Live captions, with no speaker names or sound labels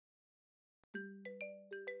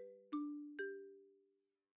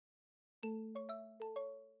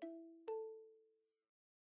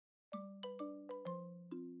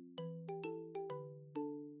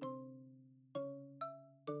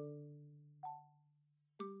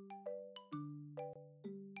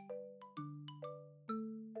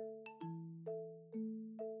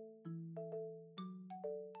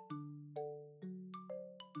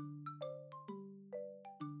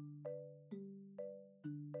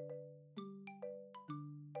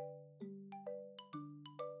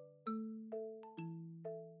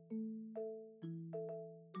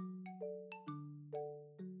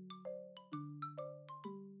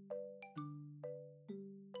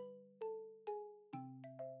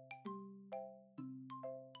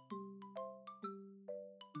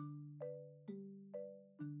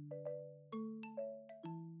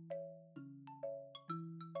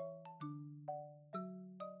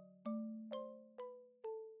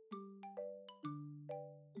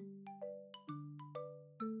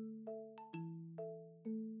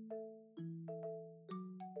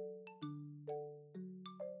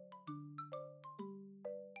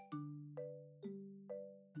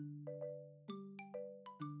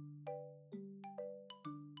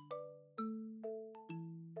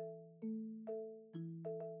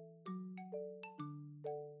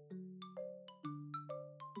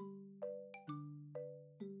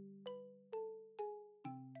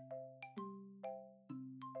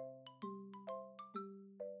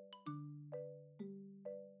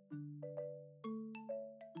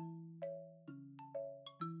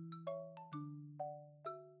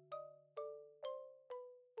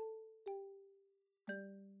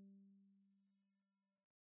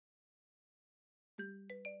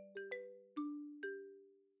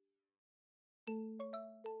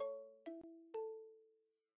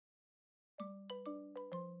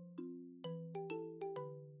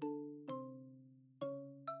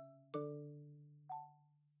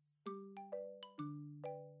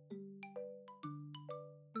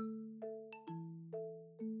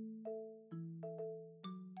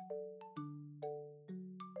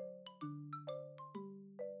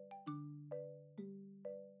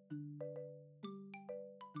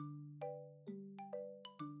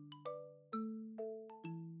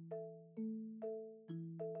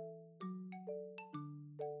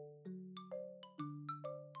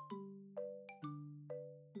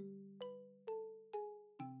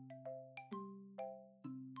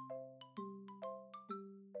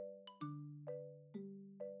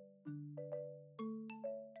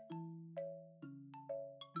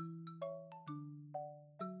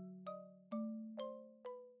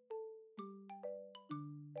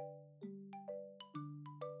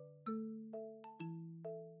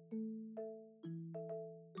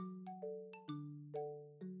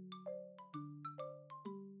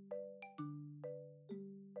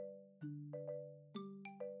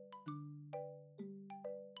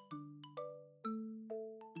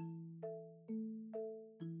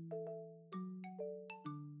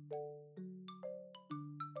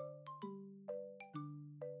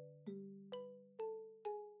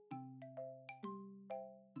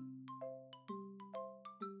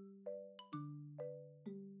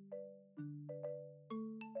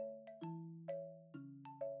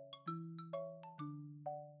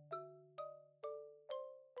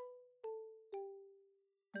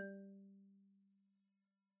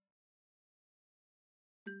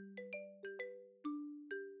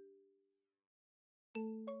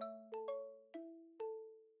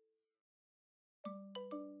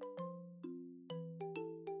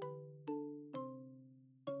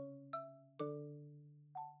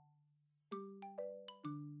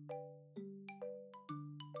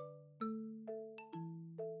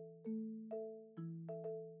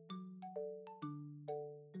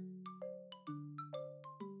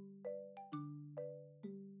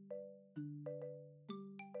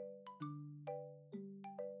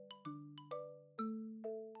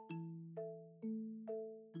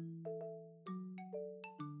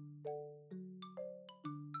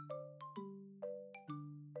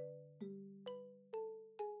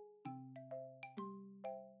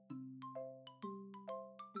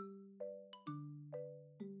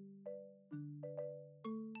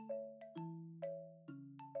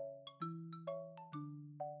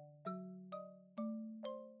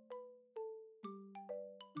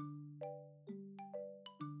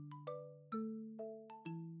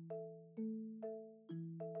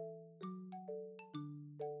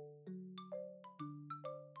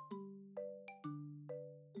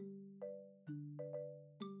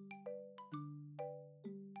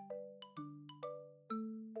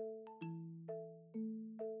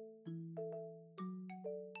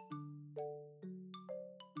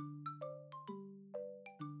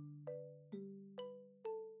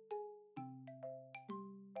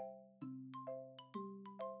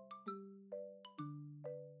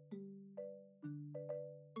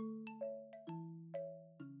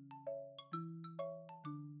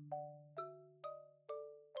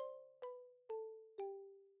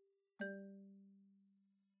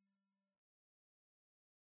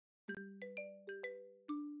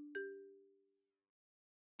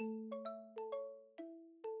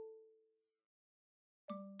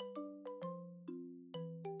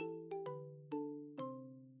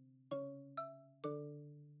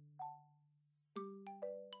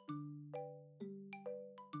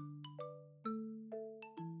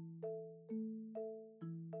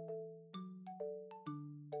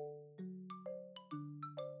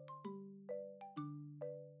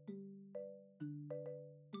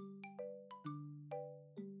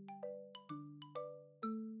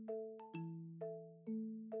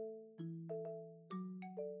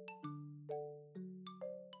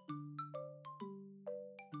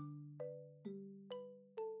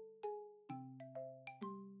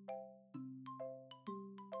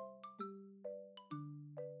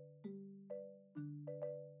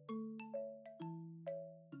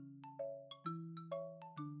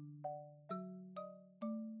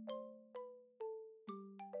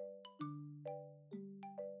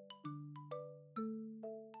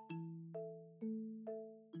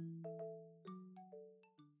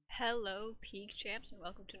Hello Peak Champs and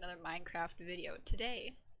welcome to another Minecraft video.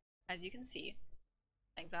 Today, as you can see,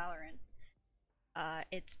 playing Valorant.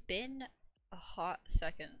 It's been a hot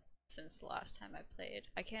second since the last time I played.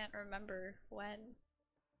 I can't remember when.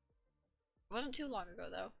 It wasn't too long ago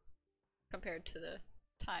though, compared to the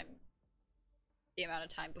amount of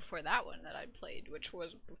time before that one that I'd played, which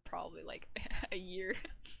was probably like a year.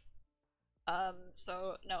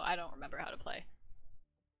 So no, I don't remember how to play.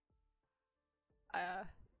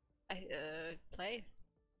 Play?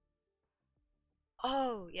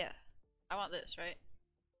 Oh, yeah. I want this, right?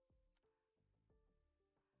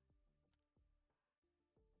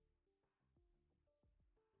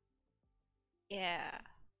 Yeah.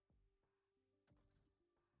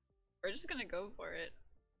 We're just gonna go for it.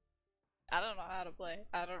 I don't know how to play.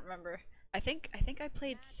 I don't remember. I think I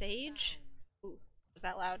played Sage. Ooh, was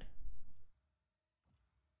that loud?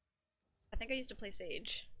 I think I used to play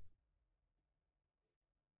Sage.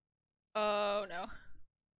 Oh no.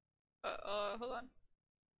 Hold on.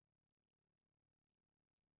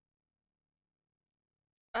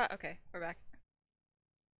 Okay, we're back.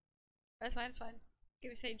 That's fine, it's fine. Give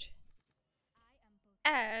me Sage.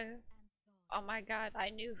 Oh my god, I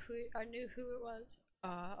knew who it was.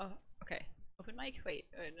 Okay. Open mic? Wait,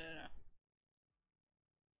 no.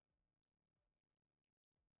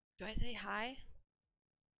 Do I say hi?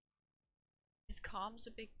 Is comms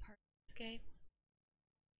a big part of this game?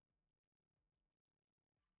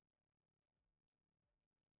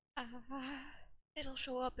 It'll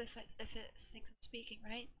show up if it thinks I'm speaking,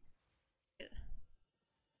 right? Yeah.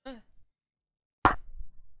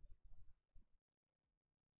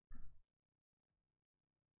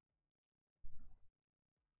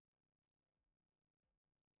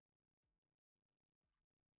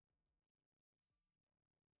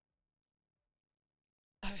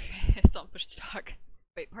 Okay, it's on push to talk.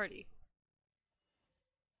 Wait, party.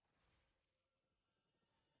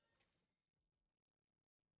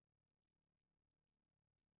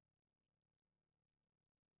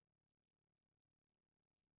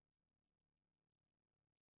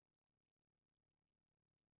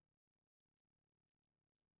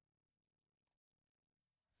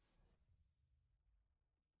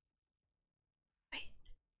 Wait,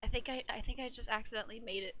 I think I just accidentally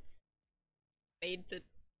made the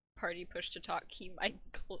party push to talk key my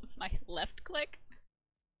left click.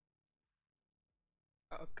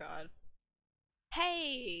 Oh god.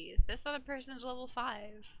 Hey, this other person's level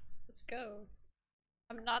 5. Let's go.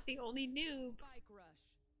 I'm not the only noob.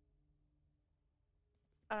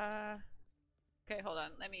 Okay, hold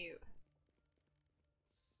on. Let me.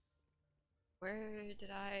 Where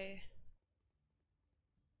did I?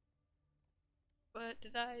 What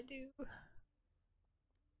did I do?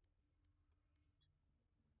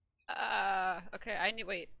 Okay, I need.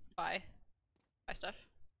 Wait, buy. Buy stuff?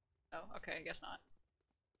 Oh, okay, I guess not.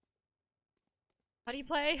 How do you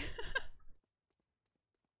play?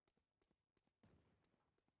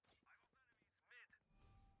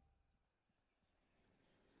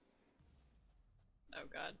 Oh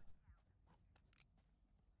god.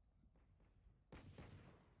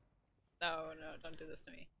 No, no, don't do this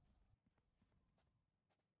to me.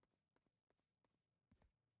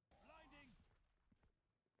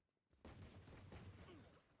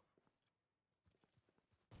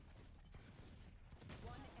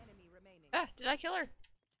 Ah, did I kill her?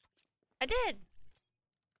 I did!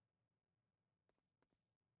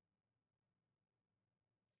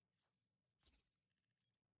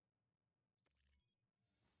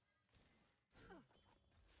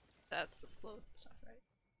 That's the slow stuff, right?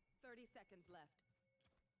 30 seconds left.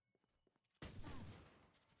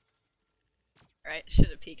 Alright, should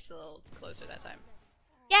have peeked a little closer that time.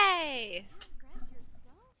 Yay!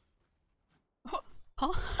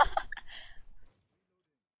 Huh?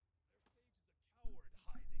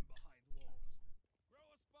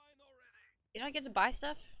 You don't get to buy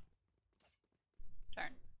stuff? Darn.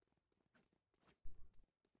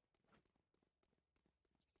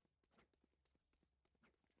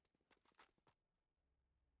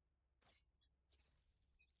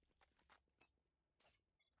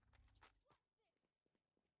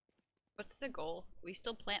 What's the goal? We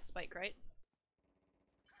still plant spike, right?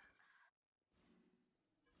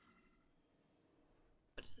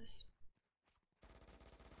 What is this?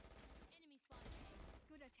 Enemy spotted.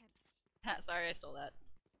 Good attempt. Sorry, I stole that.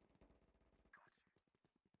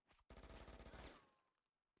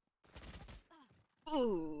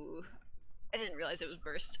 Ooh. I didn't realize it was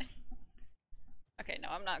burst. Okay, no,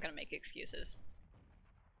 I'm not gonna make excuses.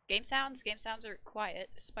 Game sounds? Game sounds are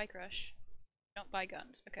quiet. Spike rush. Don't buy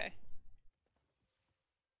guns. Okay.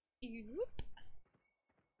 Yoop.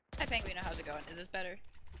 Hi Penguino, how's it going? Is this better?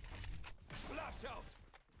 Flash out.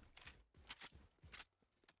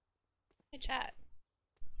 Hey chat.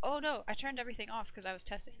 Oh no, I turned everything off because I was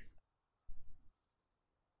testing.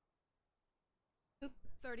 Oop.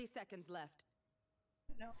 30 seconds left.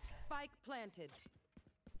 No. Spike planted.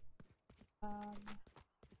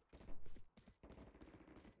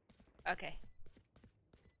 Okay.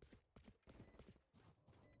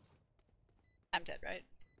 I'm dead, right?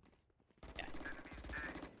 Yeah.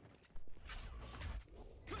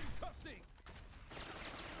 Concussing.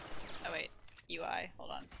 Oh wait. UI.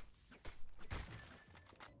 Hold on.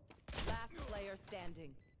 Last player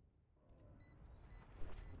standing.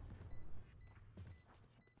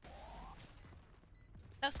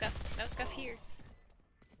 No scuff. No scuff here.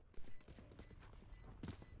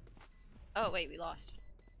 Oh wait, we lost.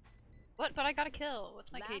 What? But I got a kill.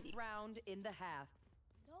 What's my Last KD? round in the half.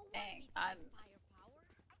 Dang, I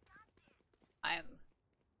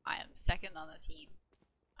am second on the team.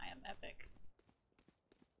 I am epic.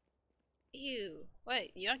 Ew.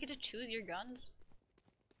 Wait, you don't get to choose your guns?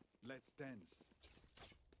 Let's dance.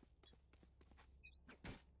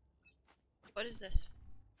 What is this?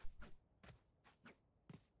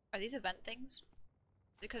 Are these event things? Is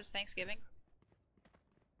it because Thanksgiving?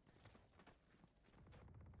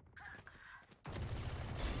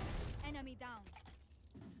 Enemy down.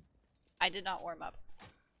 I did not warm up.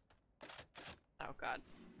 Oh god.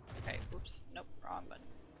 Okay, oops. Nope, wrong button.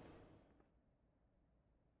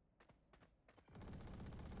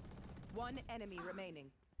 One enemy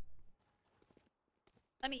remaining.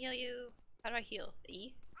 Let me heal you. How do I heal?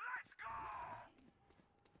 E?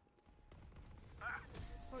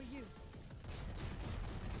 For you.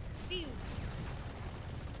 Phew.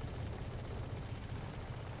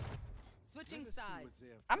 Switching sides.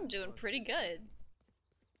 I'm doing pretty good.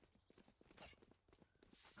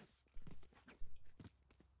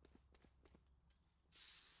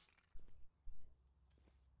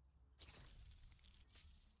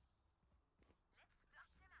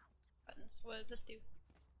 Buttons. What does this do?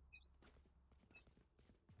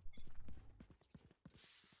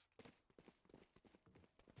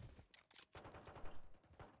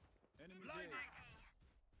 Enemies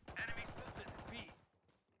A. Enemy spotted. B.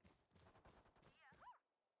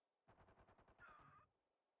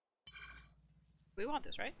 We want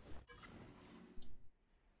this, right?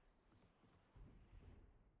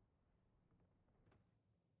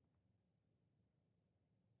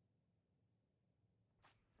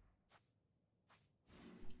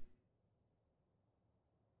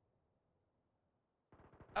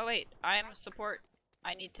 Oh wait, I'm support.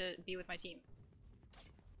 I need to be with my team.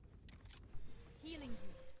 Healing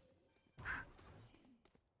you.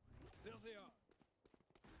 There they are.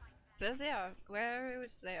 Says they are. Where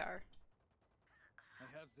is they are? I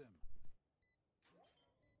have them.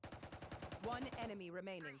 One enemy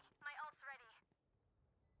remaining. My ult's ready.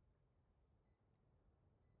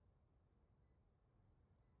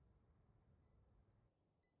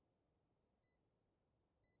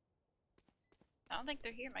 I don't think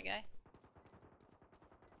they're here, my guy.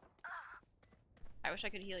 I wish I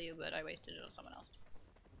could heal you, but I wasted it on someone else.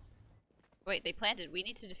 Wait, they planted. We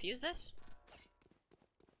need to defuse this?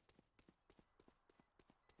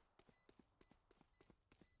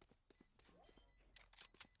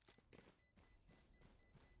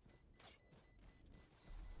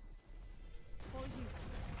 For you.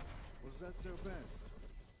 Was that their best?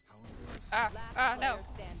 How embarrassing. Last No. player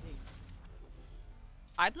standing.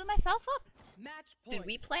 I blew myself up? Match point. Did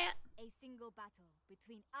we plant? A single battle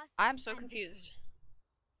between us. I'm so and confused.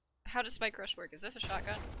 How does Spike Rush work? Is this a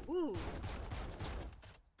shotgun? Ooh.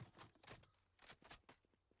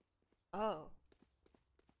 Oh.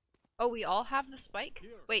 Oh, we all have the spike?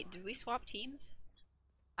 Wait, did we swap teams?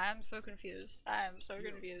 I'm so confused. I'm so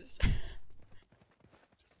confused.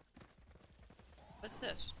 What's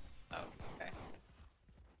this? Oh, okay.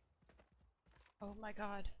 Oh my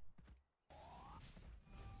god.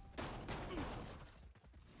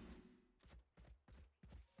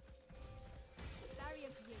 Barrier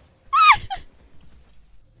created.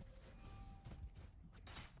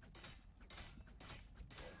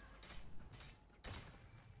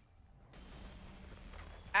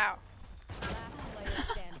 Ow. Last player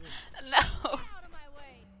standing. No. Out of my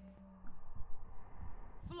way.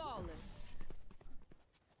 Flawless.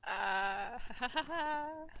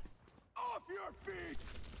 Off your feet!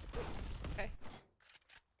 Okay.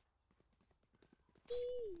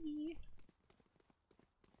 Eee.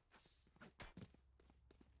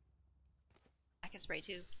 I can spray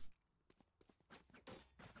too.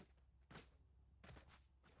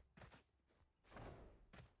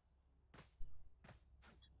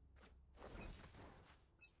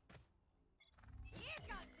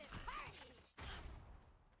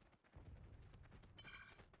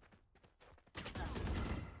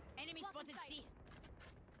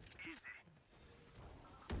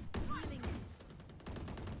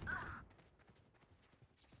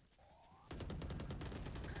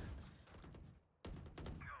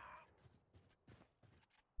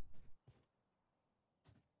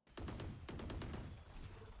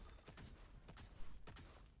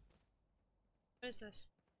 What is this?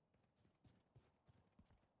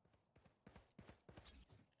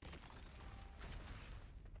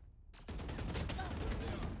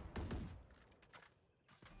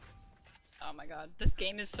 Oh my god, this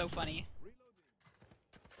game is so funny.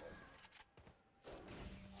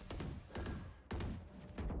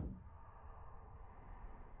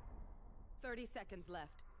 30 seconds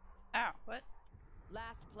left. Ow, what?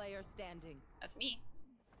 Last player standing. That's me.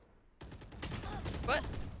 What?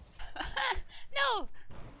 No!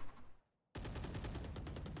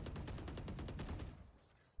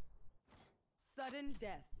 Sudden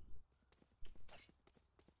death.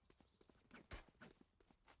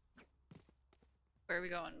 Where are we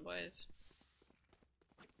going, boys?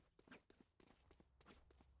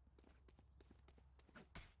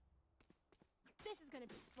 This is gonna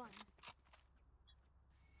be fun.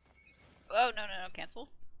 Oh, no, no, no, cancel.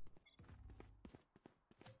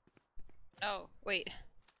 No, wait.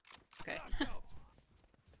 Okay.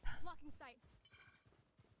 Blocking sight.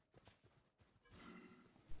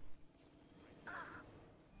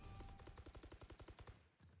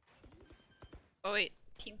 Oh wait,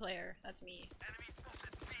 team player, that's me.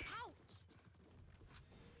 Ouch!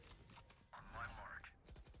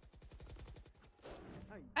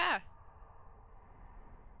 Ah!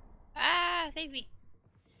 Ah, save me!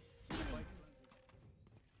 They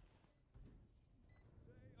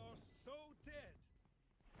are so dead.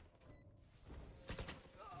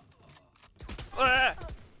 Ah!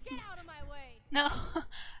 Get out of my way! No!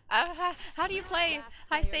 How do you play? Last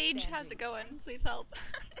Hi player Sage, how's it standing. going? Please help.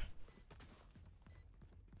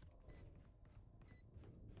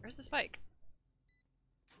 Where's the spike?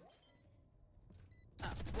 Oh,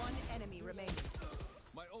 One enemy remaining.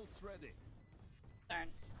 My ult's ready. darn.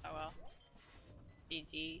 Oh well.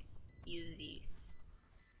 GG. Easy.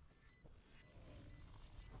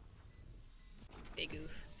 Big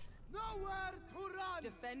oof. Nowhere to run.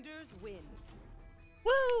 Defenders win.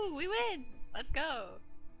 Woo! We win! Let's go!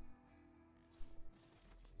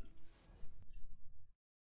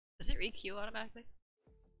 Does it re-queue automatically?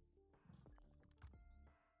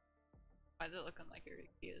 Why is it looking like it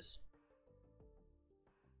re-queues?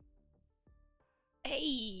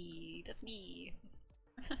 Hey! That's me!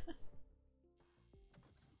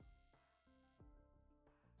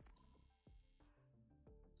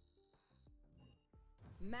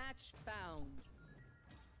 Match found.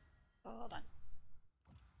 Oh, hold on.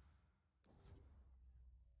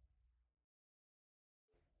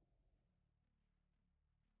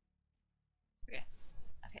 Okay.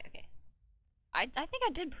 Okay, okay. I think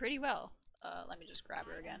I did pretty well. Let me just grab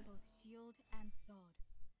her again. I am both shield and sword.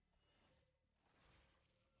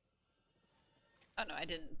 Oh no, I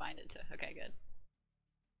didn't bind it to. Okay, good.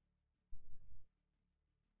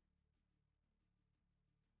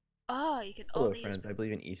 Oh, you can Hello, only friends. I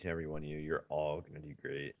believe in each and every one of you. You're all gonna do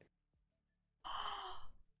great.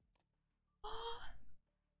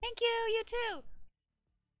 Thank you, you too!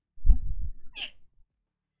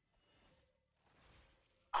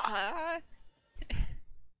 Ah,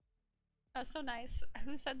 that's so nice.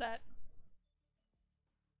 Who said that?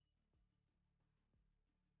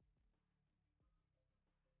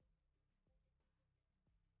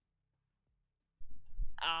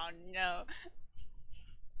 Oh no.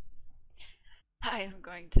 I am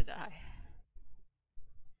going to die.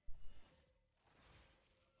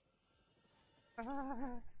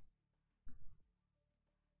 Ah.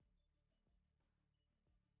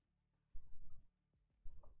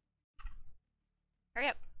 Hurry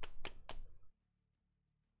up.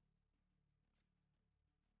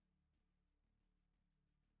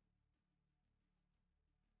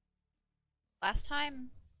 Last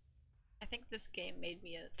time, I think this game made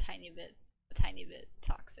me a tiny bit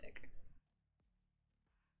toxic.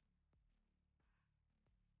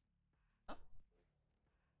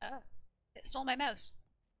 Oh. It stole my mouse.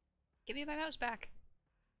 Give me my mouse back.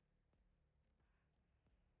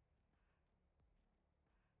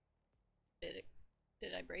 Did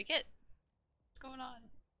I break it? What's going on?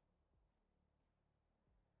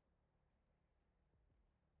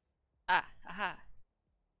 Ah, aha.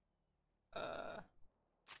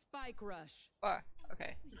 Spike rush. Oh,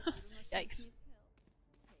 okay. Yikes. Take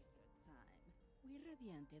your time. We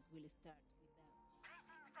Radiantes will start without you.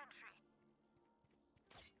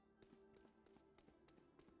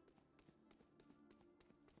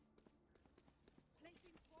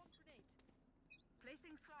 Placing swarm grenade.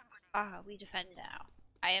 Placing swarm grenade. Ah, we defend now.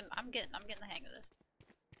 I'm getting the hang of this.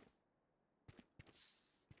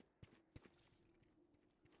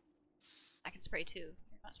 I can spray too.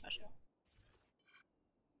 You're not special.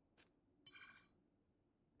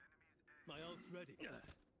 My ult's ready.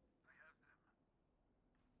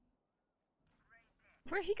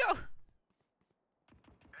 Where'd he go?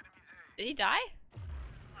 Did he die?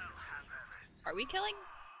 Are we killing?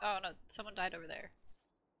 Oh no, someone died over there.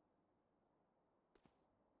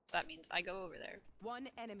 That means I go over there. One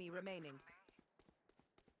enemy remaining.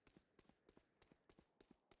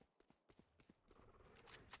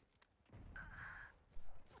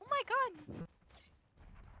 Oh my god!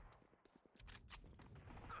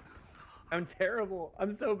 I'm terrible.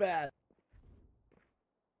 I'm so bad.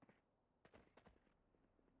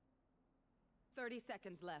 30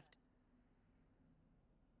 seconds left.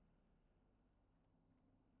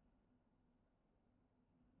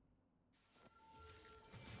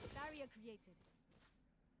 Barrier created.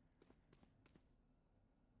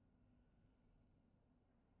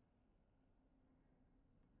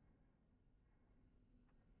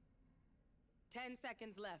 Ten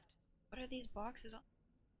seconds left. What are these boxes on?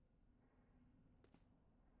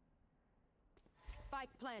 Spike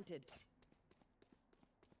planted.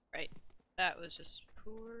 Right. That was just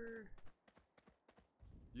poor.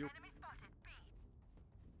 You.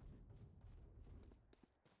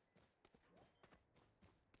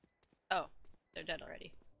 Oh, they're dead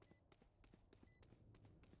already.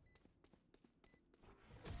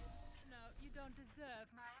 No, you don't deserve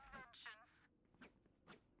my inventions.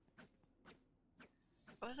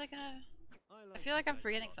 What was I gonna... I feel like I'm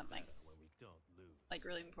forgetting something. Like,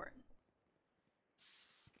 really important.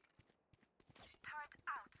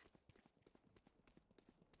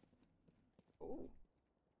 Ooh.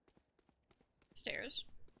 Stairs.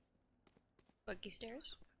 Buggy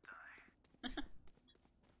stairs.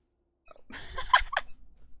 Oh.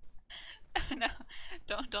 No,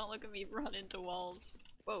 don't look at me run into walls.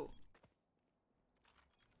 Whoa.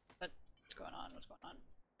 What's going on? What's going on?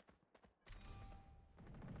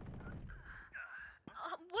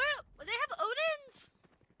 Where they have Odins?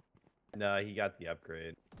 No, he got the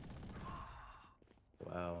upgrade.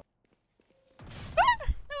 Wow. No,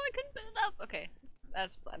 I couldn't put it up. Okay,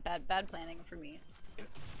 that's bad planning for me.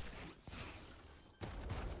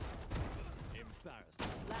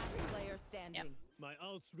 Embarrassing. Last player standing. Yep. My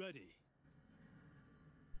ult's ready.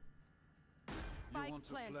 Spike You want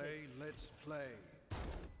to planted. play? Let's play.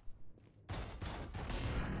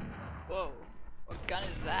 Whoa, what gun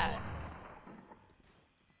is that?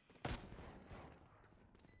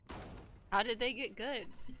 How did they get good?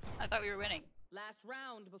 I thought we were winning. Last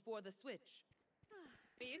round before the switch.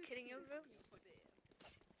 Are you kidding, Yogo?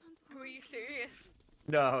 Were you serious?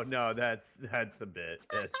 No, that's a bit.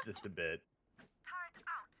 That's just a bit.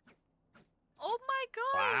 Oh my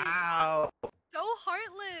god! Wow. So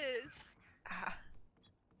heartless! Ah.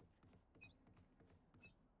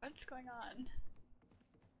 What's going on?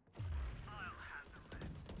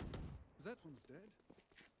 That one's dead.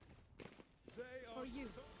 They are For you.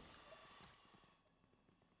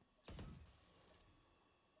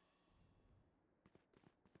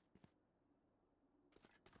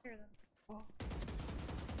 Hear them. Oh.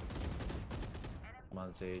 I'm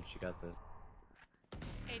on Sage, you got this.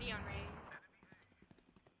 80 on Raze.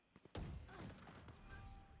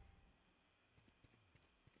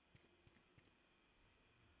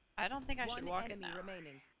 I don't think I should One walk it enemy now.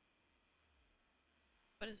 remaining.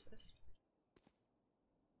 What is this?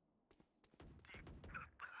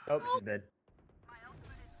 Oh, she's dead.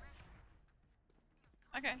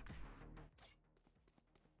 Okay.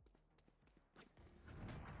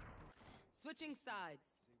 Switching sides.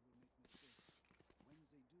 When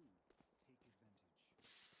they do, take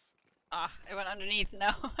advantage. Ah, it went underneath.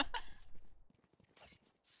 No.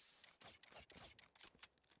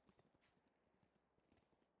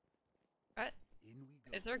 What? In we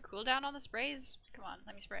go. Is there a cooldown on the sprays? Come on,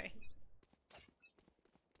 let me spray.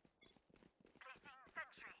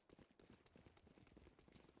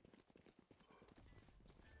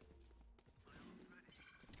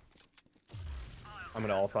 I'm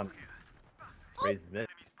gonna ult on. Raise mid.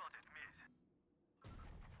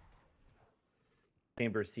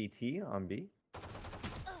 Chamber CT on B.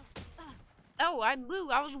 Oh, I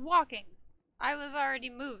moved. I was walking. I was already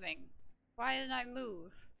moving. Why didn't I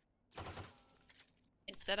move?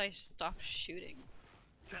 Instead, I stopped shooting.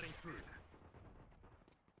 Cutting through.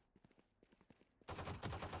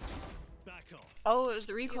 Back off. Oh, it was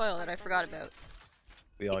the recoil that I forgot about.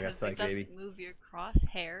 We all got Because stuck, it doesn't baby. move your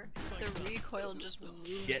crosshair. The recoil just moves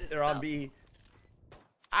Shit, they're itself. on B.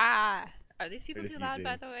 Ah! Are these people They're too loud,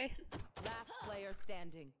 by defusing. the way? Last player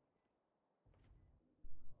standing.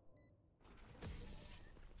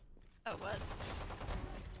 Oh, what?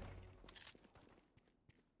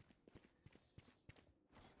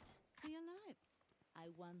 Stay alive. I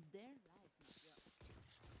want their life, not yours.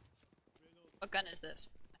 What gun is this?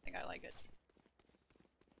 I think I like it.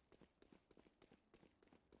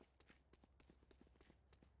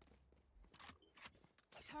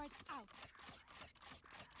 Guard out.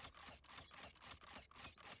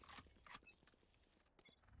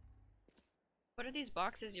 What are these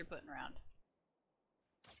boxes you're putting around?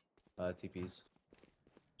 TPs.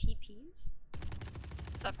 TPs?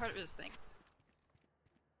 That part of his thing.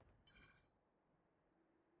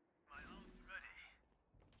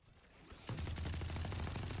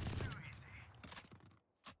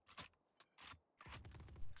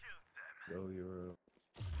 Go your.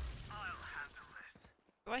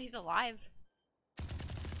 Boy, he's alive.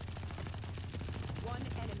 One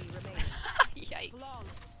enemy remaining. Yikes. Flawless.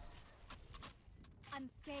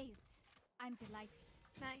 Unscathed. I'm delighted.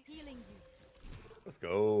 Nice. Healing you. Let's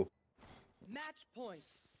go. Match point.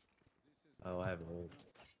 Oh, I have ult.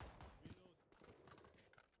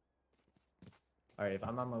 Alright, if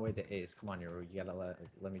I'm on my way to ace, come on, you gotta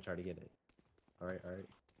let me try to get it. Alright, alright.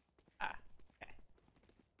 Ah, okay.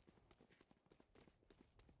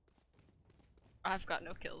 I've got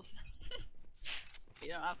no kills. You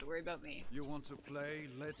don't have to worry about me. You want to play?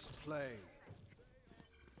 Let's play.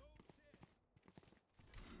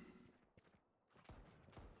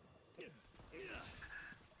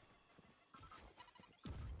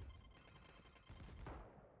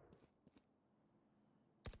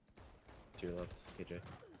 To your left, KJ. There's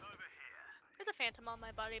a phantom on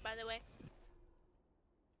my body, by the way.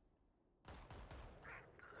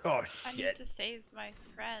 Oh I need shit. to save my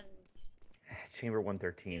friend. Chamber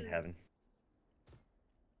 113, heaven.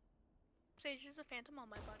 Sage, there's a phantom on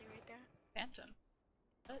my body right there. Phantom.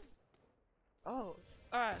 What? Oh.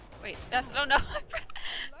 Wait. That's. Oh no. I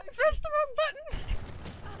pressed the wrong button.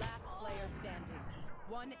 Last player standing.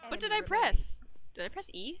 One enemy What did I remaining. press? Did I press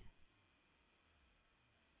E?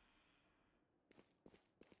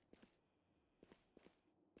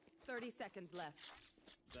 30 seconds left.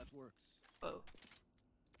 That works. Whoa.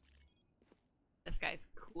 This guy's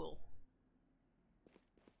cool.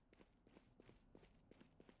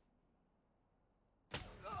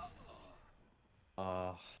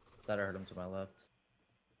 That I heard him to my left.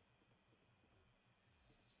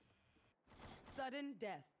 Sudden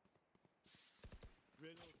death.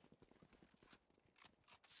 Reload.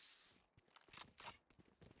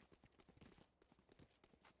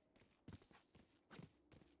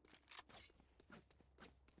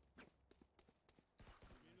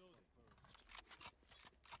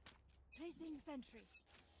 Placing sentry.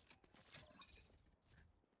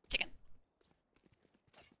 Chicken.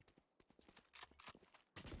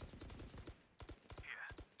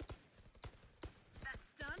 That's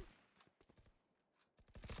done.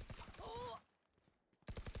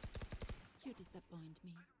 You disappoint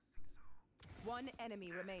me. One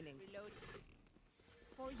enemy remaining. Reload.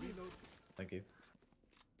 For you. Thank you.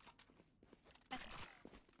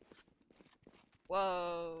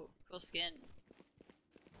 Whoa. Cool skin.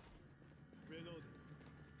 Reloading.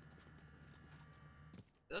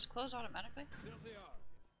 Do those close automatically? There they are.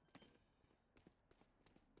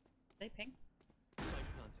 They ping? Light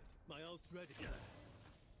planted. My ult's ready.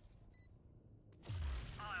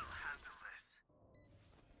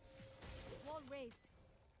 Wall raised.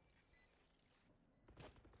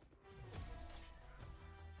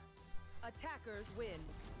 Attackers win.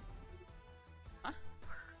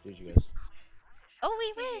 GG guys. Oh,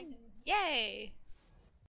 we win! Yay!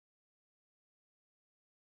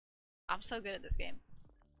 I'm so good at this game.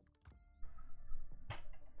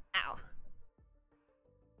 Ow.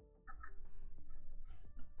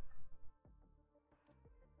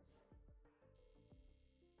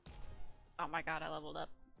 Oh my god, I leveled up.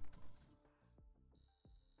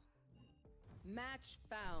 Match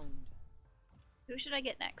found. Who should I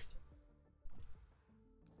get next?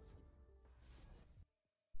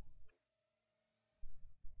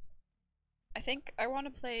 I think I want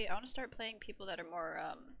to start playing people that are more,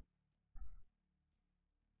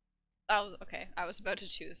 Oh, okay. I was about to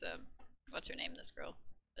choose, what's her name, this girl.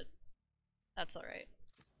 But that's alright.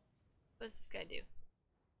 What does this guy do?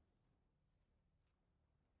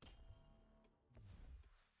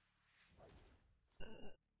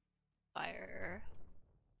 Fire.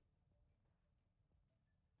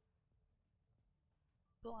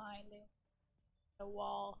 Blinding. The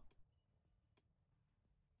wall.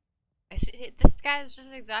 I see, this guy is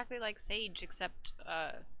just exactly like Sage, except,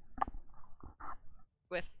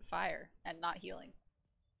 with fire and not healing.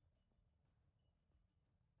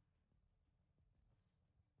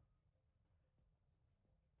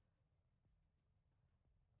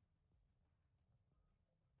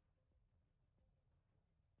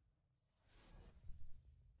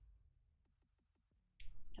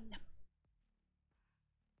 Yum, yum.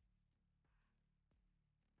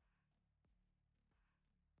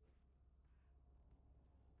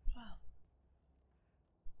 Wow.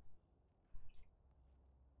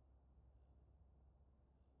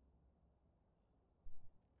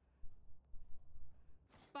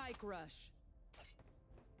 Spike rush.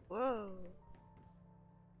 Whoa.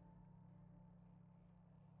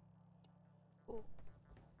 Cool.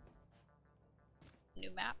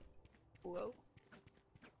 New map. Whoa.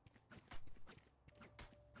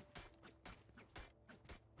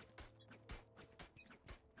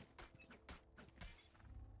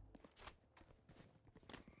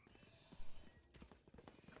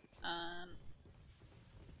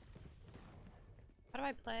 How do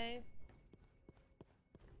I play?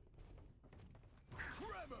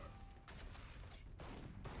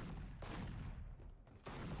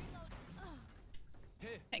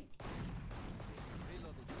 Thank.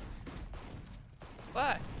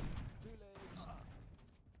 What?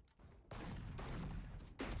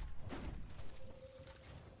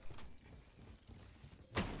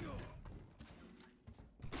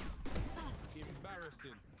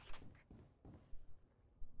 Embarrassing.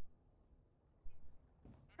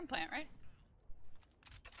 I'm playing it, right?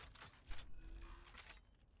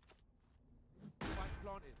 Spike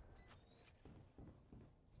planted.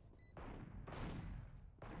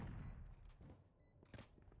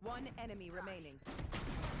 One enemy remaining.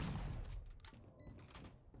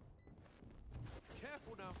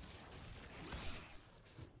 Careful now.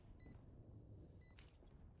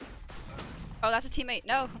 Oh, that's a teammate.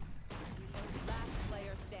 No. Last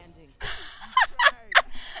player standing.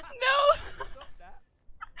 No.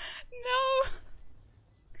 No.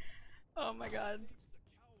 Oh my god.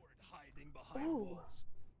 Hiding behind Ooh. walls.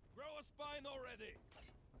 Grow a spine already.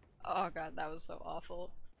 Oh god, that was so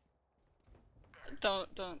awful. Don't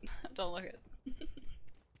look at it.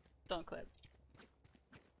 Don't clip.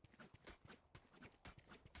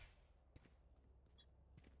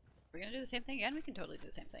 We're gonna do the same thing again? We can totally do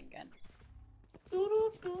the same thing again.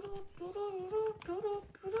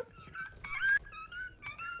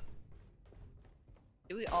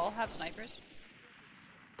 Do we all have snipers?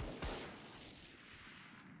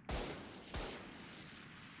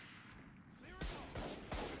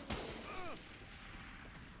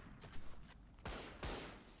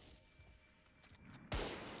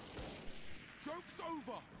 Joke's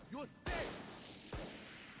over. You're dead.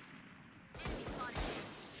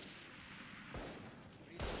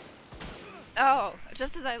 Oh,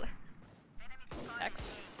 just as I X.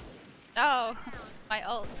 No, my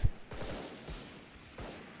ult.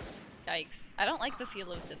 Yikes. I don't like the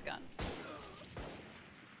feel of this gun.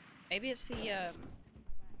 Maybe it's the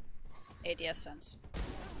ADS sense.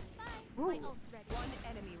 My ult's ready. One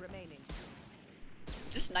enemy remaining.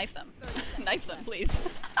 Just knife them. Knife them, please.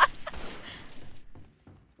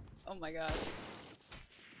 Oh my god.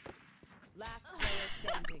 Last player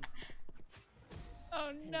standing.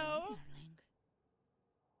 Oh no.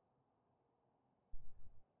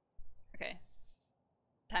 Okay.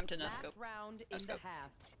 Time to no Last scope. round No in the scope.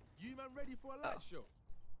 half. You man ready for a light show?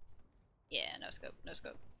 Yeah, no scope, no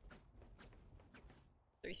scope.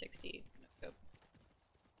 360, no scope.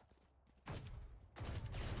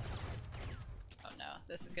 Oh no,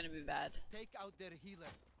 this is gonna be bad. Take out their healer.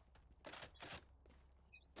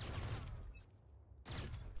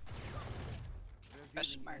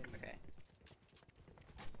 Question mark, okay.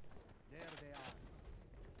 There they are.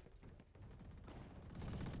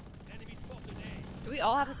 Enemy spotted A. Do we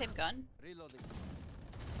all have the same gun? Reloading.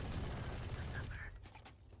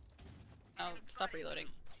 Oh, stop reloading.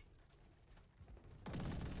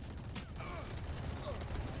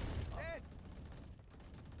 Dead.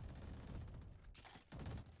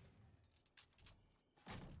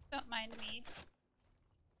 Don't mind me.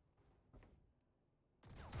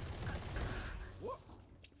 What?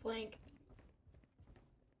 Flank.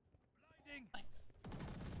 Blinding. Fine.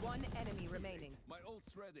 One enemy remaining. My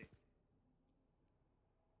ult's ready.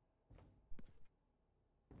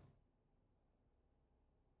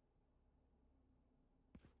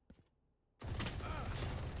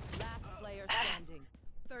 Last player standing.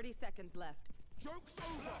 30 seconds left. Joke's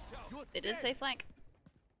over. You're They did say flank.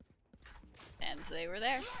 And they were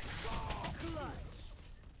there.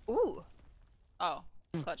 Ooh. Oh,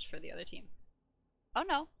 clutch for the other team. Oh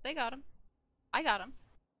no, they got him. I got him.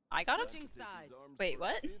 I got him? Switching sides. Wait,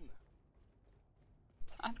 what?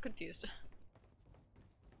 I'm confused.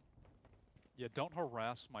 Yeah, don't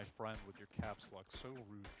harass my friend with your caps lock. So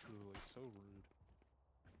rude, truly, so rude.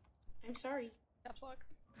 I'm sorry. Caps lock.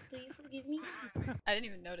 Please forgive me. I didn't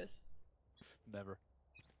even notice. Never.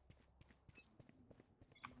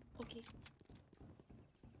 Okay.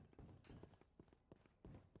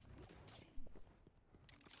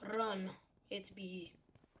 Run. It's B.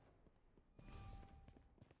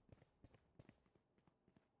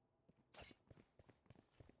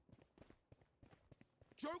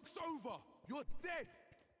 Joke's over. You're dead.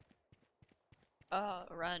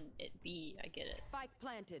 Run it B. I get it. Spike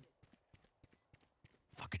planted.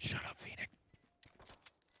 Fucking shut up, Phoenix.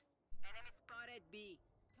 Enemy spotted B.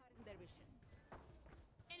 Cutting their vision.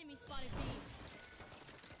 Enemy spotted B.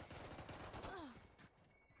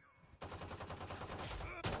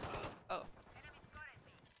 Oh.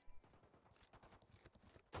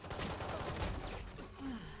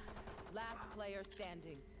 Last player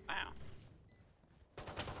standing. Wow.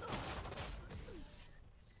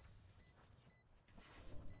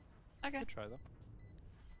 Okay. Good try though.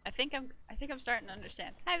 I think I'm starting to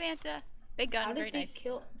understand. Hi Vanta. Big gun, How very did they nice.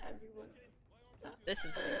 kill everyone? This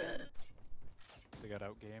is very good. They got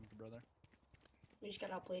outgamed, brother. We just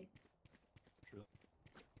got outplayed. True.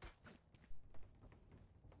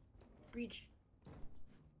 Breach.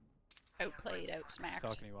 Outplayed, outsmacked.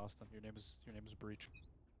 Talking to you, Austin. Your name is Breach.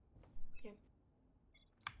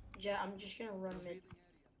 Yeah, I'm just gonna run mid.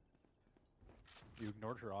 You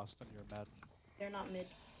ignored her, Austin. You're mad. They're not mid.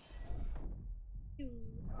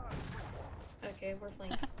 Okay, we're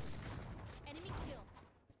flanking. Enemy kill.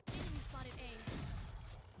 Enemy spotted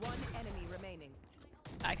A. One enemy remaining.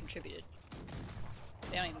 I contributed.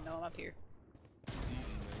 They don't even know I'm up here.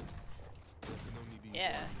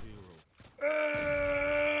 Yeah.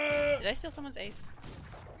 Did I steal someone's ace?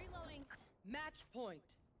 Reloading. Match point.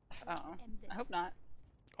 Uh oh. I hope not.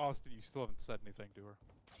 Austin, you still haven't said anything to her.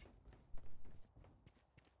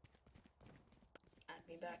 Add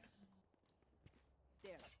me back.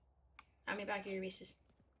 There. Add me back, you're racist.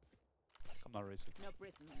 I'm not racist. No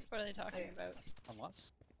prisoners. What are they talking Okay. about?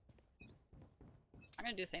 Unless. I'm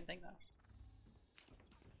gonna do the same thing though.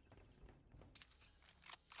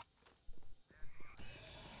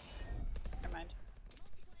 Never mind.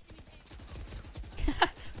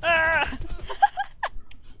 Ah!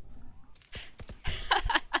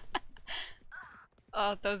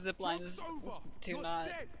 Oh, those zip lines do not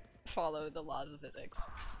follow the laws of physics.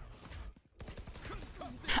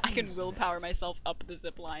 I can willpower myself up the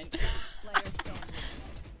zip line. Player standing.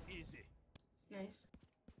 Easy. Nice.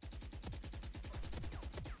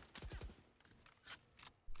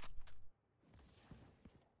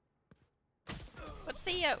 What's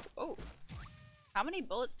the oh? How many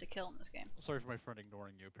bullets to kill in this game? Sorry for my friend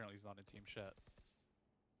ignoring you. Apparently he's not in team chat.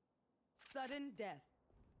 Sudden death.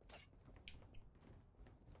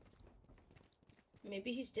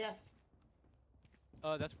 Maybe he's deaf.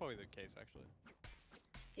 That's probably the case actually.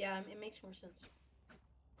 Yeah, it makes more sense.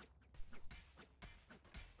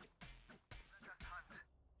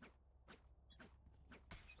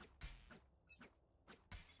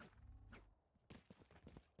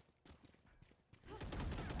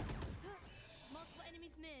 Multiple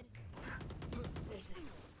enemies mid. There's the-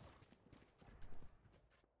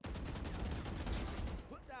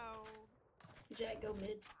 Put down. Jack, go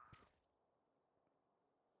mid.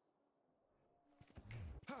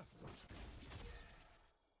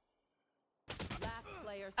 Last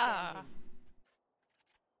player Ah. standing.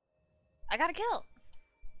 I got a kill.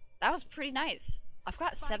 That was pretty nice. I've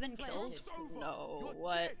got 7 planted. kills. Over. No, You're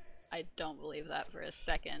what? dead. I don't believe that for a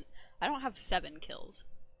second. I don't have 7 kills.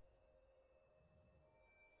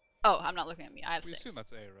 Oh, I'm not looking at me. I have We 6. assume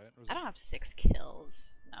that's A, right? Or is I it- don't have 6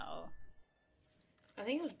 kills. No. I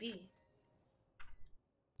think it was B.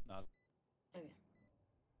 No. Okay.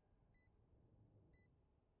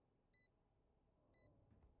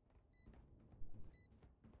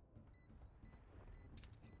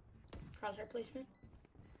 Crosshair placement.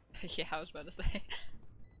 Yeah, I was about to say.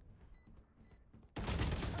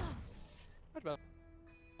 What about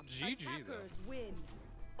GG though? Attackers win.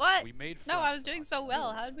 What? We made No, I friends, was doing Austin. so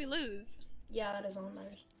well. How did we lose? Yeah, that is all that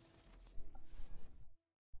matters.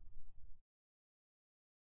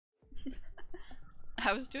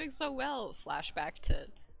 I was doing so well. Flashback to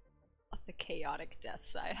the chaotic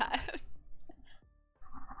deaths I had.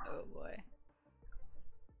 Oh boy.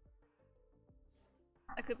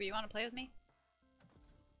 Cooper, you want to play with me?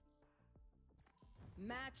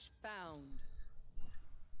 Match found.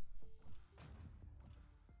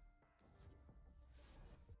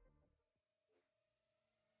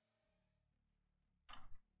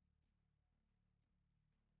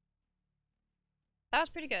 That was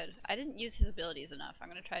pretty good. I didn't use his abilities enough. I'm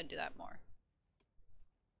gonna try to do that more.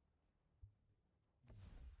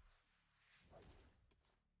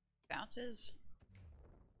 Bounces.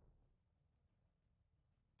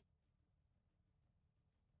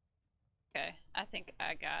 Okay, I think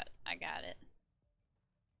I got it.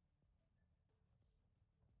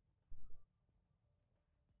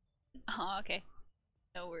 Oh, okay.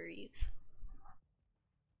 No worries.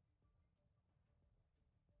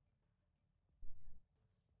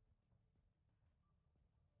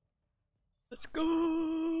 Let's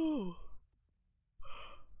go!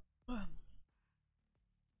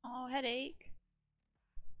 headache.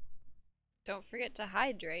 Don't forget to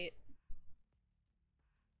hydrate.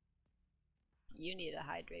 You need to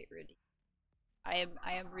hydrate, Rudy. I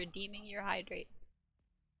am redeeming your hydrate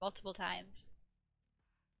multiple times.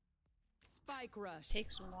 Spike rush. Take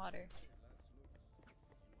some water.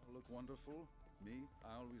 Look wonderful. Me,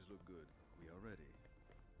 I always look good. We are ready.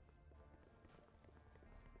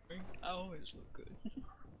 I always look good.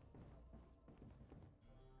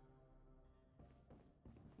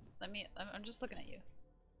 I'm just looking at you.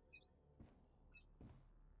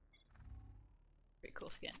 Pretty cool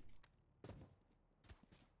skin.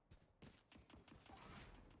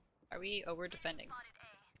 Are we? Oh, we're defending.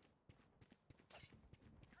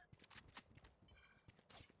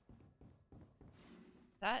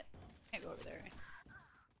 That can't go over there.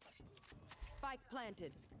 Spike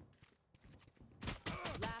planted.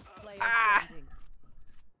 Last player standing.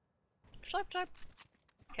 Sharp.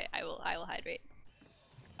 Okay, I will hydrate.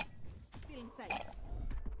 Feeling safe.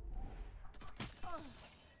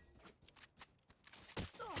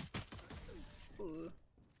 Ooh.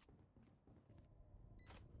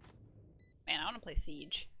 Man, I want to play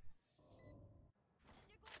Siege.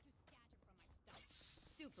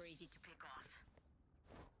 Super easy to pick off.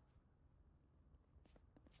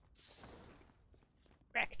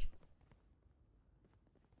 Wrecked.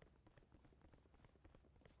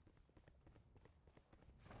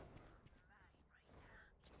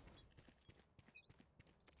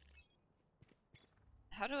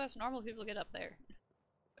 How do us normal people get up there?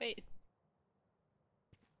 Wait.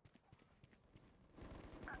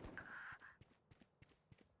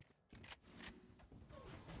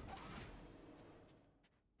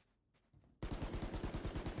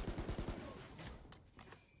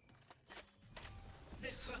 The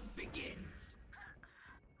hunt begins.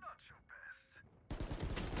 Not your best.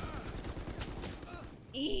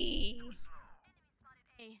 Eee.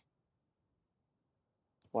 Hey.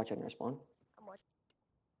 Watch and respawn.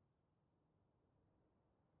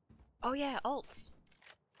 Oh yeah, ults.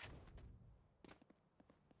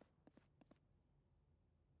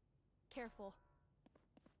 Careful.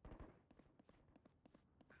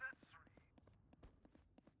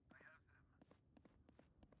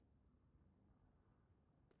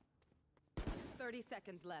 That's 30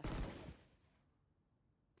 seconds left.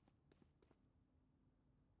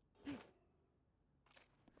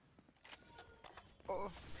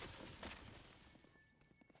 Oh.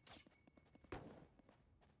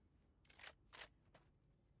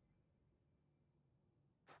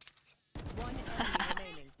 One enemy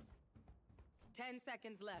remaining. 10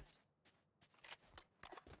 seconds left.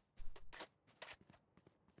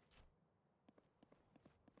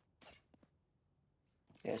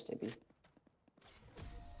 Yes, they be.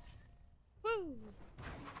 Woo.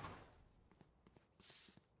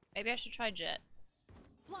 Maybe I should try Jet.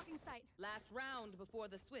 Blocking sight. Last round before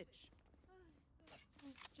the switch.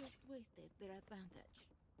 Who's just wasted their advantage?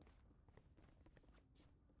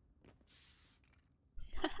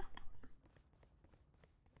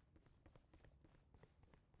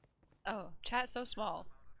 Oh, chat's so small.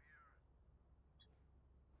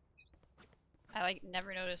 I like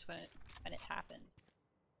never notice when it happens.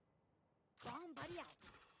 Bomb buddy out.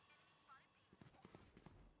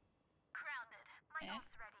 Grounded. My Eh?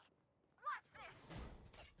 ult's ready. Watch this.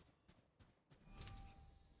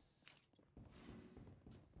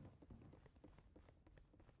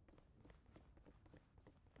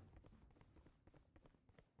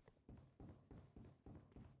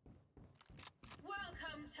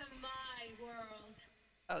 Welcome to my world.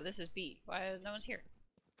 Oh, this is B. Why no one's here?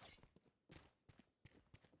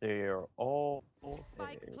 They're all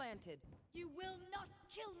Spike A. planted. You will not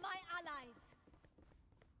kill my allies.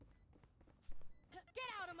 Get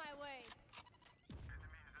out of my way.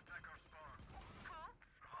 enemies attack our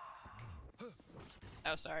spawn.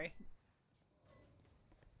 Oh, sorry.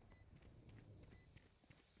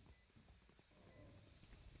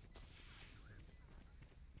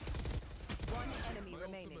 One enemy My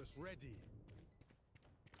remaining. ultimate's ready.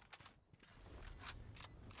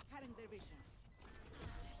 Cutting their vision.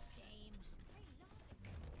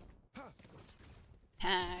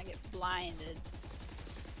 Ha, I get blinded.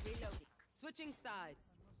 Reloading. Switching sides.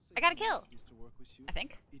 I got a kill. Used to work with you. I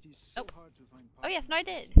think. It is so Nope. hard to find Oh yes, no I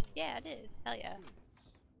partners did. with Yeah, I did. Hell yeah. experience.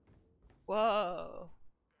 Whoa.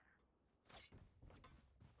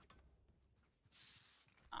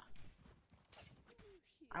 Ah.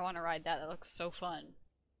 I want to ride that. That looks so fun.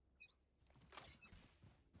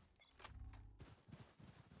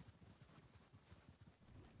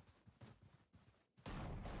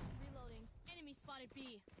 Reloading. Enemy spotted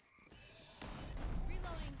B.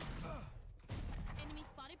 Reloading. Enemy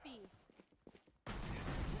spotted B.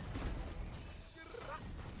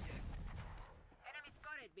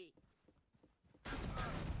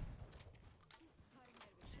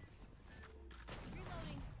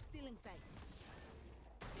 Stealing sight.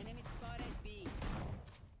 Enemy spotted B.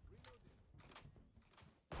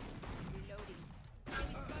 Reloading.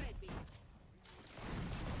 Enemy spotted B.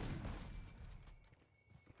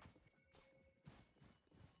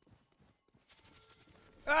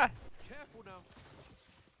 Ah! Careful now.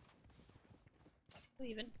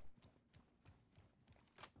 Leaving.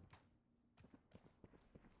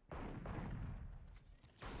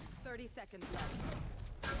 Seconds left.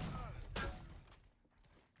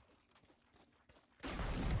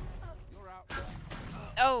 You're out.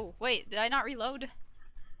 Oh, wait, did I not reload?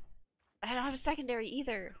 I don't have a secondary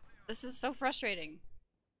either. This is so frustrating.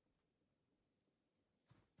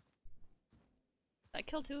 Did I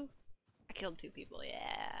kill two? I killed two people,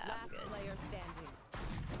 yeah. I'm Last good. player standing.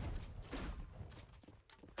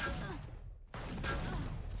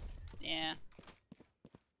 Yeah.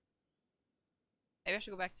 Maybe I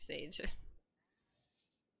should go back to Sage.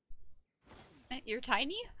 You're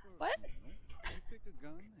tiny? What? You pick a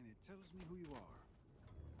gun and it tells me who you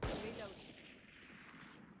are. Reloading.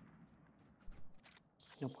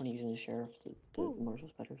 No point in using the sheriff. The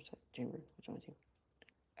marshal's better. So, Chamber, what's wrong with you?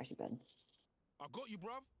 Actually, bad. I got you,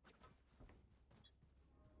 bruv.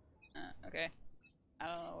 Okay. I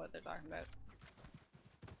don't know what they're talking about.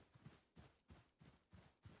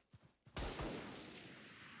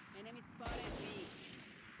 Enemy spotted B.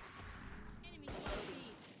 Enemy spotted B.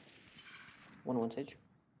 1-on-1 Sage.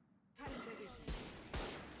 Cutting their vision.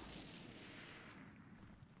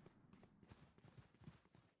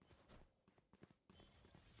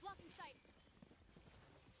 Blocking sight.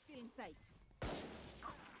 Stealing sight.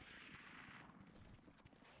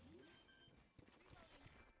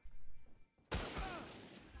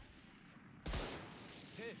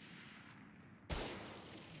 Here.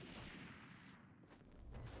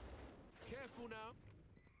 Careful now.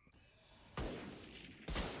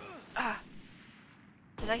 Ah!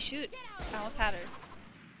 Did I shoot? I almost had her.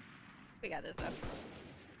 We got this though.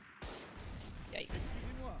 Yikes.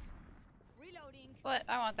 Reloading. What?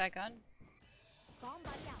 I want that gun. Bomb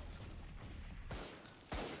buddy out.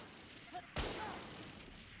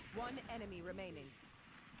 One enemy remaining.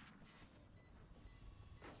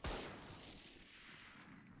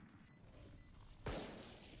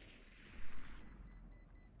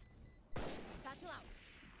 Satchel out.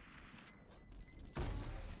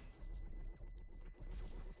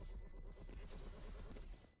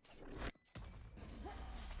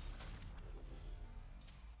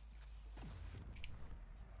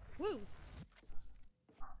 Woo!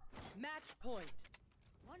 Match point.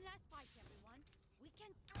 One last fight, everyone. We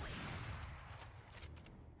can do it.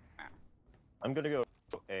 I'm gonna go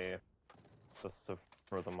A just to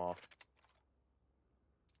throw them off.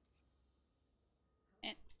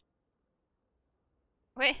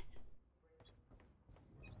 Wait.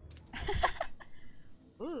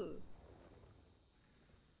 Ooh.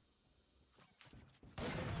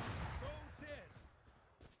 So dead.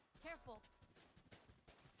 Careful.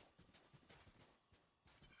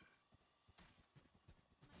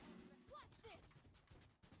 Watch this.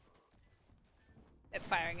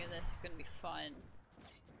 Firing in this is gonna be fun.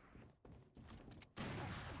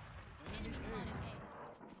 Enemy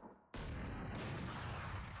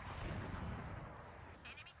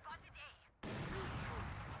spotted A.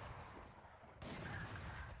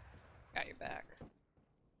 Got your back.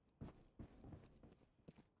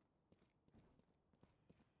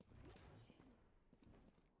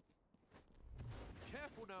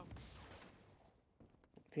 Careful now.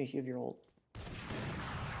 Finish, you have your ult.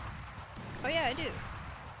 Oh yeah, I do.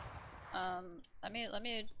 Let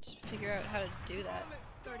me just figure out how to do that.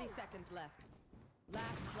 30 seconds left.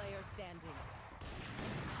 Last player standing.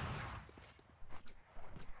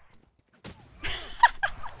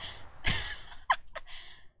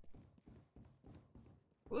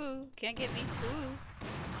 Woo! Can't get me. Woo!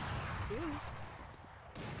 Woo!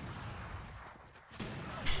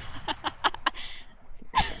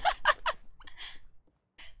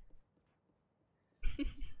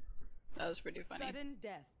 That was pretty funny. Sudden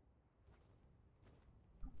death.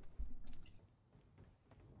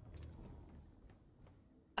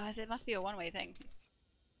 It must be a one-way thing.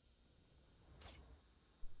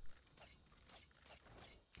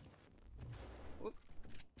 Whoop.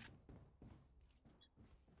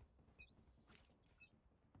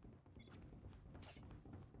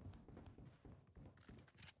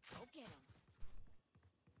 Go get 'em.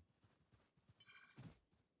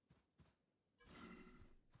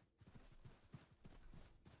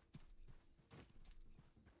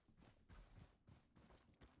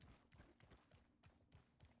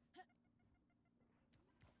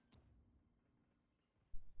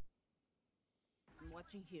 I'm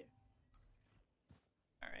watching here.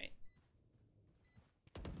 All right.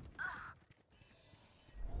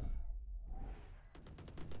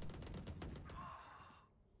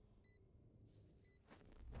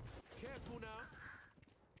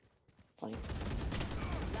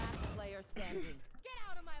 standing. Get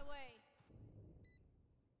out of my way.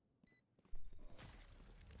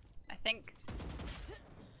 I think,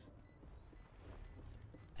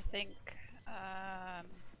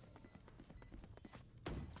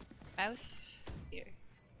 mouse here.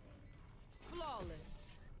 Flawless.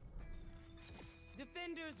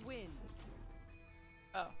 Defenders win.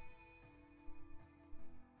 Oh.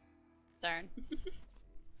 Darn.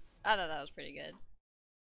 I thought that was pretty good.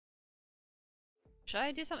 Should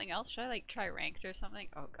I do something else? Should I like try ranked or something?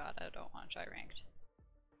 Oh god, I don't want to try ranked.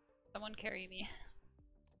 Someone carry me.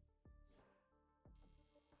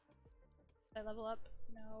 Did I level up?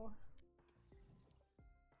 No.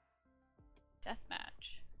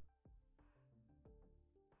 Deathmatch.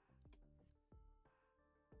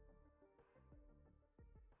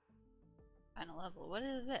 Final level. What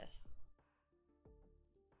is this?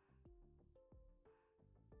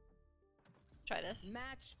 Try this.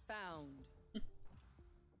 Match found.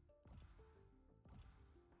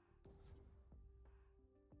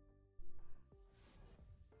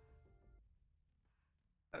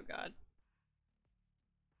 Oh god.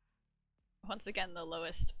 Once again, the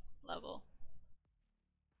lowest level.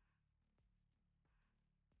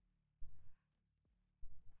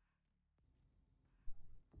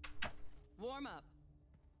 Warm up.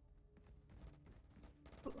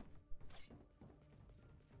 Ooh.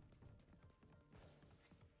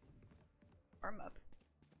 Warm up.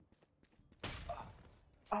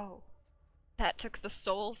 Oh. That took the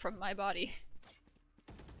soul from my body.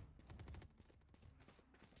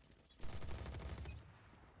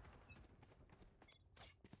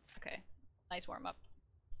 Okay. Nice warm up.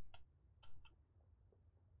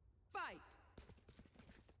 Fight.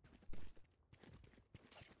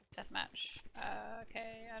 Deathmatch.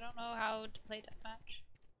 Okay, I don't know how to play deathmatch.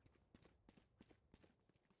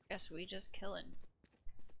 Guess we just killin'.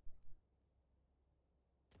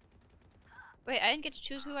 Wait, I didn't get to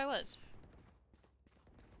choose who I was.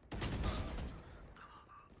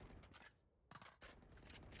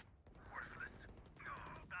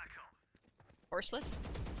 Horseless?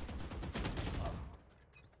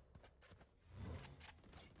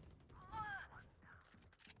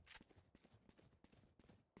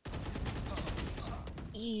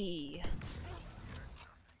 E.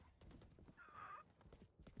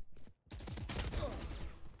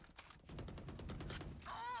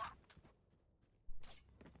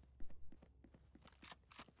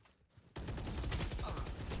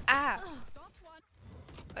 Ah.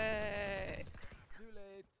 Too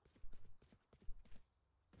late.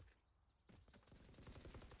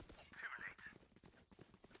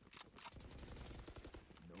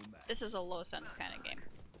 No match. This is a low sense kind of game.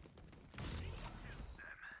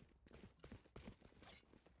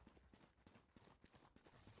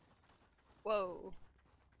 Whoa.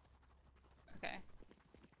 Okay.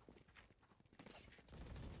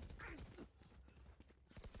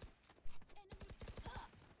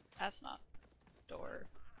 That's not door.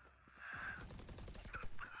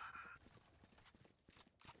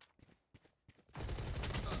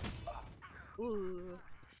 Ooh.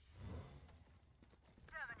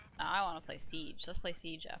 I want to play Siege. Let's play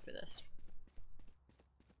Siege after this.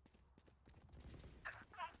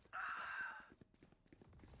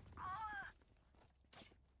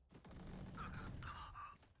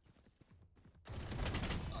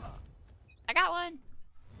 I got one!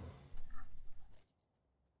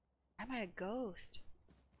 Am I a ghost?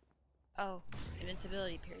 Oh,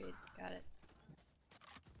 invincibility period. Got it.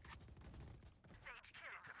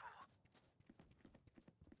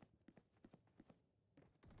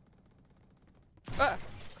 Ah,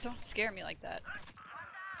 don't scare me like that.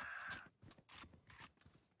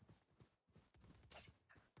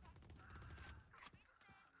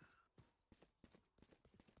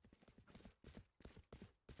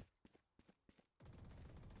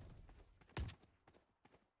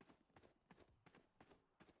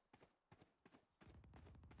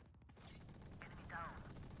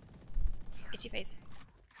 Itchy face.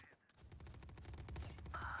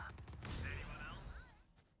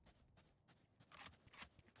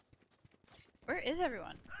 Where is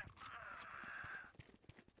everyone?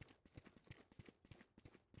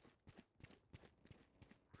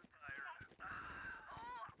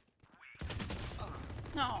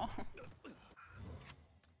 No.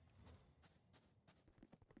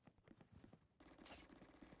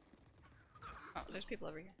 Oh, there's people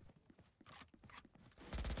over here.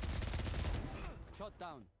 Shot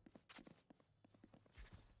down.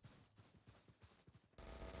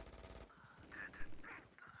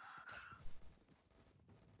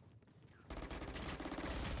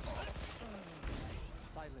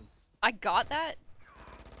 Silence. I got that?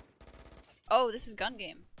 Oh, this is gun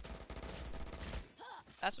game.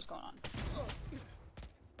 That's what's going on.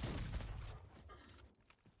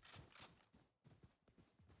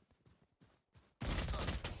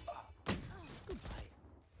 Goodbye.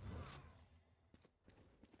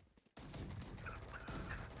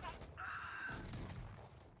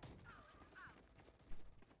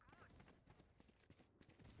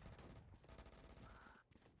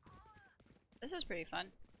 This is pretty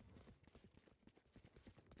fun.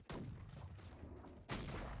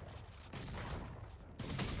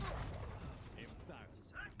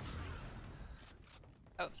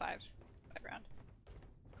 Oh, five round.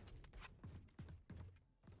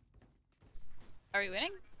 Are we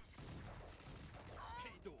winning?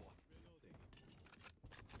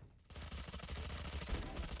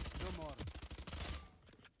 No more.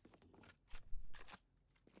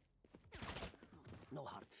 No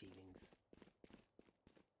hard feelings.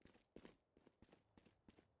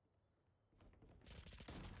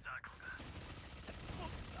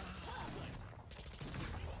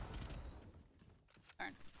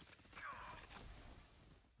 Darn.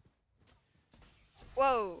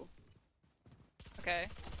 Whoa! Okay.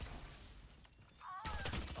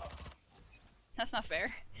 That's not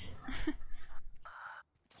fair.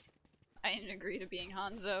 I didn't agree to being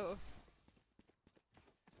Hanzo.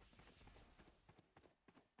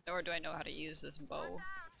 Or do I know how to use this bow?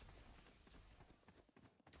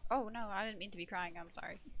 Oh no, I didn't mean to be crying, I'm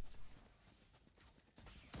sorry.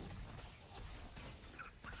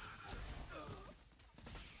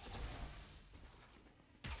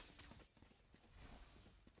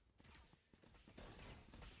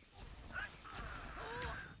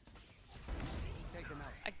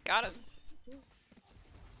 I got him.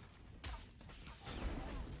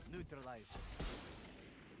 Neutralized.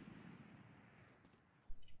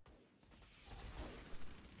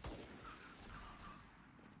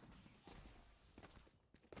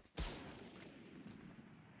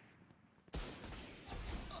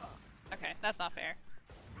 Okay, that's not fair.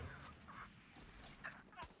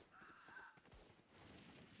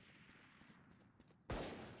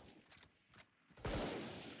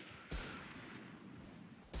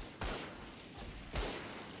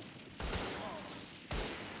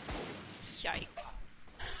 Yikes.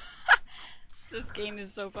 This game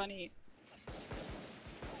is so funny.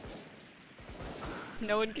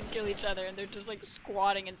 No one can kill each other and they're just like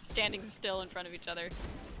squatting and standing still in front of each other.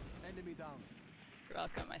 Enemy down. You're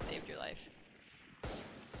welcome, I saved your life.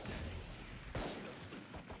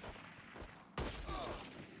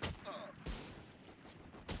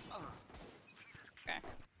 Okay.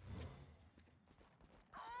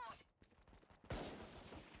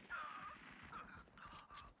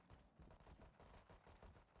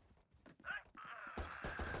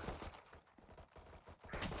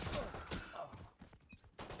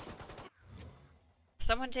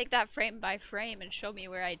 Someone take that frame by frame and show me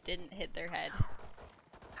where I didn't hit their head.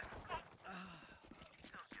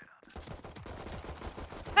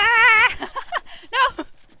 Ah! No!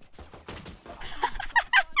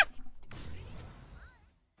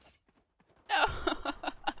 No!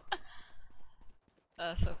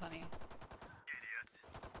 That's so funny.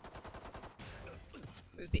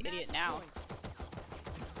 Who's the idiot now?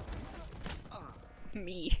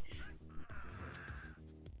 Me.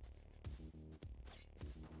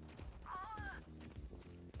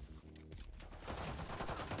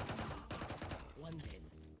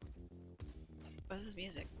 What is this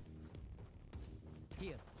music?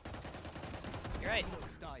 Here. You're right.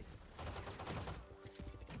 Die.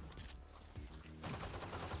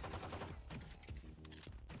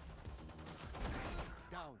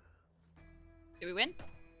 Down. Did we win?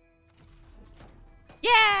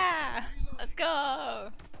 Yeah! Let's go!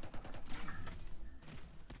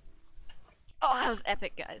 Oh, that was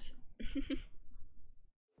epic, guys.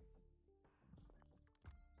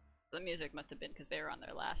 The music must have been because they were on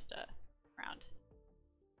their last round.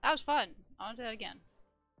 That was fun. I want to do that again.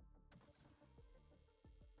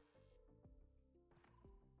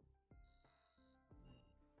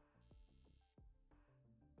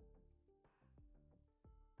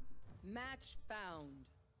 Match found.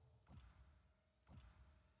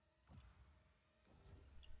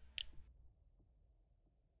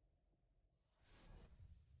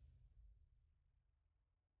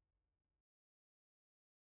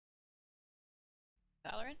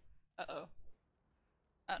 Valorant? Uh-oh.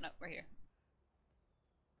 Oh no, we're here.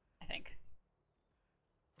 I think.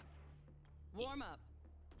 Warm up.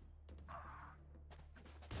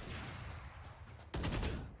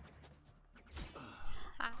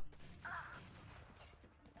 Ha.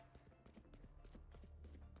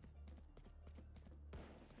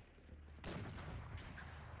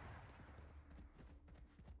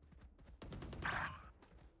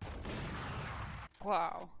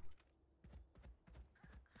 Wow.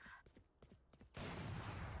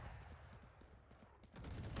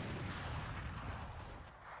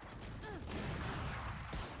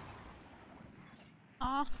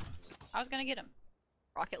 Aw, I was gonna get him.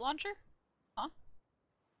 Rocket launcher? Huh?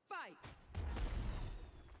 Fight.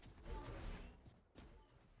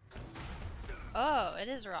 Oh, it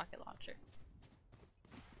is a rocket launcher.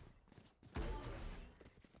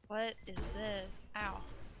 What is this? Ow.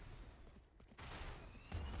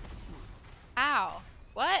 Ow.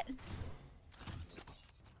 What?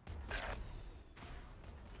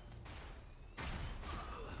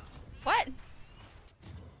 What?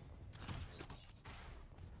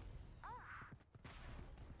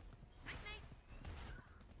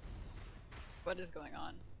 What is going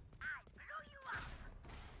on?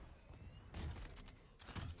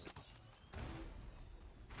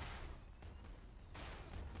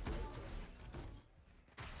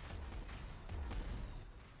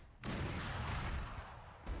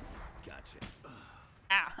 Gotcha.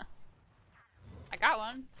 Ow. I got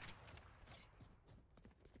one.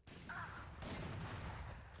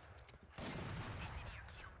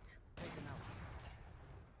 Taken out.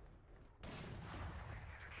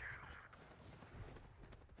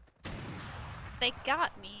 They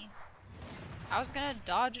got me. I was gonna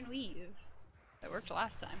dodge and weave. It worked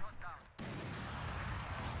last time.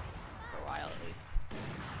 For a while at least.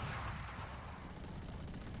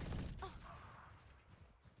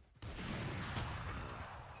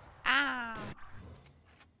 Ah!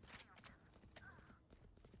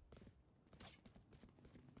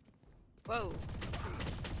 Whoa.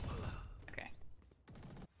 Okay.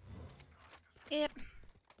 Yep.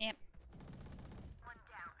 Yep.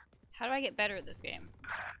 How do I get better at this game?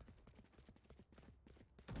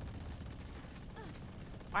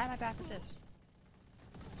 Why am I back with this?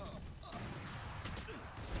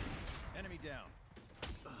 Enemy down.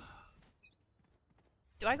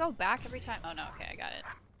 Do I go back every time? Oh no, okay, I got it.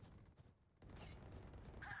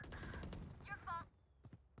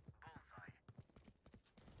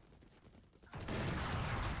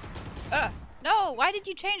 No! Why did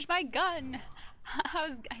you change my gun?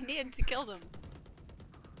 I needed to kill them.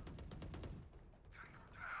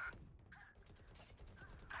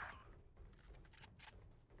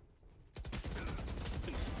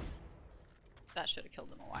 That should have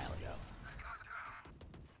killed them a while ago.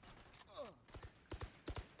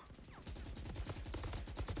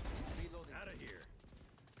 Reloading. Out of here.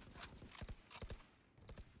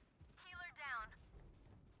 Healer down.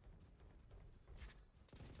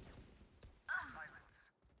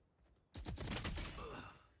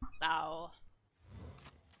 Ow.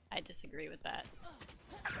 I disagree with that.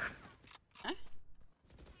 Huh?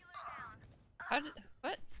 How did-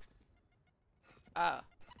 what? Oh.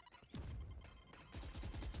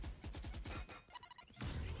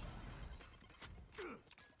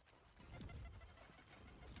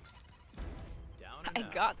 Down I and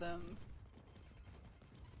out. got them.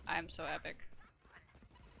 I'm so epic.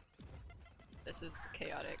 This is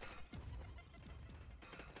chaotic.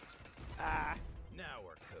 Ah. Now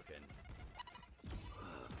we're cooking.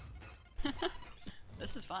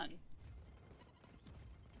 This is fun.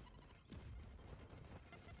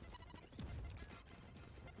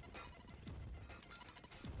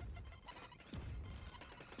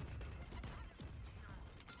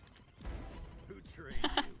 Who trained you?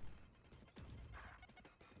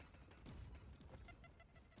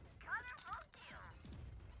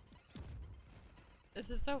 This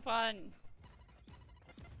is so fun.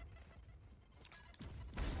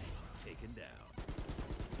 Taken down.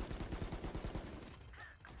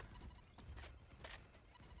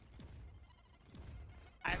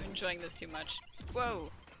 I'm enjoying this too much. Whoa.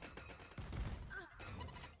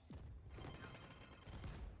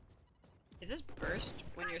 Is this burst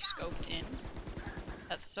when you're scoped in?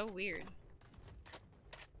 That's so weird.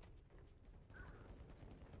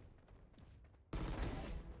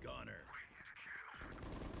 Goner.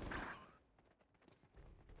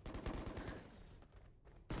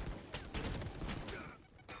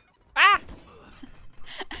 Ah!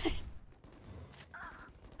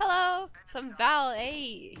 Hello! Some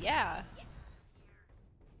Val-A! Yeah!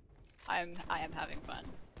 I am having fun.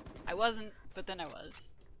 I wasn't, but then I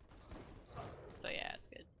was. So yeah, it's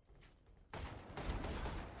good.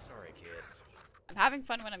 Sorry, kid. I'm having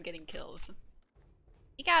fun when I'm getting kills.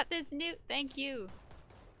 You got this, Newt! Thank you!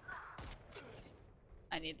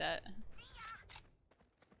 I need that.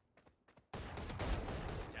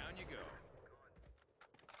 Down you go.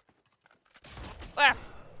 Ah!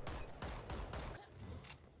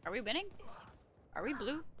 Are we winning? Are we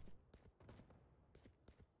blue?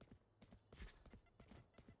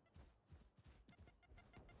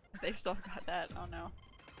 still got that. Oh no.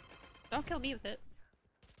 Don't kill me with it.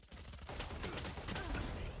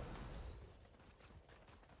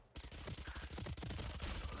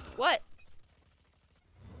 What?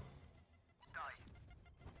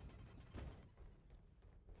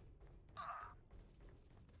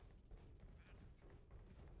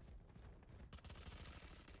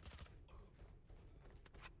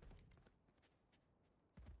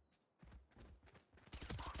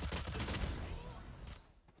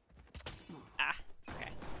 Ah,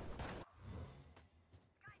 okay.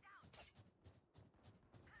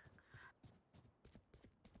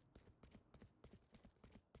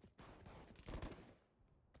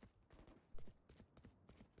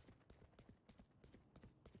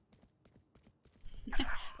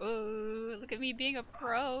 Ooh, look at me being a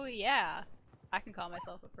pro. Yeah, I can call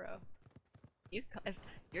myself a pro. If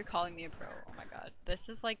you're calling me a pro, oh my god, this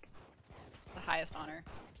is like the highest honor.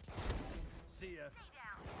 See ya.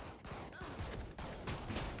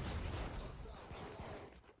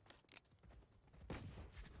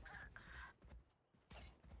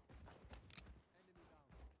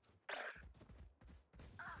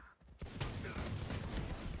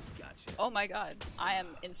 Gotcha. Oh my god, I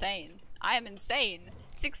am insane. I am insane.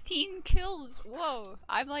 16 kills. Whoa,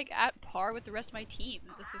 I'm like at par with the rest of my team.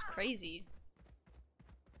 This is crazy.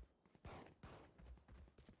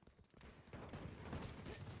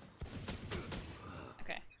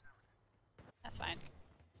 Okay, that's fine.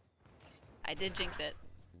 I did jinx it.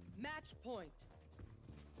 Match point.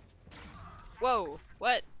 Whoa,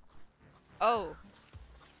 what? Oh.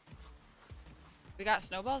 We got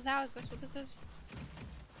snowballs now? Is this what this is?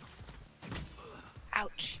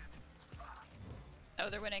 Ouch. Oh,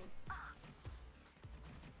 they're winning.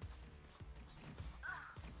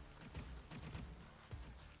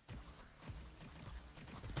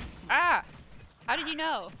 Ah! How did you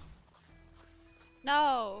know?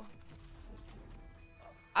 No.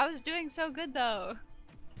 I was doing so good though.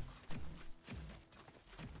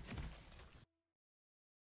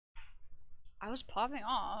 I was popping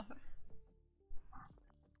off.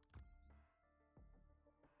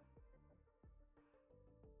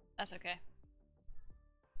 That's okay.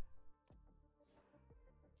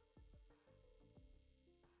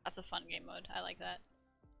 That's a fun game mode. I like that.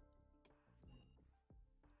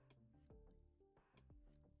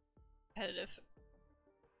 Competitive.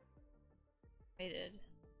 Rated.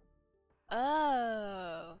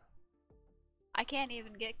 Oh. I can't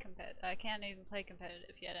even get I can't even play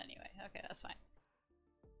competitive yet anyway. Okay, that's fine.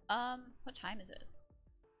 What time is it?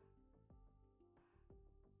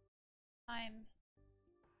 Time.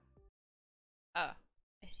 Oh,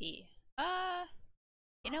 I see.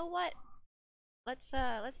 You know what? Let's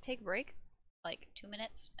take a break. Like 2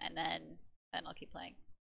 minutes and then I'll keep playing.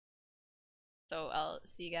 So I'll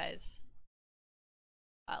see you guys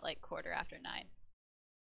at like 9:15.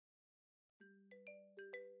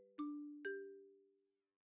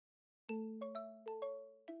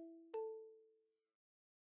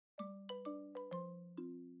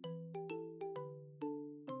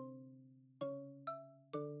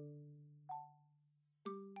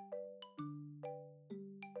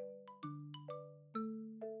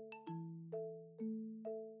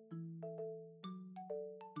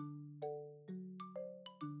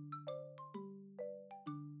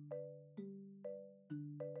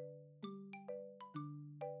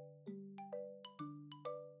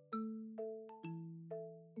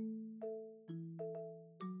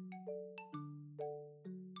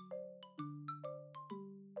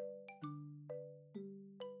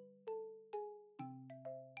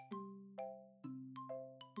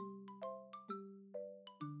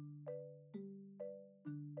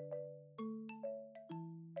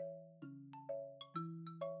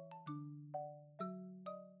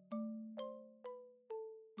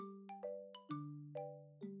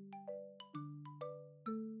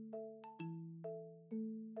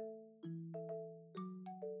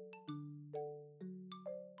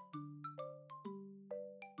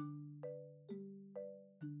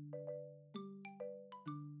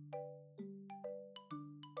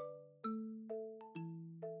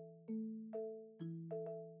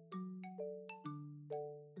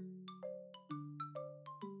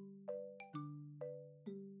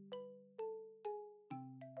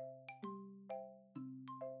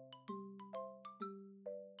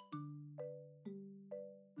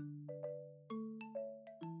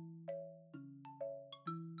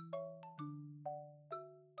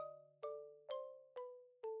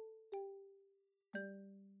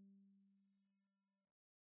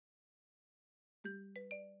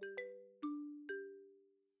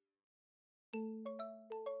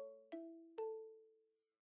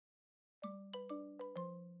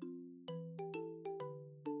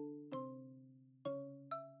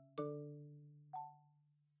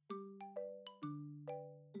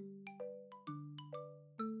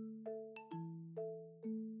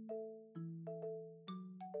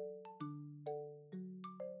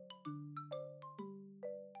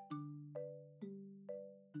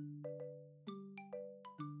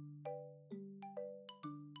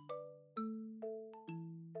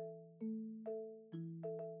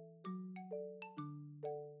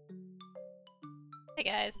 Hey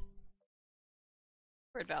guys.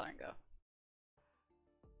 Where'd Valorant go?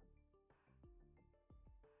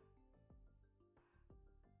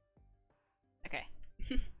 Okay.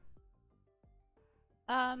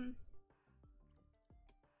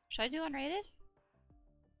 Should I do unrated?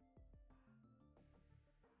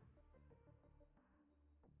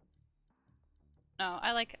 No,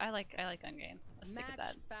 I like ungame. Let's stick with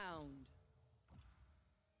that. Found.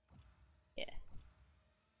 Yeah.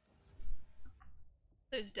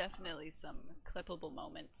 There's definitely some clippable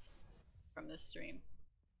moments from this stream.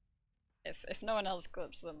 If no one else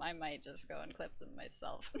clips them, I might just go and clip them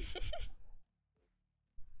myself.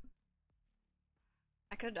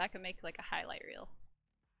 I could make like a highlight reel.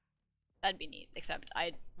 That'd be neat, except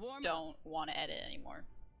I don't want to edit anymore.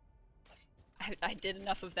 I did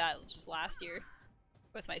enough of that just last year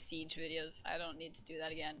with my Siege videos. I don't need to do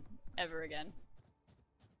that again, ever again.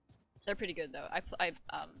 They're pretty good though. I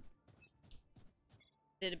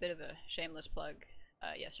did a bit of a shameless plug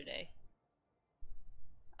yesterday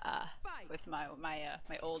with my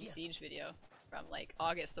old Siege video from like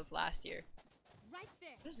August of last year. Right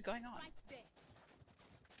there. What is going on? Right there.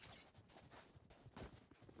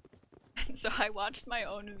 So I watched my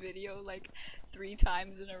own video like 3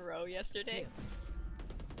 times in a row yesterday.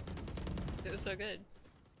 It was so good.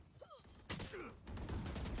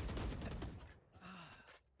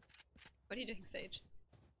 What are you doing, Sage?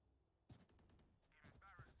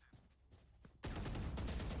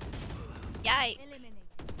 Yikes!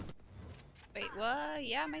 Wait, what?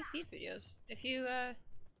 Yeah, my seed videos. If you, I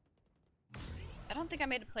don't think I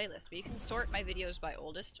made a playlist, but you can sort my videos by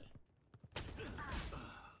oldest.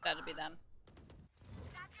 That'd be them.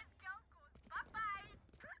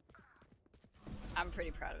 I'm pretty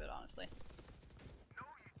proud of it, honestly.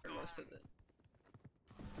 For most of it.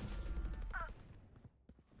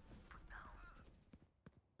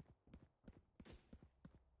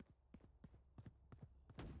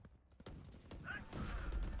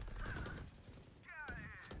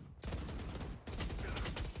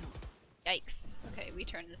 Yikes. Okay, we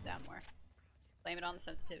turn this down more. Blame it on the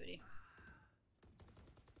sensitivity.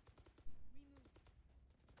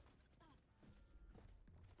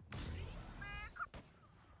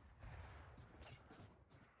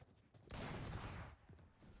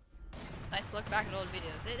 It's nice to look back at old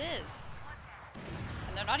videos. It is!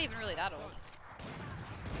 And they're not even really that old.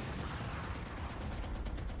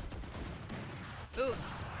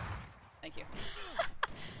 Oof. Thank you.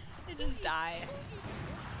 They just die.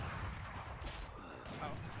 Oh.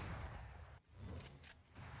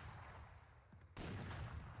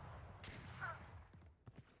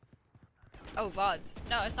 Oh, VODs.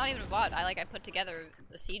 No, it's not even a VOD. I put together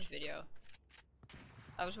the Siege video.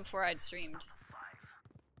 That was before I'd streamed.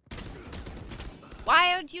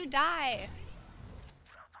 Why don't you die?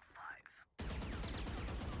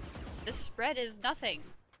 This spread is nothing.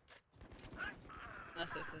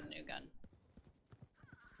 Unless this is a new gun.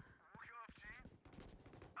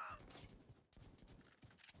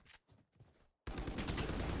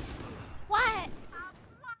 What?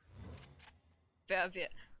 VODs,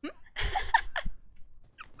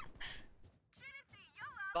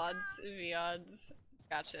 VODs.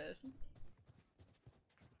 Gotcha.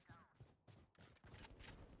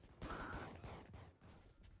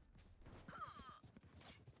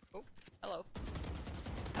 Oh, hello.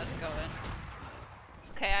 How's it going?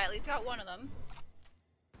 Okay, I at least got one of them.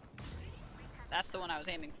 That's the one I was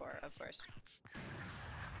aiming for, of course.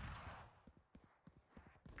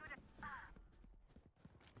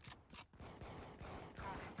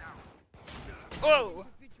 Whoa!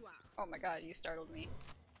 Oh my god, you startled me.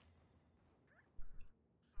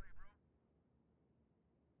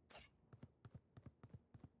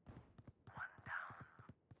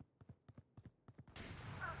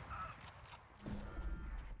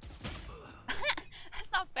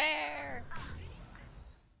 That's not fair!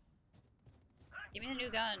 Give me the new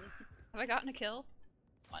gun. Have I gotten a kill?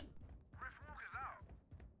 One.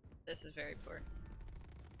 This is very poor.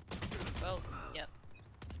 Well, yep.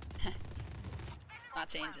 Not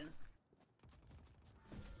changing.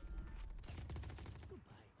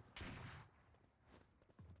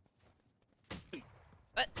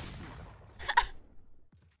 What?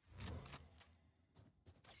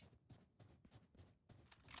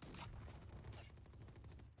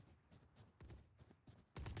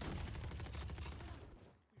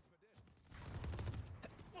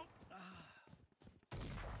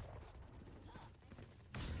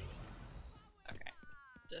 Okay.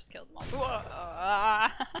 Just killed them all. Whoa!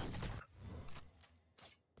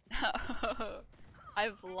 No.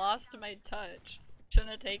 I've lost my touch.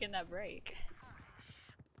 Shouldn't have taken that break.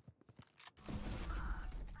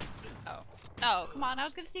 Oh. No, come on, I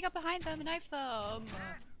was gonna sneak up behind them and knife them.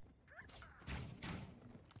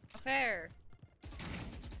 Not fair.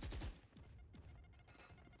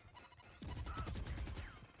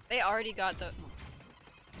 They already got the...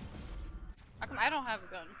 How come I don't have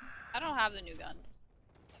a gun? I don't have the new guns.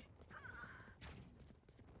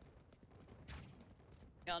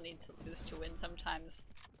 Y'all need to lose to win sometimes.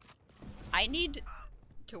 I need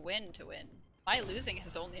to win to win. My losing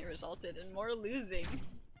has only resulted in more losing.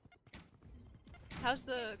 How's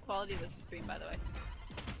the quality of the stream, by the way?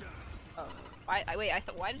 Oh, wait,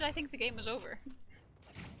 why did I think the game was over?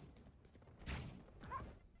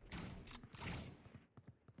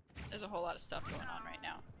 There's a whole lot of stuff going on right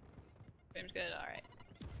now. Stream's good, alright.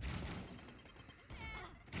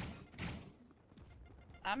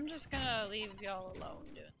 I'm just gonna leave y'all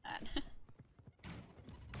alone doing that.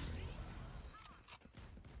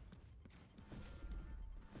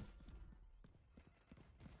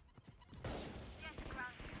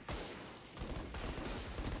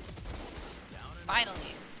 Finally.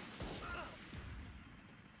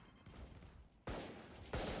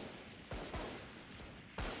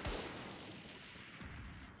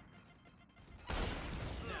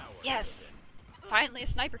 Yes! Finally a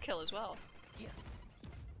sniper kill as well.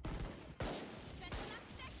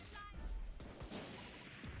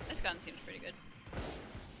 This gun seems pretty good.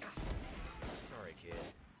 Sorry, kid.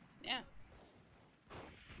 Yeah.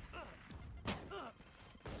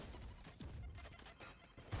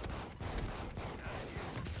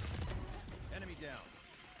 Enemy down.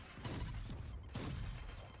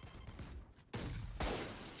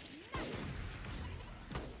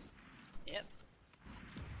 Yep.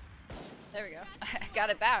 There we go. I got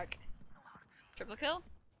it back. Triple kill?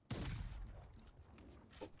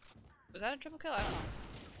 Was that a triple kill? I don't know.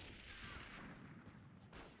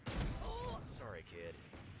 Sorry, kid.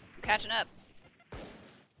 I'm catching up.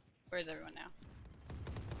 Where's everyone now?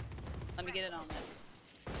 Let me get in on this.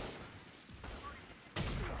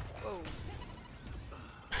 Whoa.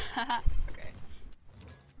 Okay.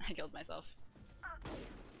 I killed myself.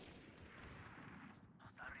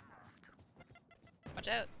 Watch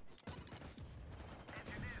out.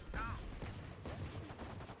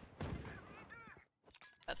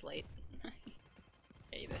 That's late.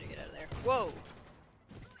 Yeah, you better get out of there. Whoa!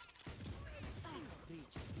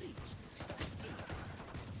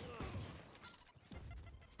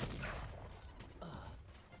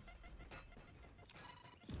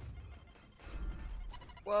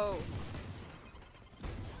 Whoa.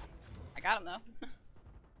 I got him though.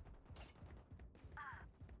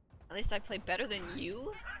 At least I played better than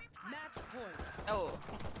you? Oh.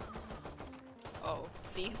 Oh,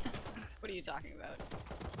 see? What are you talking about?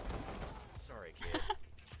 Sorry, kid.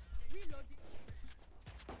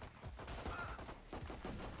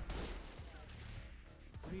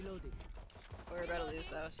 Reloading. We're about to lose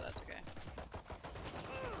though, so that's okay.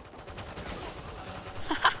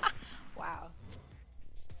 Wow.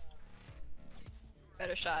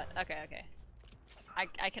 Better shot. Okay, okay.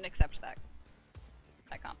 I can accept that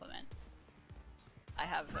compliment. I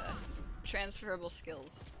have transferable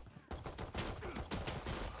skills.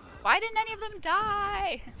 Why didn't any of them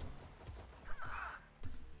die?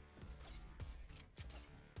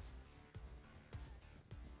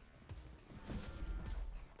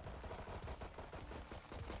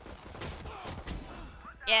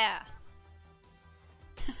 Yeah.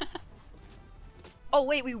 Oh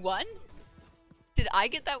wait, we won? Did I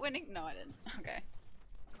get that winning? No, I didn't. Okay.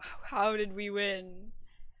 How did we win?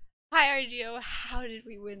 Hi RGO, how did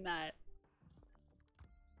we win that?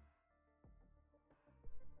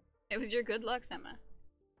 It was your good luck, Emma.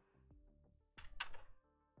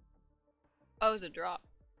 Oh, it was a drop.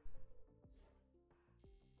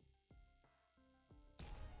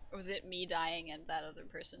 Or was it me dying and that other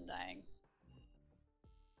person dying?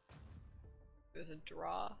 It was a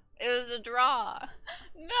draw. It was a draw!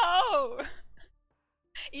 No!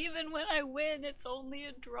 Even when I win, it's only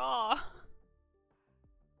a draw.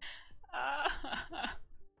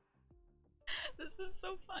 This is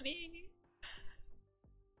so funny.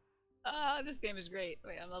 This game is great.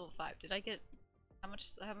 Wait, I'm level 5. Did I get how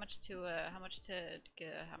much to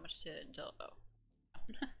until oh.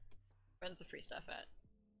 When's the free stuff at?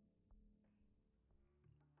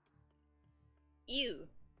 Ew.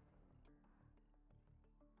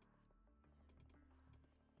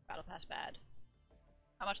 Battle pass bad.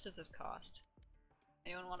 How much does this cost?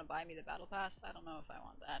 Anyone want to buy me the battle pass? I don't know if I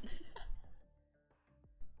want that.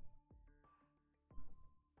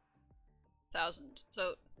 1,000.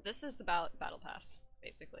 So this is the battle pass,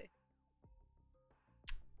 basically.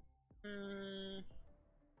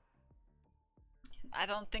 I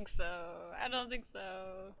don't think so. I don't think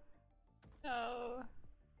so. No.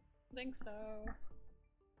 I think so.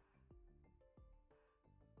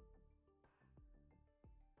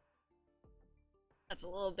 That's a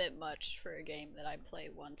little bit much for a game that I play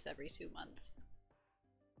once every 2 months.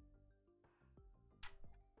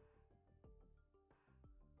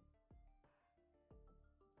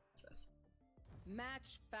 What's this?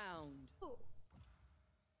 Match found. Oh.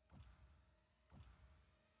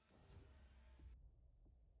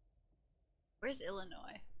 Where's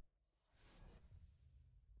Illinois?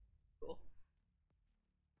 Cool.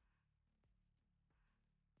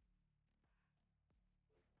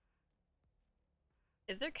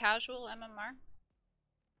 Is there casual MMR?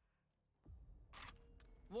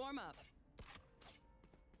 Warm up.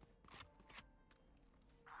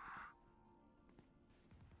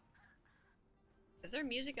 Is there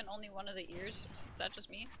music in only one of the ears? Is that just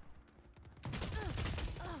me?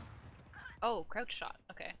 Oh, crouch shot.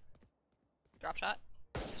 Okay. Drop shot?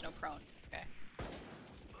 There's no prone. Okay.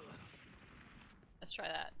 Let's try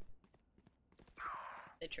that.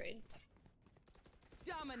 They trade.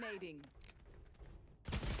 Dominating.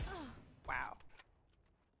 Wow.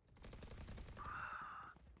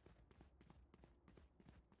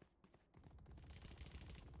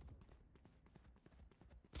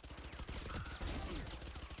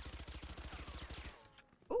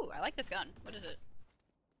 Ooh, I like this gun. What is it?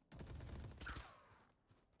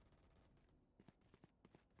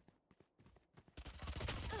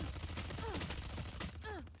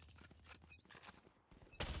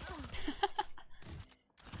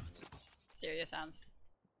 Stereo sounds.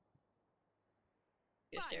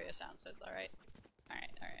 Your stereo sounds, so it's alright. Alright,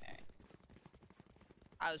 alright, alright.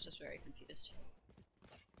 I was just very confused.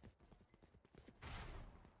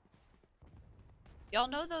 Y'all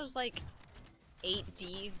know those, like,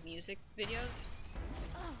 8D music videos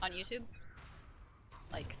on YouTube?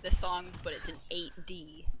 Like, this song, but it's in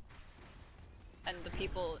 8D. And the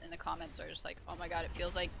people in the comments are just like, oh my god, it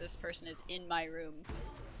feels like this person is in my room.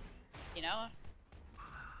 You know?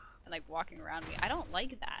 And like walking around me. I don't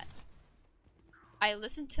like that. I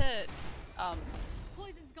listened to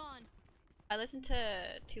Poison's gone. I listened to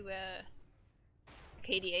a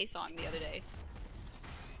KDA song the other day.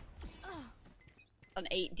 An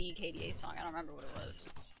 8D KDA song, I don't remember what it was.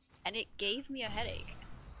 And it gave me a headache.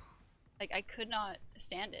 Like, I could not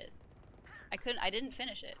stand it. I didn't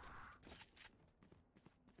finish it.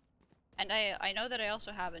 And I know that I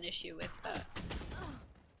also have an issue with,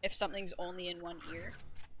 if something's only in one ear.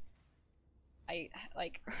 I,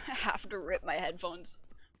 like, have to rip my headphones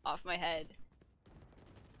off my head.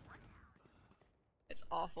 It's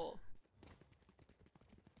awful.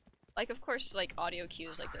 Like, of course, like, audio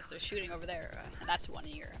cues like this, they're shooting over there, and that's one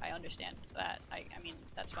ear. I understand that. I mean,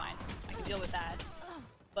 that's fine. I can deal with that.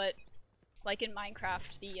 But, like in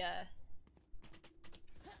Minecraft, the,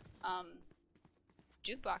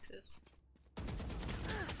 jukeboxes.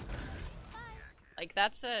 Like,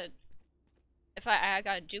 that's a... If I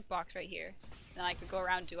got a jukebox right here, then I could go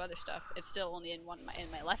around and do other stuff. It's still only in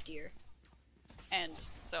my left ear. And,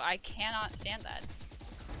 so I cannot stand that.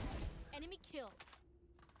 Enemy kill.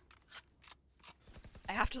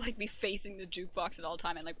 I have to like be facing the jukebox at all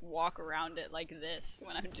time and like walk around it like this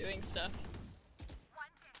when I'm doing stuff.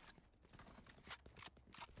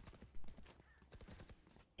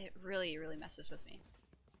 It really, really messes with me.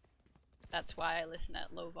 That's why I listen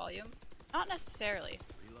at low volume. Not necessarily.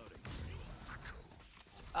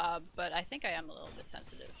 But I think I am a little bit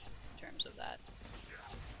sensitive in terms of that.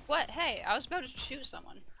 What? Hey, I was about to shoot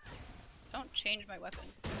someone. Don't change my weapon.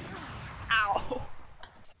 Ow!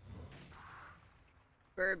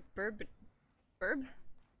 Burb?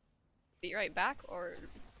 Be right back, or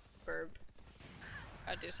burb?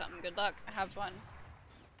 Gotta do something. Good luck. Have fun.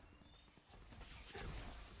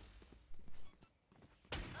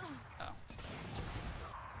 Oh.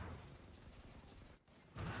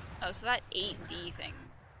 Oh, so that 8D thing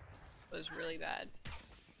was really bad.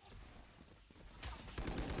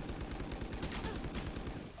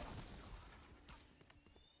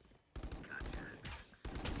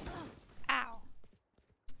 Ow.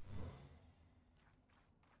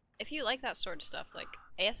 If you like that sort of stuff, like,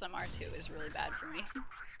 ASMR 2 is really bad for me.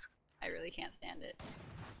 I really can't stand it.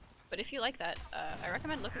 But if you like that, I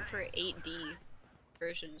recommend looking for 8D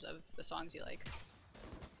versions of the songs you like.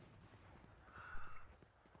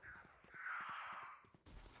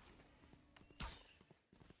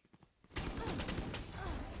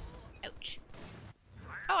 Ouch.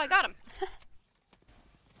 Oh, I got him!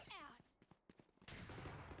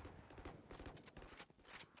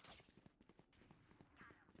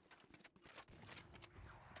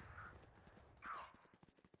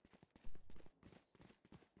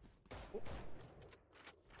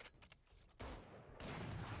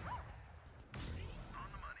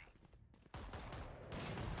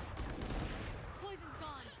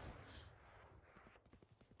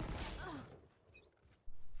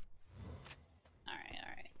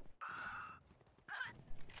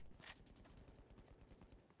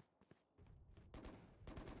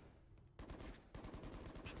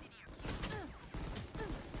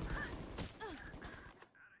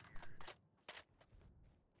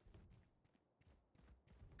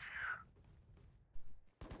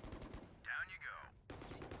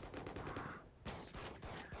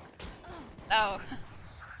 Oh.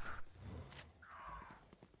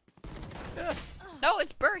 No,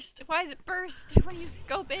 it's burst! Why is it burst when you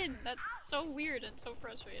scope in? That's so weird and so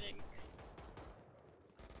frustrating.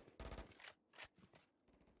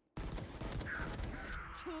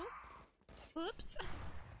 Oops. Oops.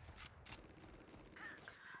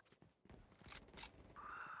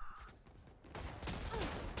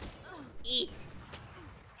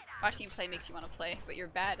 Watching you play makes you want to play, but you're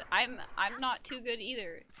bad. I'm not too good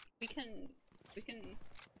either.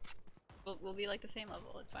 We'll be like the same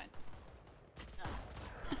level. It's fine.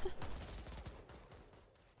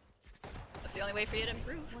 That's the only way for you to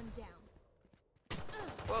improve. One down.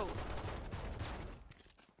 Whoa.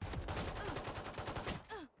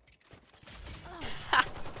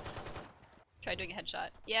 Try doing a headshot.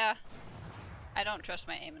 Yeah. I don't trust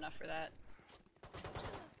my aim enough for that.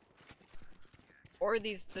 Or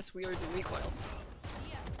this weird recoil.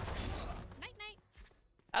 Yeah. Night night.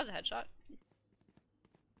 That was a headshot.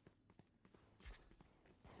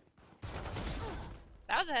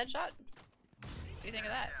 That was a headshot. What do you think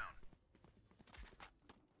of that?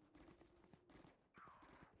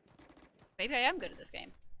 Maybe I am good at this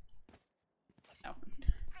game. No.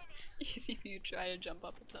 You see me try to jump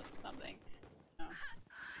up to something. No.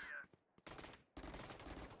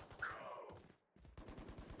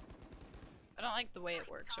 I don't like the way it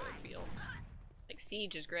works or it feels. Like,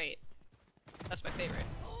 Siege is great. That's my favorite.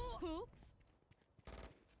 Oops.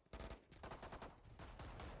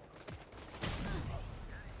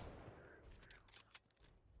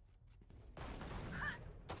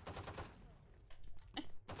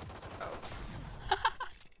 Oh.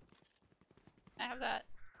 I have that.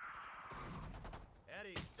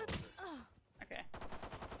 Eddie, Okay.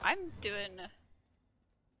 I'm doing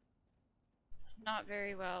not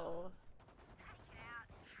very well.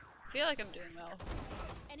 I feel like I'm doing well.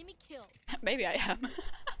 Enemy killed. Maybe I am.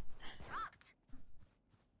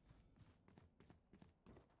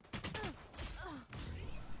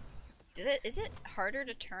 Is it harder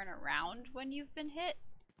to turn around when you've been hit?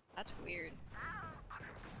 That's weird.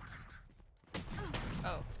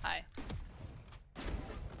 Oh, hi.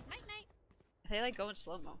 Night night. They like go in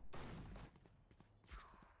slow-mo.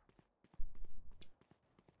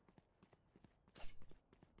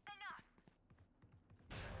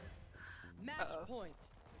 Match point.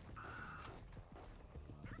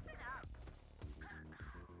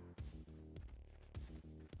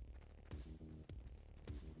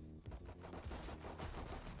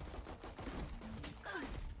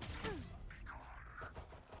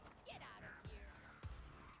 Get out of here.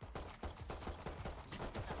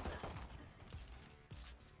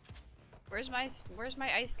 Where's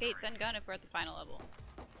my ice skates and gun if we're at the final level?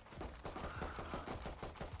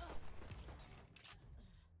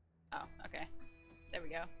 Oh, okay. There we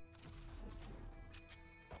go.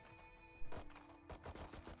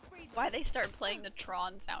 Why they start playing the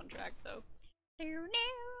Tron soundtrack though?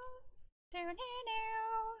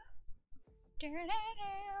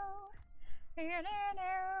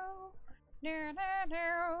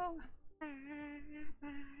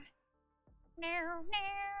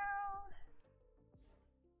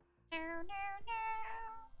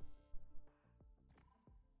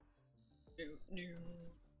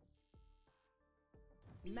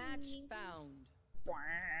 Match found.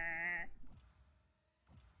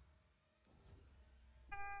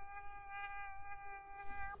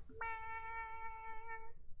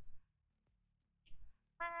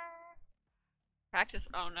 Practice.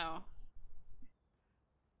 Oh no.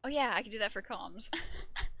 Oh yeah, I can do that for comms.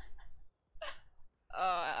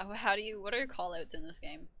 How do you? What are your callouts in this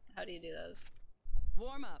game? How do you do those?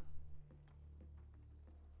 Warm up.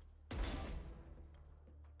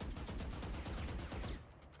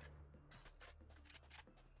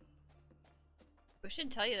 We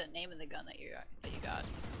should tell you the name of the gun that you got.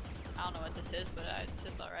 I don't know what this is, but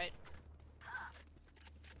it's all right.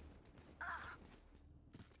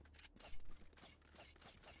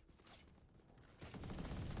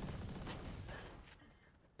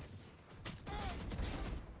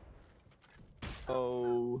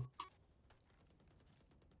 Oh.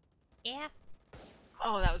 Yeah.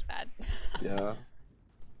 Oh, that was bad. Yeah.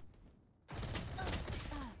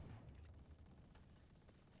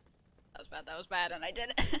 That was bad, and I did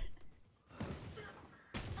it.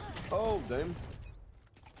 Oh, damn.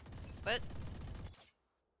 What?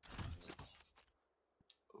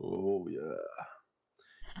 Oh, yeah.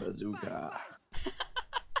 Bazooka.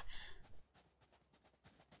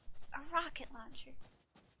 A rocket launcher.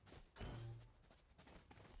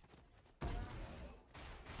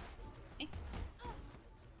 Eh?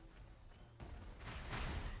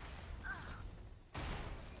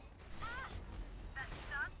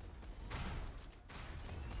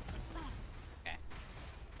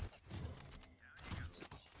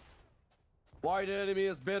 Why the enemy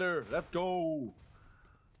is better? Let's go.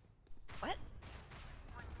 What?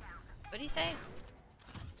 What'd he say?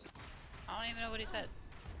 I don't even know what he said.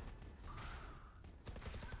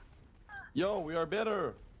 Yo, we are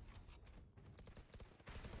better.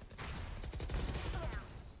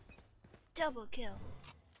 Double kill.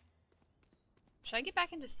 Should I get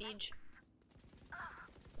back into Siege?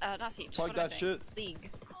 Not Siege. Fuck what am I that saying? shit. League.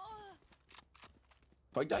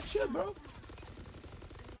 Fuck that shit, bro.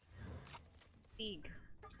 League.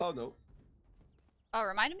 Oh no. Oh,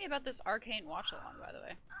 reminded me about this arcane watch along, by the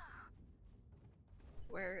way.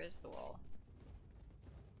 Where is the wall?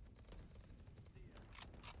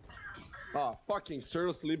 Ah, fucking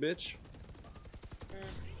seriously, bitch.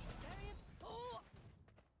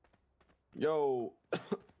 Yo.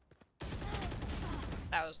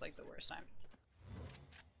 That was like the worst time.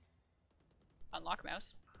 Unlock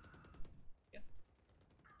mouse. Yeah.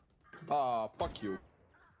 Ah, fuck you.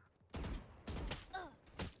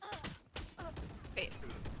 Wait.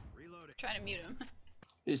 Trying to mute him.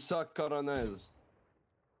 Isaac Caranez.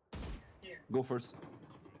 Go first.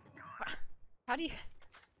 How do you...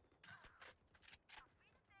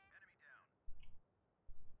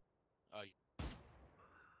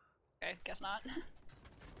 Okay, guess not.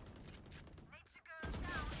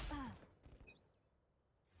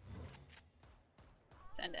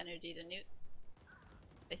 Send energy to Newt.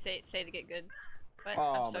 They say to get good, but Oh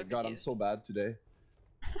I'm so my god, I'm confused. so bad today.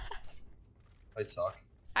 I suck.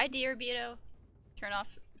 Hi, dear Beto. Turn off,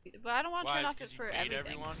 but I don't want to turn off it for everything.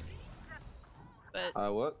 Everyone? But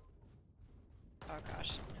What? oh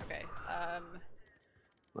gosh. Okay.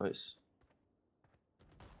 Nice.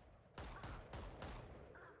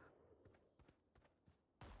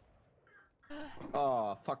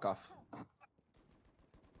 Oh, fuck off.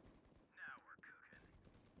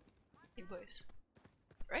 Deep voice.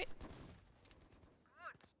 Right?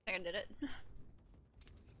 I think I did it.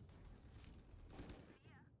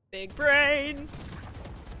 Big brain!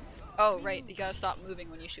 Oh, right. You gotta stop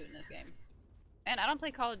moving when you shoot in this game. And I don't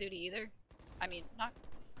play Call of Duty either. I mean, not...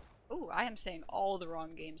 Ooh, I am saying all the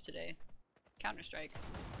wrong games today. Counter-Strike.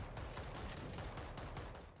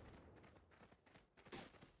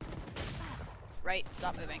 Right,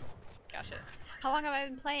 stop moving. Gotcha. How long have I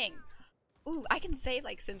been playing? Ooh, I can say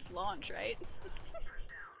like since launch, right?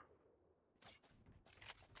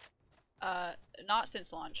 Not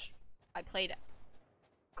since launch. I played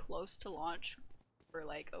close to launch for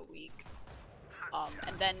like a week.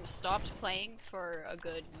 And then stopped playing for a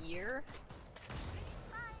good year.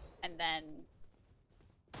 And then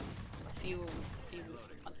a few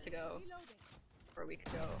months ago, or a week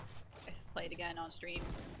ago, I played again on stream.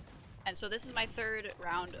 And so this is my third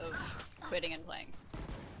round of quitting and playing.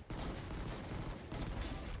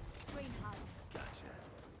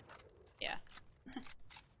 Yeah.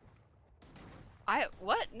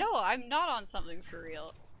 What? No, I'm not on something for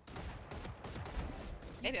real.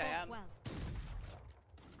 Maybe I am.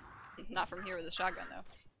 Not from here with a shotgun though.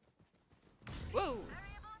 Whoa!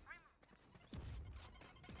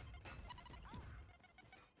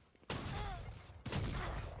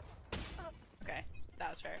 Okay, that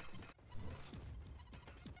was fair.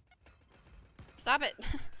 Stop it!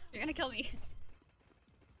 You're gonna kill me.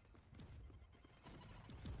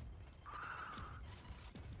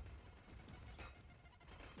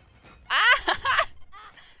 Ah!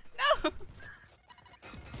 No!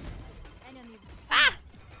 Ah!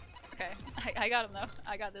 Okay, I got him though.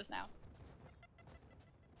 I got this now.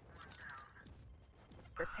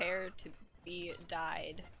 Prepare to be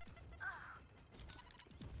died.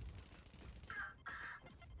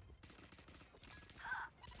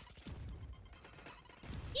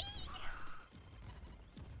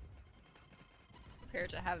 Prepare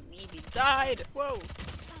to have me be died! Whoa!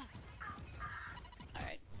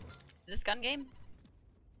 Alright. Is this gun game?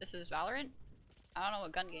 This is Valorant? I don't know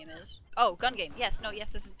what gun game is. Oh, gun game! Yes, no,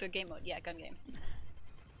 yes, this is the game mode. Yeah, gun game.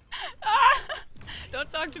 Ah! Don't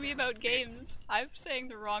talk to me about games. I'm saying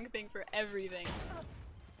the wrong thing for everything.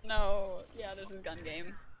 No, yeah, this is gun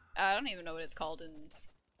game. I don't even know what it's called in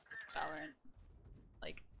Valorant.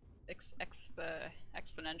 Like,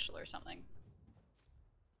 exponential or something.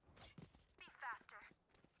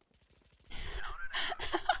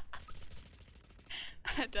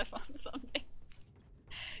 Def on something.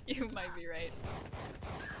 You might be right.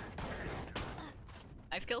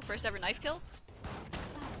 Knife kill? First ever knife kill?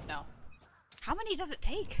 No. How many does it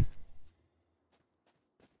take?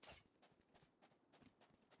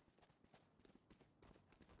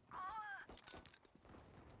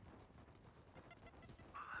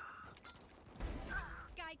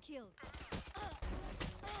 Sky killed.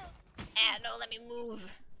 Ah, no, let me move.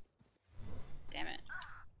 Damn it.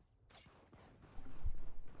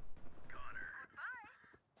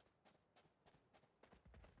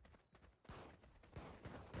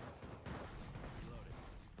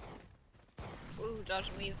 Ooh, dodge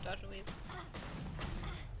and weave, dodge and weave.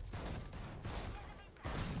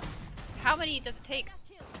 How many does it take?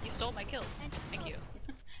 You stole my kill. Thank you.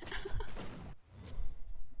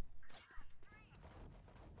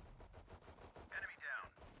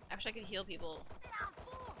 I wish I could heal people.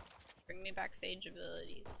 Bring me back sage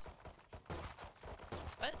abilities.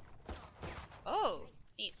 What? Oh,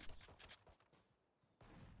 neat.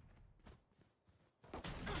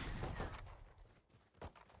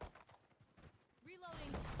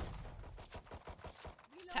 Reloading.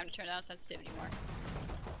 Time to turn down sensitivity more.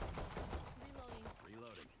 Reloading.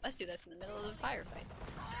 Reloading. Let's do this in the middle of the firefight.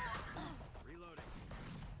 Reloading.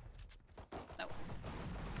 No.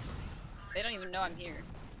 They don't even know I'm here.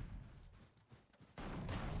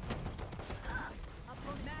 Up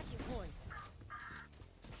on match point.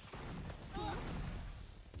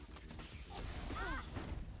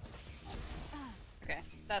 Okay,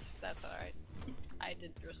 that's alright. I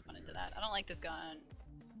did respond into that. I don't like this gun.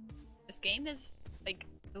 This game is like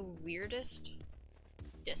the weirdest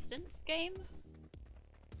distance game.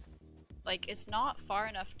 Like, it's not far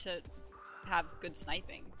enough to have good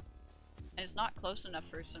sniping. And it's not close enough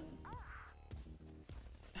for some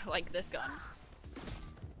like this gun.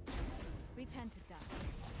 We tend to die.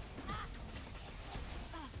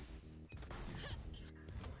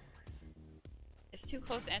 It's too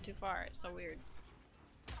close and too far. It's so weird.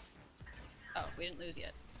 Oh, we didn't lose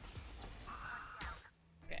yet.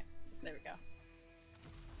 Okay, there we go.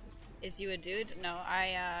 Is you a dude? No,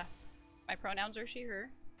 my pronouns are she, her.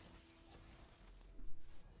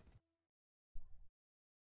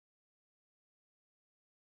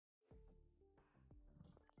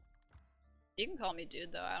 You can call me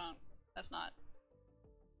dude though, that's not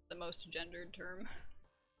the most gendered term,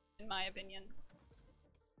 in my opinion.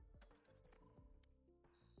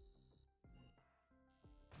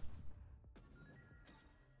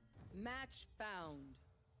 Match found.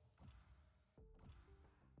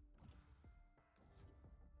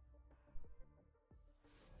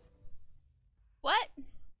 What?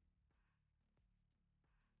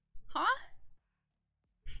 Huh?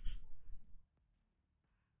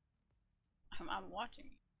 I'm watching.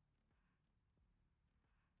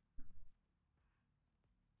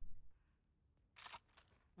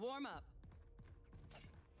 Warm up.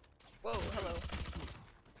 Whoa, hello.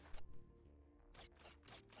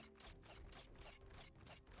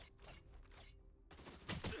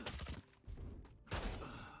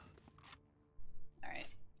 Alright.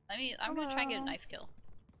 I'm gonna try and get a knife kill.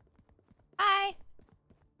 Hi!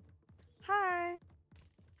 Hi!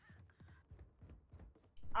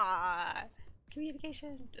 Ah,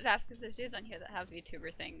 communication. Just ask because there's dudes on here that have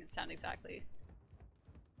VTuber thing that sound exactly.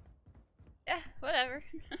 Yeah, whatever.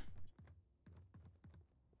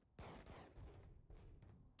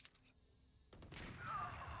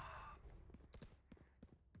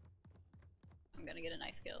 I'm gonna get a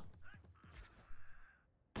knife kill.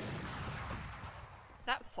 Is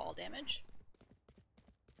that fall damage?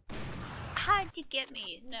 How'd you get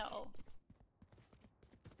me? No.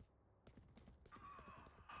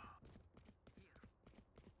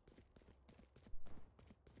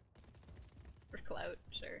 For clout,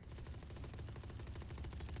 sure.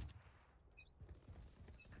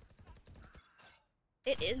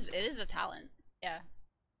 It is a talent. Yeah.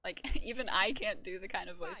 Like, even I can't do the kind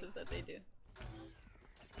of voices that they do.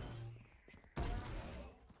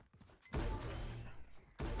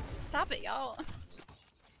 Stop it, y'all.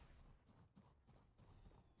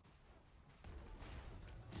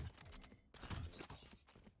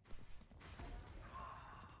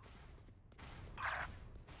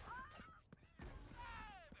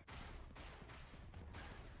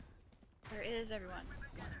 Where is everyone?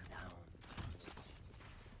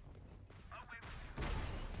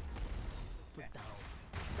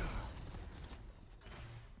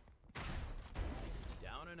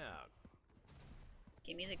 Down and out.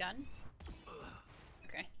 Give me the gun.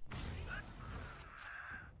 Okay.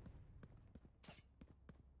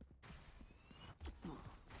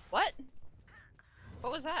 What?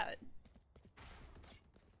 What was that?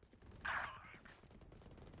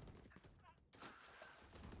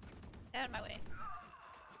 Get out of my way.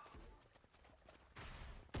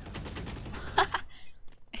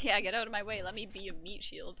 Yeah, get out of my way. Let me be a meat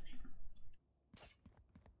shield.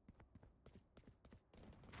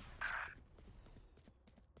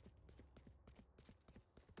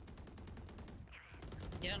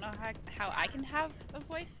 You don't know how I can have a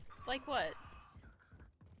voice? Like what?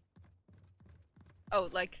 Oh,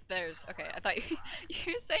 like there's— okay, I thought you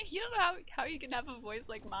were saying you don't know how you can have a voice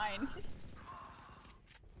like mine.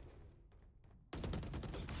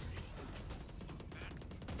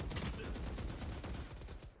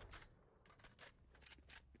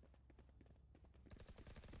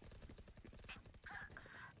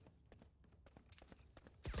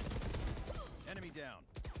 Enemy down.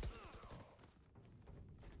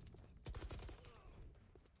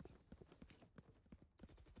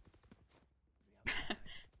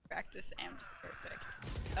 Practice amps perfect.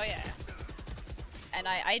 Oh yeah. And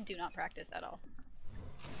I do not practice at all.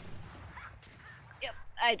 Yep,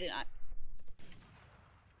 I do not.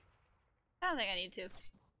 I don't think I need to.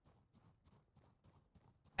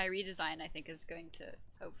 My redesign, I think, is going to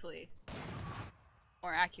hopefully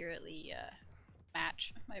more accurately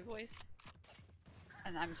match my voice.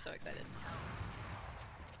 And I'm so excited.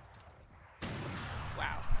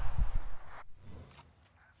 Wow.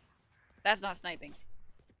 That's not sniping.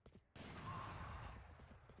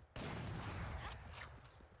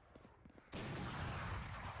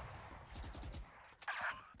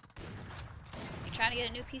 You trying to get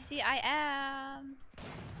a new PC? I am.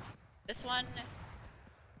 This one's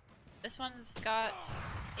got.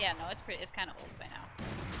 Yeah, no, it's kind of old by now.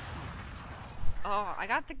 Oh, I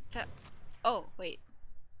got the. Oh wait,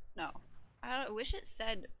 no. I wish it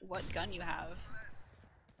said what gun you have,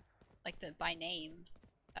 like by name.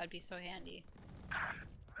 That would be so handy.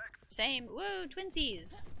 Same. Woo,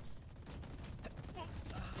 twinsies.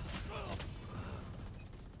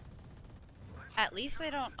 At least they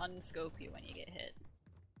don't unscope you when you get hit.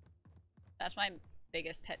 That's my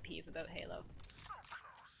biggest pet peeve about Halo.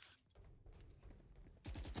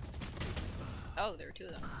 Oh, there were two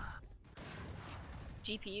of them.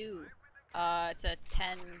 GPU. It's a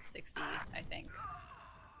 1060, I think.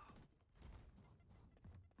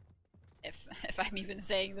 If I'm even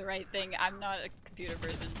saying the right thing, I'm not a computer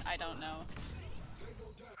person. I don't know.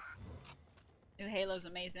 New Halo's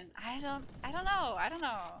amazing. I don't know.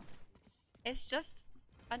 It's just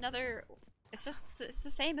another. It's the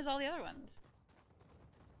same as all the other ones.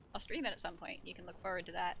 I'll stream it at some point. You can look forward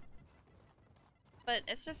to that. But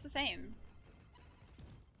it's just the same.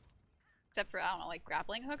 Except for, I don't know, like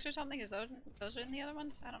grappling hooks or something, because those are in the other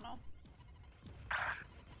ones? I don't know.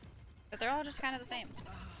 But they're all just kind of the same.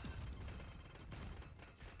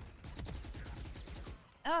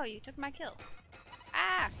 Oh, you took my kill.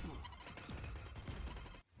 Ah!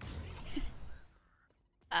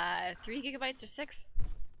 3 gigabytes or 6?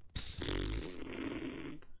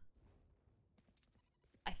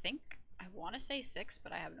 I think, I want to say 6,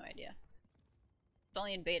 but I have no idea. It's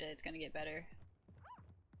only in beta, it's gonna get better.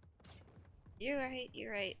 You're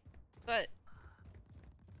right. But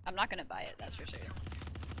I'm not gonna buy it, that's for sure.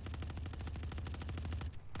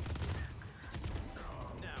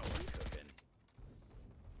 Now we're cooking.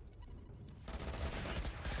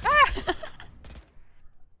 Ah!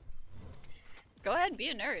 Go ahead, be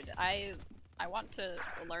a nerd. I want to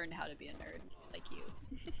learn how to be a nerd like you.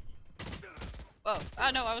 Whoa.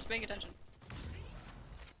 Oh no, I was paying attention.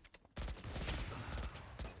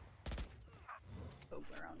 Poke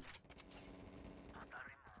around.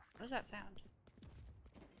 What was that sound?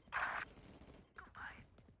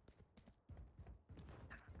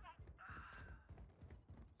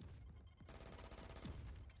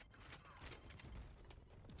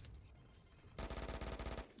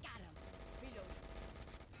 Got him. Reload.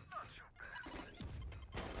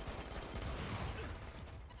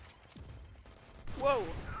 Whoa!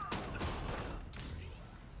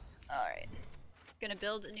 Alright. Gonna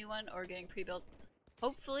build a new one or getting pre-built.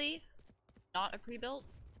 Hopefully, not a pre-built.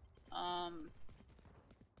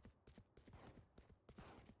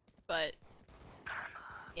 But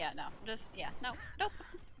yeah, no. Nope.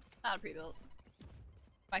 Not a pre-built.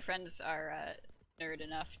 My friends are nerd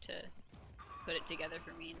enough to put it together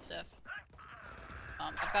for me and stuff.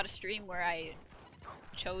 I've got a stream where I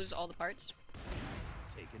chose all the parts.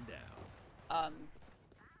 Taken down.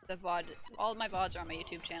 The VOD, all of my VODs are on my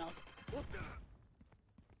YouTube channel. Whoop.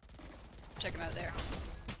 Check them out there.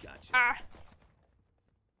 Gotcha. Ah!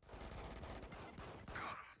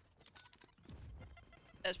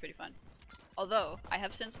 That was pretty fun. Although, I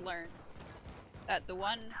have since learned that the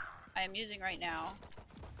one I am using right now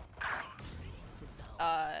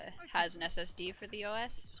has an SSD for the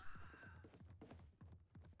OS.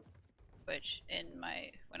 Which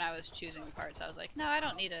when I was choosing the parts, I was like, no, I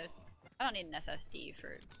don't need an SSD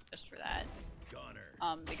just for that. Gunner.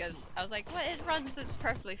 Because I was like, well, it runs at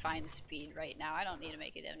perfectly fine speed right now. I don't need to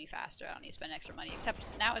make it any faster. I don't need to spend extra money.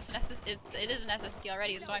 Except now it is an SSD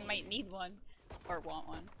already, so I might need one or want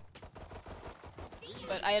one.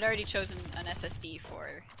 But I had already chosen an SSD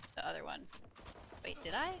for the other one. Wait,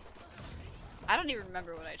 did I? I don't even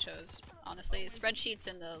remember what I chose, honestly. Spreadsheet's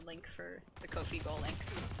in the link for the Ko-fi goal link.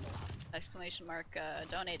 Exclamation mark,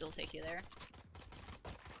 donate will take you there.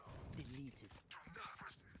 Deleted.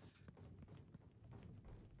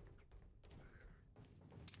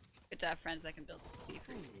 Good to have friends that can build PC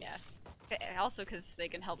for, yeah. Also, because they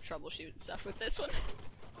can help troubleshoot stuff with this one.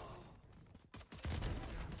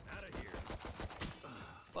 Out of here.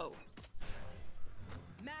 Whoa.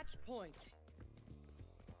 Match point.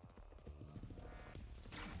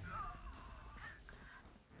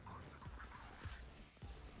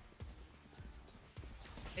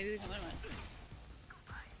 Maybe we can win one.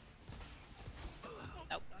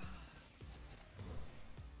 Nope.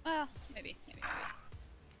 Well, maybe.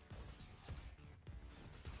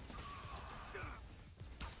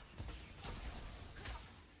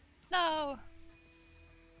 No!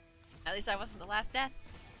 At least I wasn't the last death.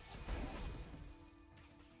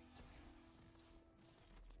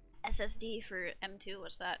 SSD for M2,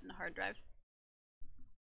 what's that in a hard drive?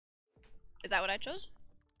 Is that what I chose?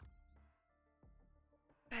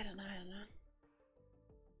 I don't know.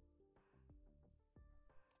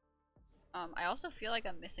 I also feel like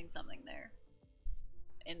I'm missing something there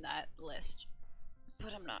in that list,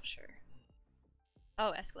 but I'm not sure.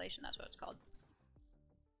 Oh, escalation, that's what it's called.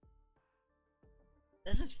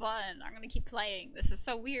 This is fun. I'm gonna keep playing. This is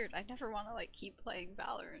so weird. I never want to like keep playing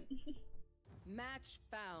Valorant. Match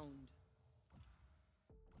found.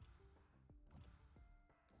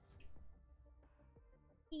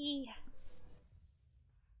 Yeah.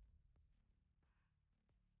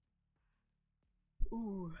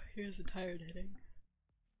 Ooh, here's the tired hitting.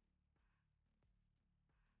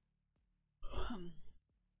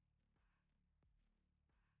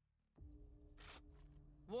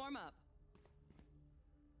 Warm up.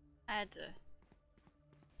 I had to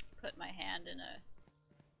put my hand in a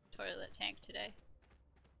toilet tank today.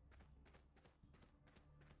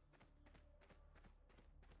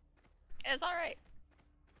 It's alright.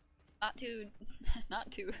 Not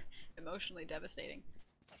too emotionally devastating.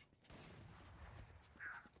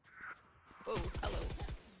 Oh, hello.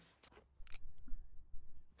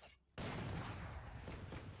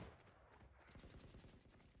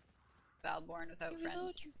 Valborn without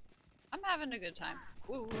friends. I'm having a good time.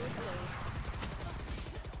 Ooh, hello.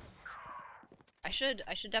 I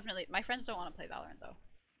should definitely. My friends don't want to play Valorant though.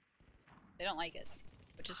 They don't like it,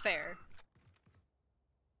 which is fair.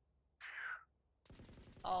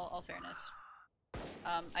 All fairness.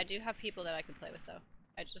 I do have people that I could play with though.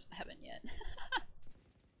 I just haven't yet.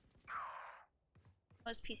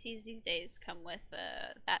 Most PCs these days come with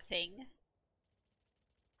that thing.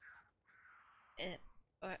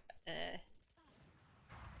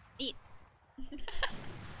 Eat.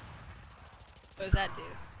 What does that do?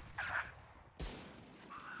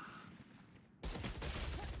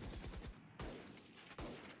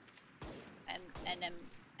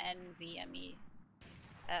 NVMe.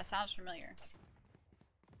 Sounds familiar.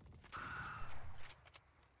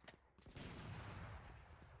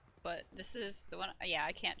 But this is the one. Yeah,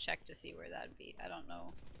 I can't check to see where that'd be. I don't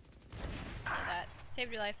know. That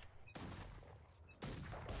saved your life.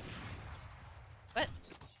 What?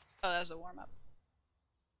 Oh, that was a warm up.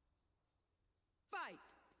 Fight.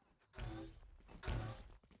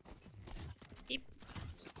 Keep.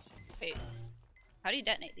 Wait. How do you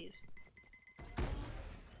detonate these?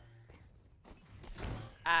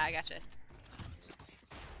 Ah, I gotcha.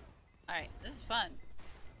 Alright, this is fun.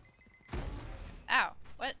 Ow,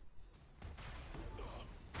 what?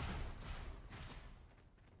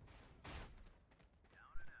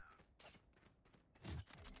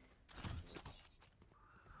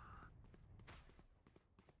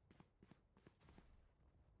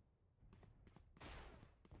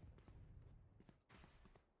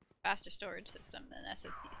 Faster storage system than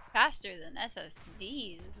SSD. Faster than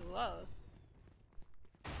SSDs, whoa.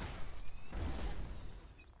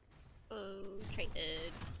 Oh,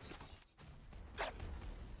 traded.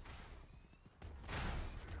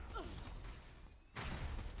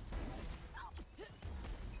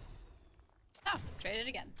 Oh, traded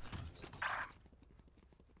again.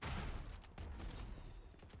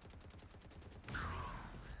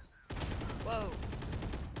 Whoa.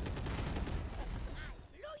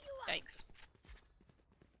 Yikes.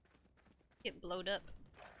 Get blowed up.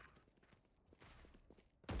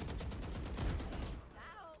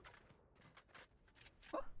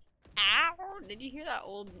 Ow! Did you hear that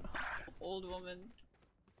old woman?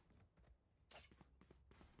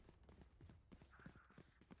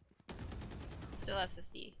 Still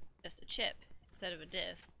SSD, just a chip instead of a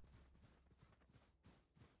disk.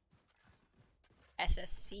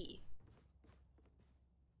 SSC.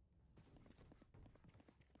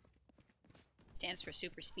 Stands for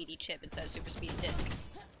super speedy chip instead of super speedy disk.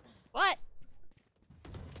 What?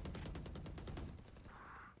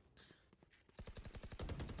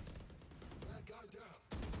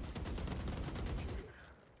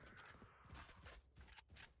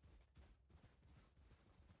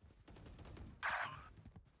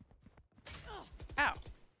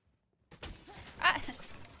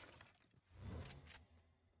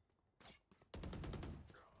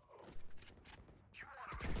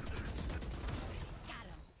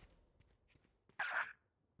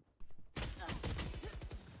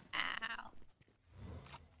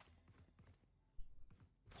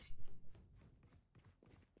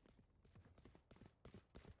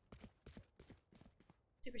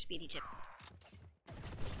 Super speedy chip.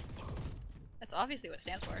 That's obviously what it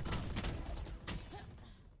stands for.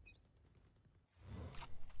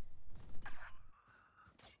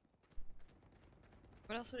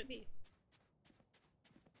 What else would it be?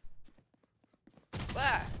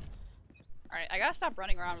 Ah! Alright, I gotta stop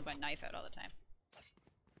running around with my knife out all the time.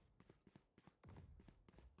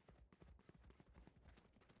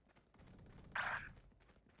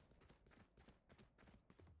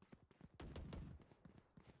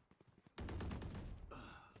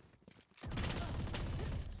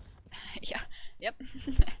 Yeah, yep.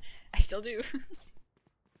 I still do.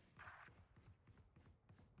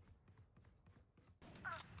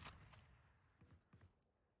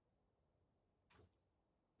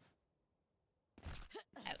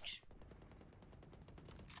 Ouch.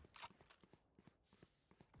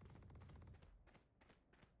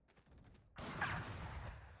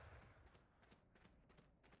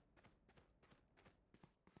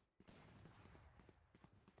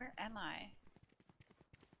 Where am I?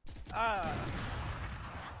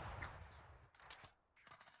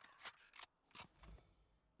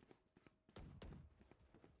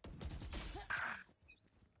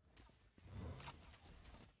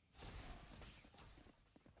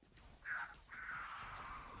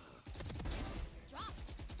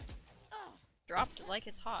 Dropped like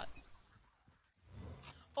it's hot.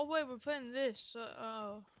 Oh wait, we're playing this.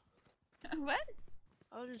 Oh. What?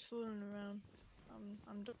 I was just fooling around.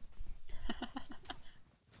 I'm done.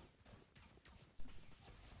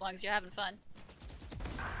 As long as you're having fun.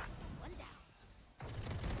 One down.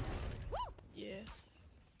 Yeah.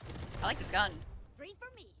 I like this gun. Three for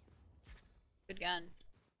me. Good gun.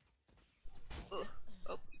 Ooh.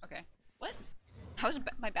 Oh, okay. What?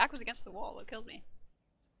 My back was against the wall. What killed me?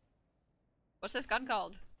 What's this gun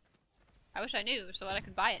called? I wish I knew so that I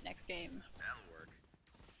could buy it next game. That'll work.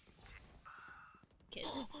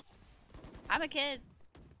 Kids. I'm a kid.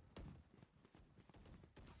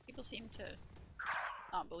 People seem to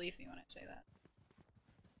not believe me when I say that.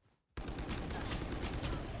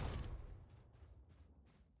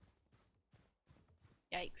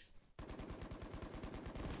 Yikes.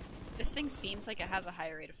 This thing seems like it has a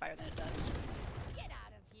higher rate of fire than it does. Get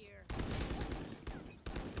out of here.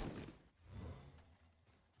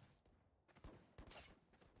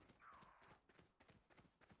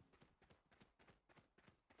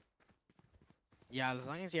 Yeah, as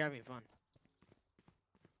long as you're having fun.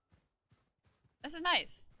 This is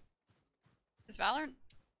nice. Is Valorant,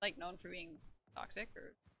 like, known for being toxic,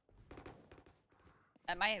 or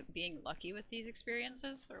am I being lucky with these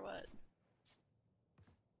experiences, or what?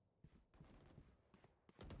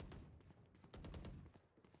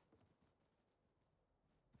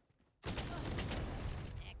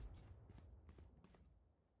 Next.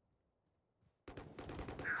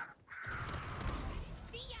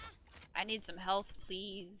 See ya. I need some health,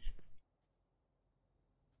 please.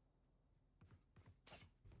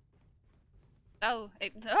 Oh,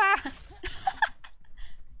 it, ah!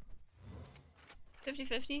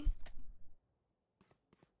 50-50?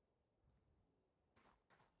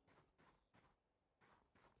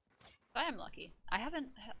 I am lucky. I haven't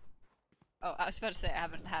oh, I was about to say I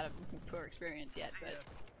haven't had a poor experience yet, but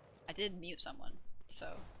I did mute someone, so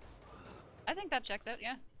I think that checks out,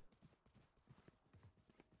 yeah.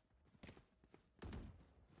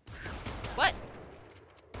 What?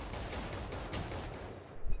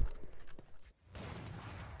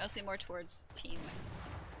 Mostly more towards team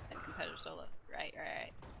than competitive solo. Right.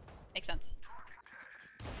 Makes sense.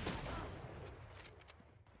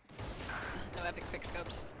 No epic quick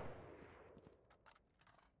scopes.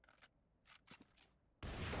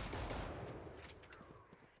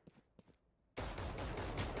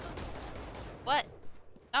 What?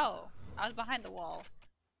 Oh, I was behind the wall.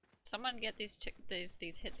 Someone get these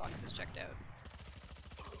hitboxes checked out.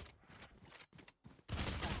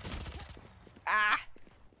 Ah!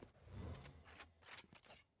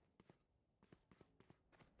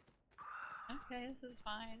 Okay, this is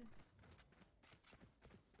fine.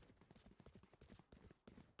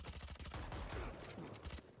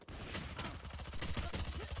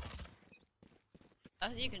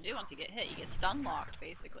 Nothing you can do once you get hit. You get stun locked,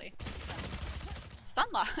 basically. Stun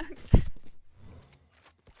locked?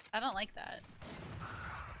 I don't like that.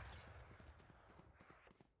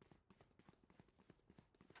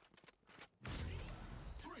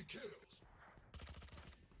 Three kills.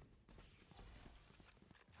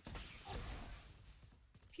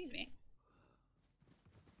 Excuse me.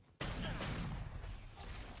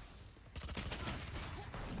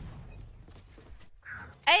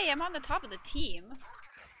 Hey, I'm on the top of the team.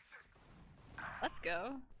 Let's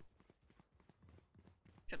go.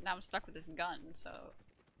 Except now I'm stuck with this gun, so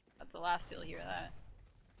That's the last you'll hear that.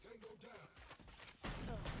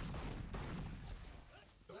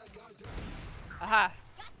 Aha!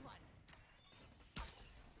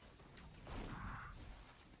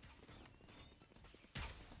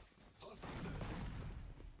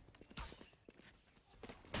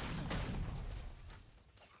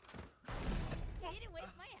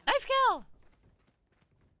 Knife kill!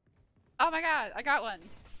 Oh my god, I got one.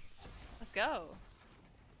 Let's go.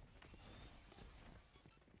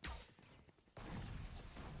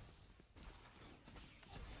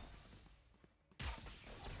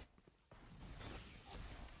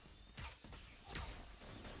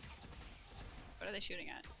 What are they shooting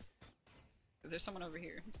at? Is there someone over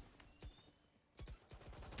here?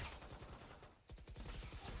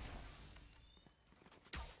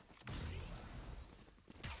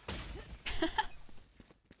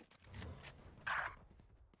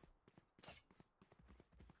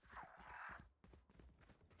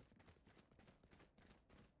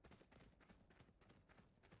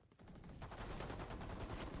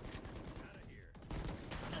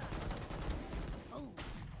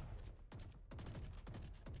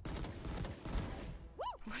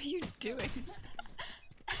 What are you doing?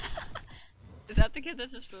 Is that the kid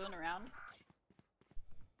that's just fooling around?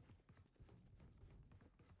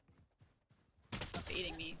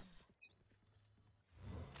 Baiting me.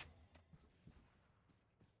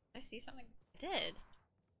 Did I see something? I did.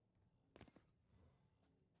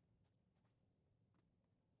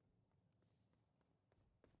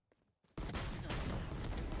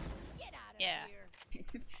 Get out of Yeah. here.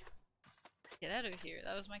 Get out of here.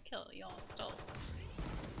 That was my kill. You almost stole.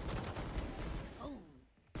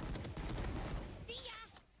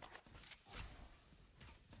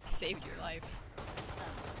 I saved your life.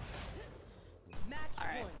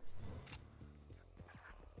 Alright.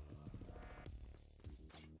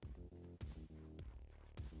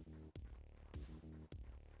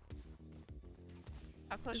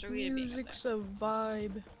 How close are we to being up Music's there? a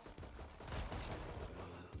vibe.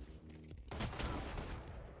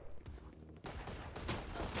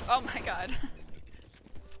 Oh my god.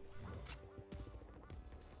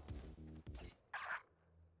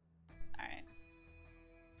 Alright.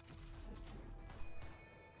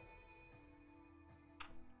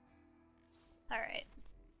 Alright.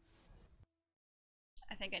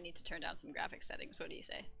 I think I need to turn down some graphics settings. What do you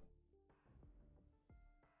say?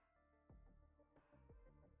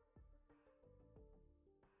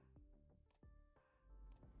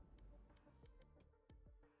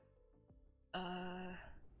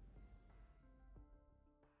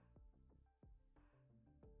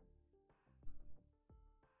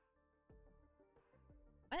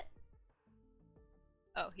 What?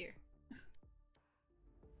 Oh, here.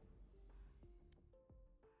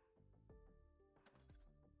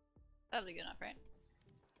 That'll be good enough, right?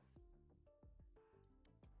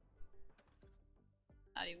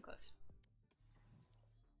 Not even close.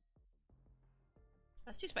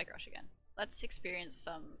 Let's do Spike Rush again. Let's experience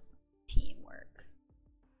some teamwork.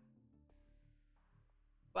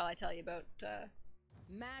 While I tell you about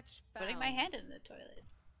Match putting my hand in the toilet.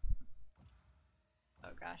 Oh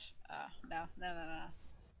gosh. No.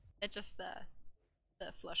 It just the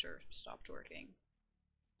flusher stopped working.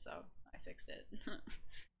 So I fixed it.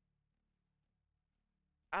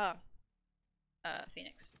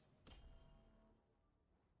 Phoenix.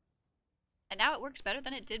 And now it works better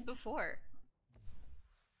than it did before.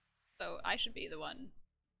 So I should be the one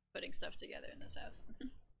putting stuff together in this house.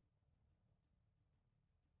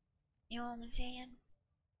 You know what I'm saying?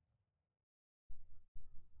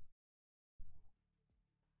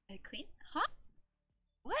 Clean? Huh?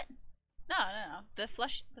 What? No. The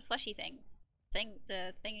fleshy thing.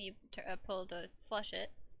 The thing you pull to flush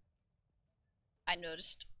it. I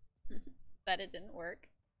noticed that it didn't work.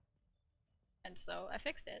 And so I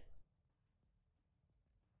fixed it.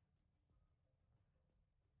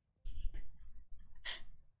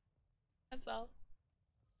 That's all.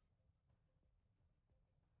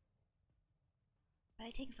 Why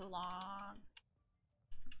did it take so long?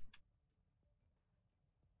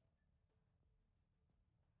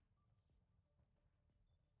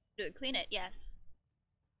 Do it, clean it, yes.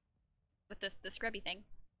 With the scrubby thing.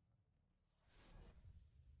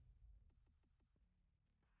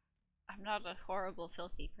 I'm not a horrible,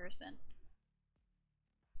 filthy person.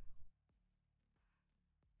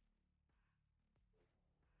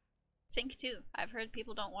 Sink too. I've heard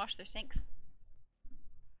people don't wash their sinks.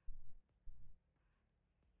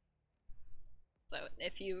 So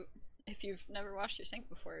if you've never washed your sink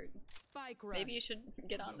before, maybe you should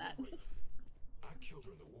get on that. I killed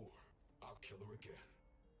her in the war. I'll kill her again.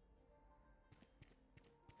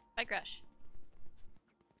 Spike Rush.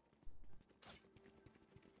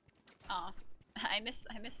 Aw. I missed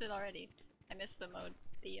it already. I missed the mode,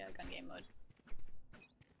 the gun game mode.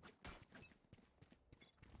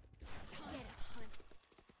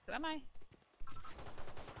 Who am I?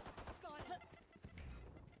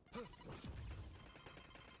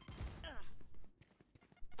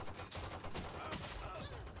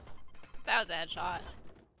 That was a headshot.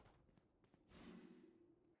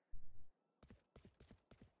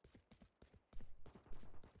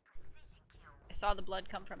 I saw the blood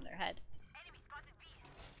come from their head.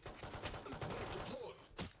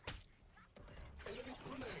 Enemy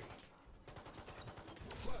grenade.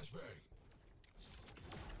 Flashbang.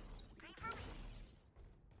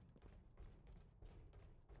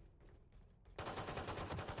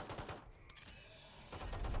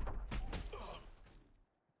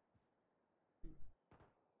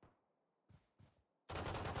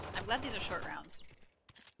 I'm glad these are short rounds.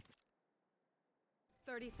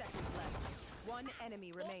 30 seconds left. One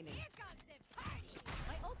enemy remaining.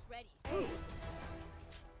 My ult's ready.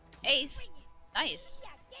 Ace! Nice!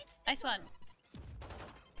 Nice one!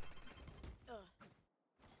 Well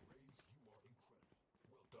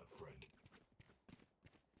done, friend.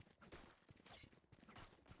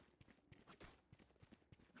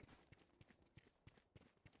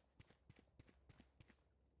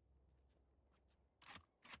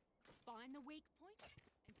 Find the weak point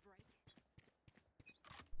and break it.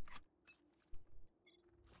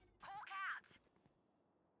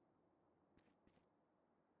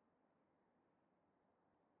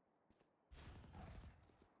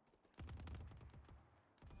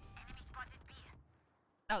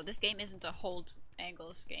 Oh, this game isn't a hold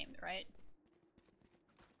angles game, right?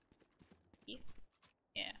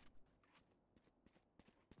 Yeah.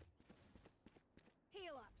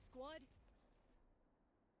 Heal up, squad.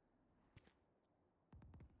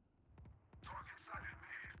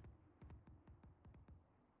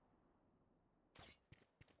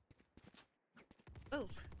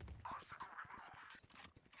 Move.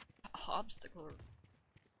 Obstacle.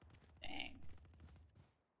 Dang.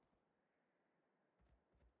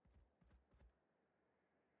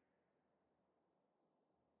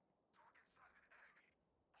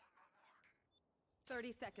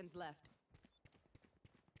 $30 seconds left.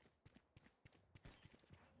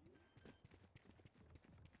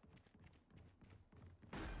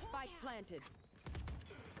 Spike planted.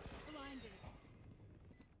 Blinded.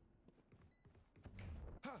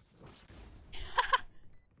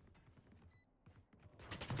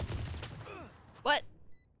 What?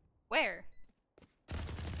 Where?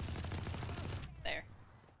 There.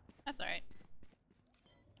 That's alright.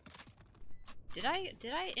 Did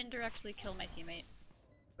I indirectly kill my teammate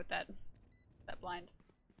with that blind?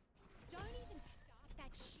 Don't even start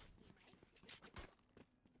that shit,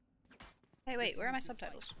 Hey, wait, where are my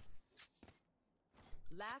subtitles?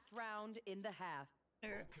 Last round in the half.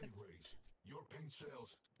 Okay, Raze. Your paint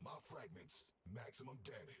shells, my fragments. Maximum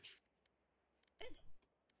damage.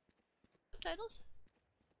 Subtitles?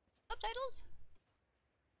 Subtitles?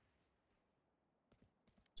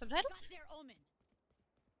 Subtitles? got their omen.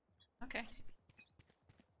 Okay.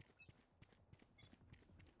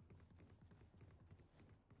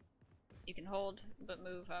 You can hold, but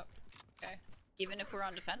move up. Okay. Even if we're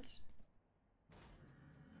on defense?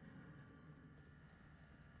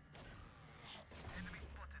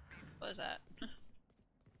 What is that?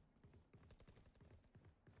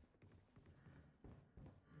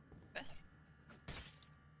 Okay.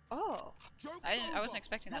 Oh! I wasn't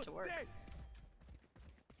expecting that to work.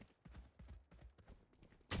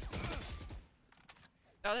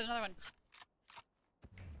 Oh, there's another one.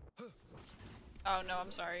 Oh no,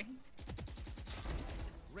 I'm sorry.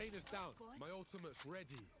 Rain is down. My ultimate's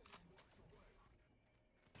ready.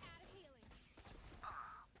 Out of healing.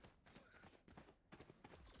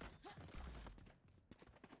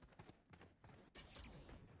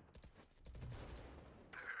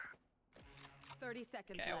 30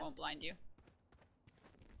 seconds Okay, left. I won't blind you.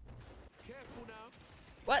 Careful now.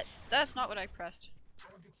 What? That's not what I pressed.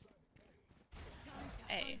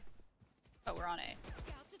 A. Oh, we're on A.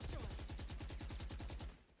 Scout destroyed.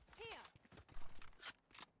 Here.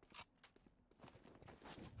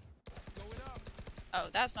 Going up. Oh,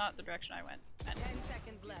 that's not the direction I went. 10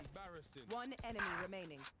 seconds left. Embarrassing. One enemy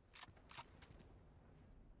remaining.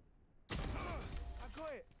 I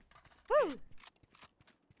got it. Woo!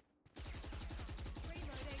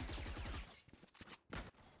 Reloading.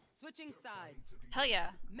 Switching sides. Hell yeah.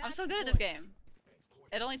 I'm so Match good at this point. game.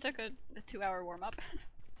 It only took a 2-hour warm-up.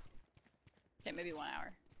 Okay, maybe 1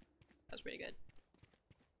 hour. That was pretty good.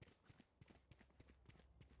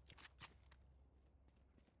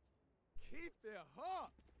 Keep it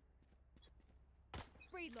hot.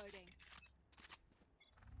 Reloading.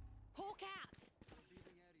 Hawk out.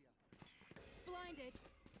 Blinded.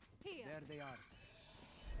 Here. There they are.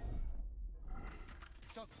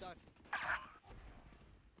 Shock dart.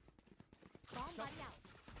 Bomb buddy out.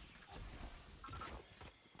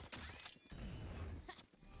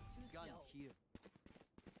 Too Gun slow. here.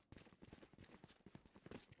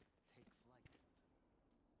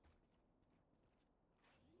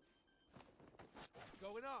 Take flight.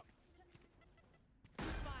 Going up.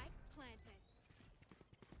 Spike planted.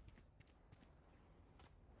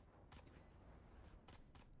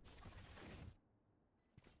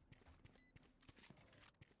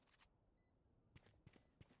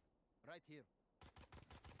 Right here.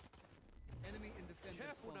 Enemy in defender.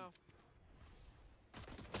 Careful now.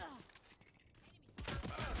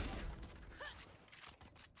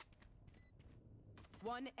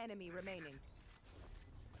 One enemy remaining.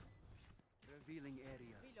 Revealing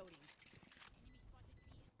area. Reloading. Enemy spotted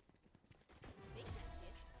B. They sensed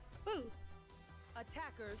it.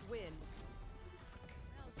 Attackers win.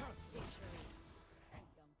 Smell that victory.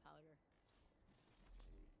 Gunpowder.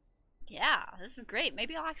 Yeah, this is great.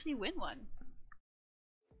 Maybe I'll actually win one.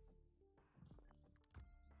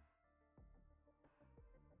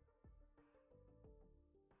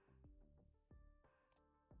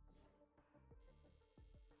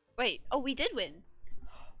 Wait, oh, we did win.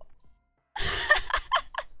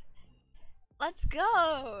 Let's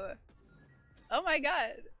go. Oh my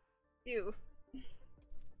god. You.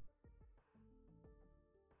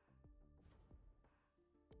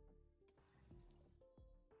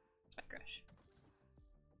 Spike rush.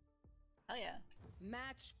 Hell yeah.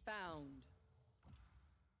 Match found.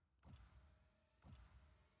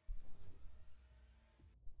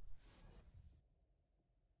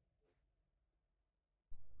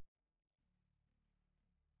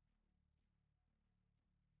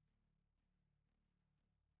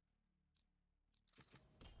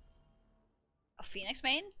 A Phoenix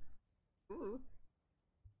main? Ooh.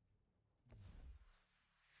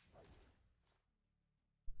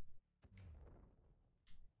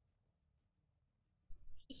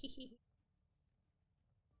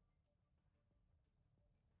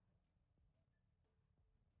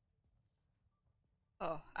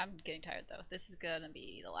 Oh, I'm getting tired though. This is gonna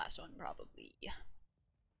be the last one, probably. This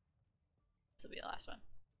will be the last one.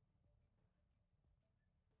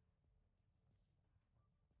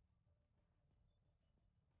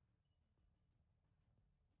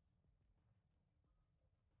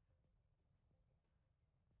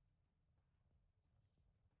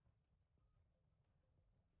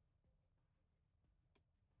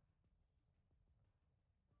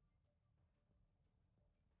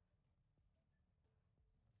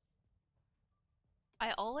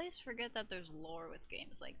 I always forget that there's lore with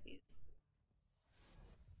games like these.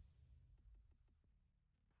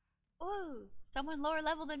 Ooh, someone lower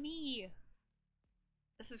level than me!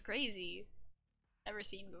 This is crazy. Never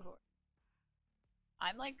seen before.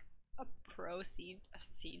 I'm like a pro Siege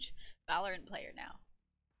Valorant player now.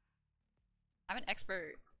 I'm an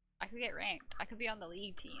expert. I could get ranked. I could be on the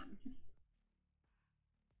league team.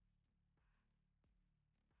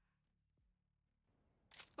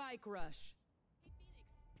 Spike rush. Hey Phoenix,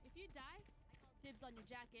 if you die, I call dibs on your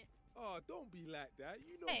jacket. Oh, don't be like that.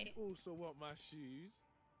 You know Hey. you also want my shoes.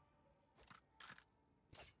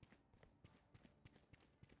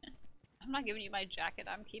 I'm not giving you my jacket.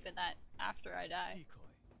 I'm keeping that after I die. Decoy.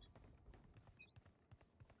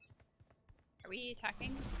 Are we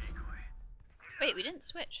attacking? Wait, we didn't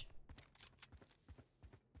switch.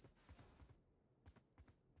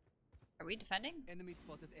 Are we defending? Enemy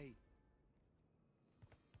spotted A.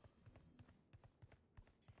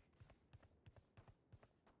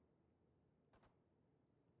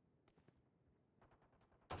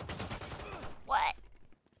 What?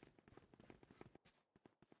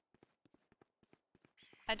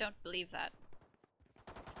 I don't believe that.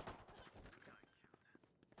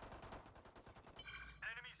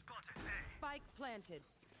 Spike planted.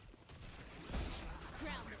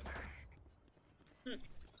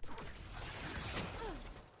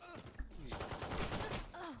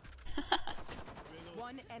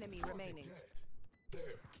 One enemy remaining.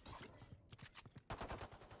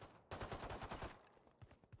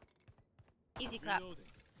 Easy clap. Reloading.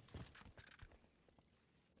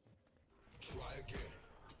 Try again.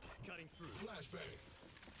 Cutting through. Flashbang.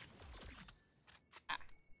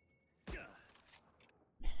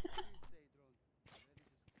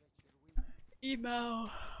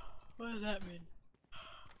 Emo. What does that mean?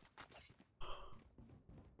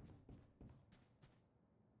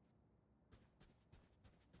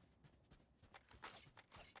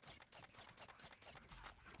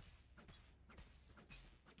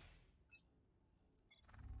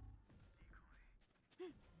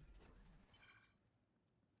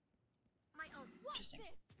 Interesting.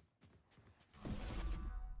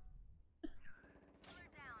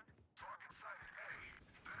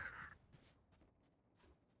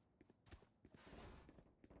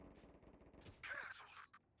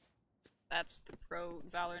 That's the pro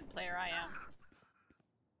Valorant player I am.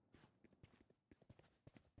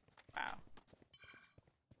 Wow.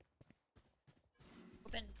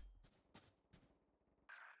 Open.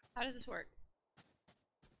 How does this work?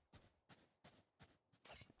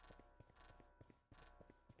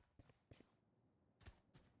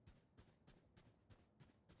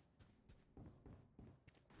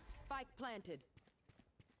 Spike planted.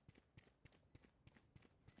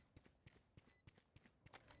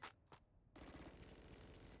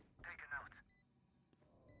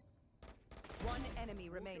 One enemy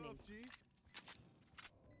remaining.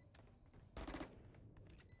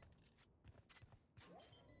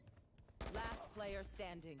 Last player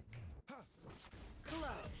standing.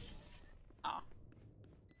 Clutch. Aw.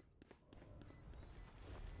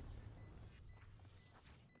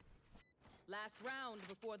 Last round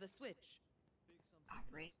before the switch.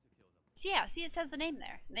 Operate. Yeah, see it says the name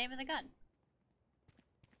there. Name of the gun.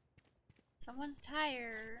 Someone's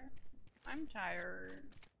tired. I'm tired.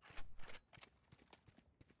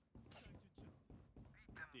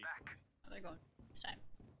 Oh, they're going this time.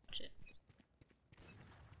 Watch it.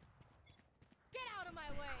 Get out of my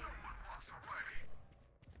way!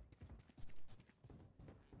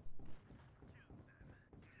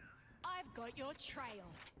 I've got your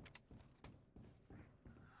trail.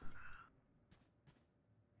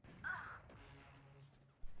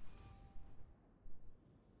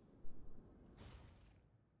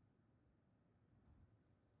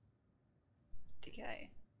 Okay.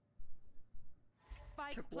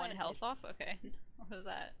 Spike Took one planted. health off? Okay. What was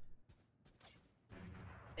that?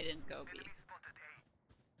 They didn't go B.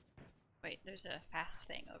 Wait, there's a fast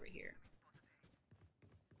thing over here.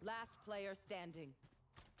 Last player standing.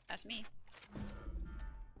 That's me.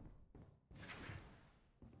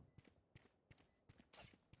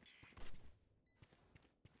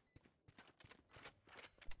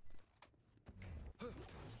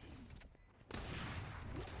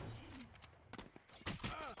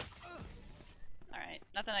 Alright,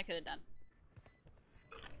 nothing I could have done.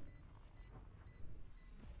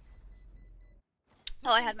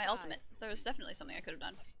 Oh, I had my ultimate. There was definitely something I could have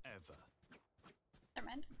done. Ever. Never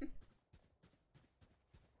mind.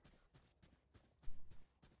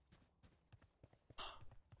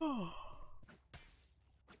 Oh.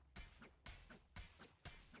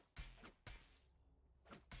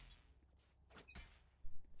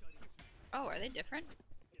 Oh, are they different?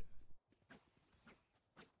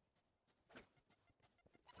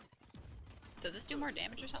 Does this do more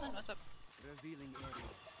damage or something? What's up? Revealing area.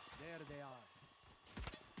 There they are.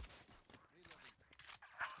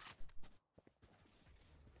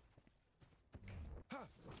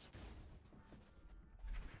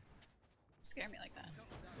 Scare me like that.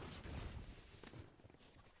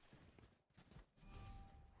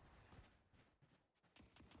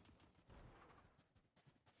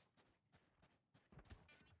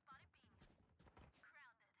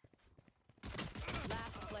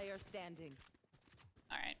 Last player standing.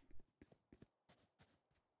 Alright.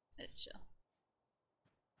 Let's chill.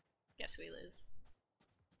 Guess we lose.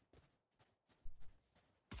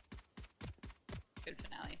 Good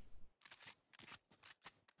finale.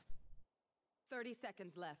 30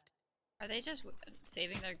 seconds left. Are they just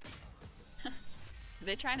saving their... Are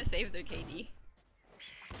they trying to save their KD?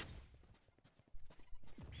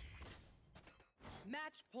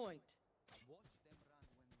 Match point. Watch them run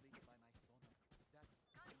when lit by my sonar.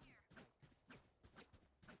 That's a mistake.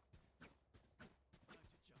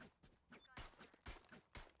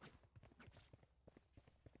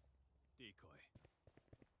 Decoy.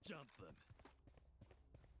 Jump them.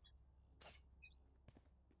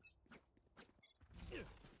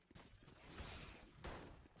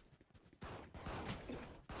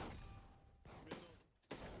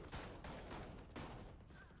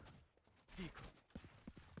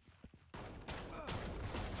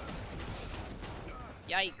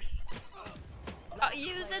 Yikes. Got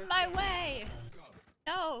used in my way!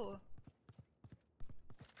 No!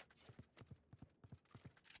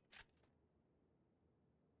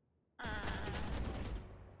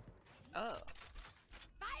 Oh.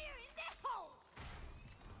 Fire in the hole!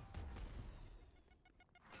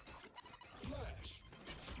 Flash.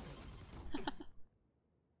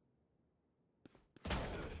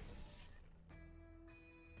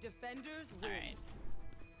 Defenders win. Alright.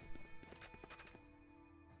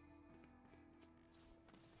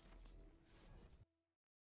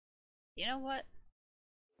 You know what?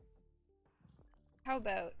 How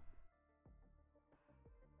about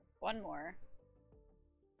One more.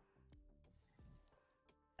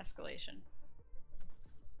 Escalation.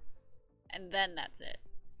 And then that's it.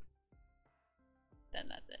 Then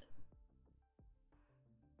that's it.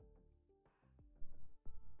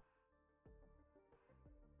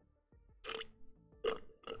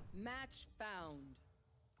 Match found.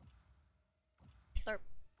 Slurp.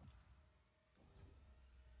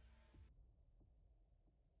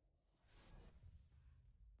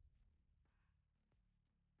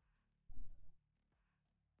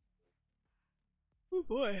 Oh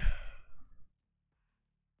boy.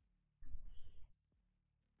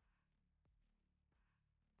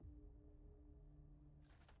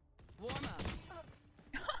 Warm up.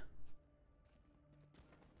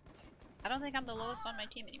 I don't think I'm the lowest on my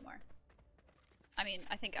team anymore. I mean,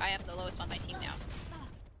 I think I am the lowest on my team now.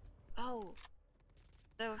 Oh.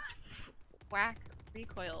 The whack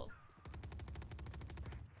recoil.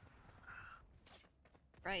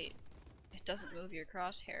 Right. It doesn't move your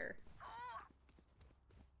crosshair.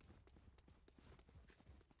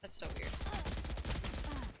 That's so weird.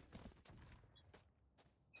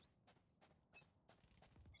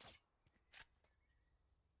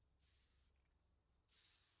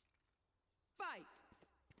 Fight.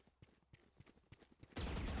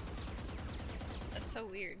 That's so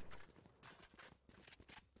weird.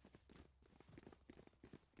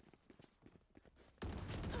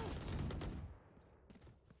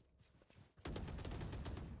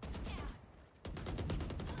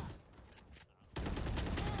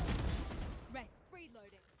 Rest.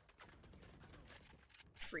 Freeloading.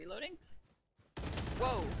 Freeloading?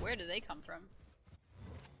 Whoa, where did they come from?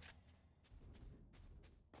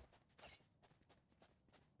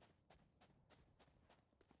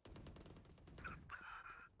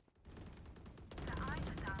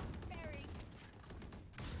 Buried.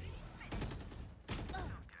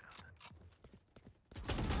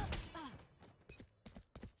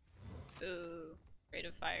 Ooh, rate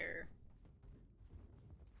of fire.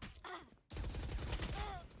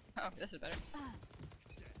 Oh, this is better.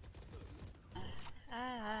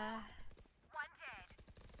 Ah.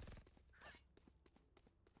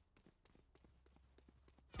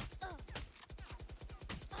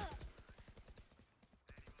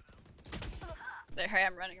 There I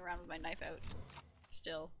am running around with my knife out.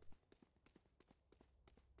 Still.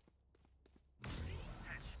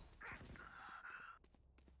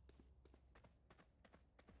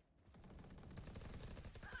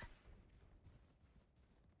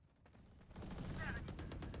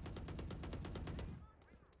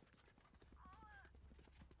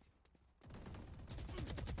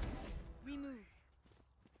 Remove.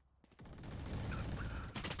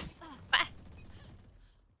 Ah!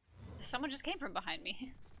 Someone just came from behind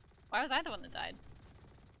me. Why was I the one that died?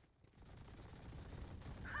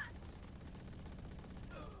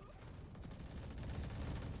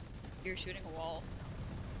 You're shooting a wall.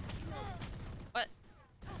 What?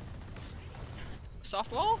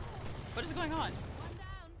 Soft wall? What is going on?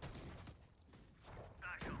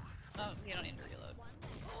 Oh, you don't need to reload.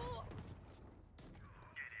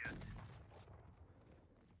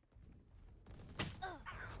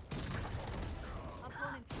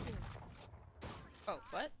 Oh,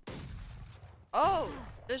 what? Oh!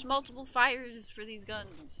 There's multiple fires for these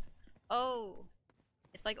guns. Oh!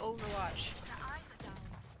 It's like Overwatch.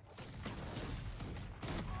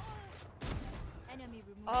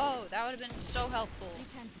 Oh, that would have been so helpful.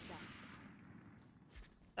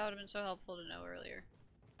 That would have been so helpful to know earlier.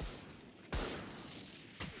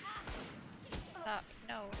 Stop.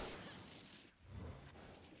 No.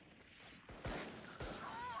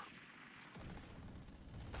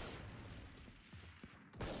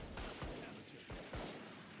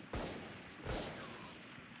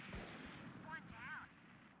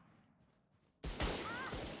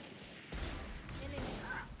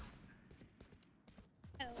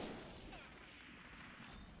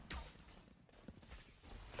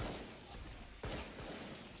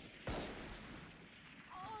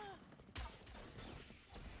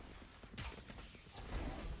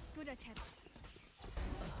 Good attempt.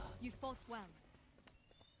 You fought well.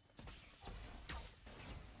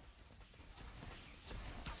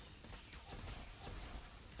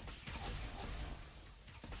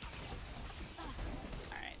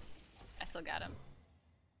 Alright. I still got him.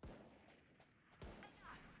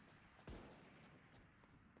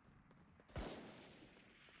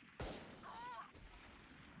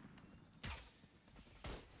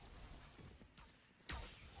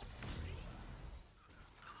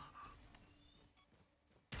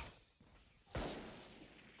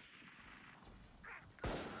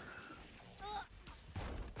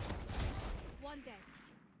 One dead.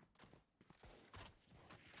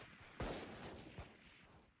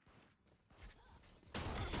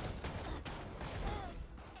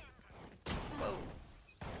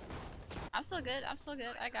 I'm still good. I'm still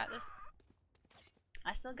good. I got this.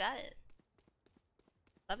 I still got it.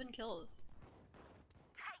 11 kills.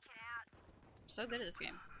 I'm so good at this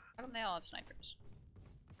game. How come they all have snipers?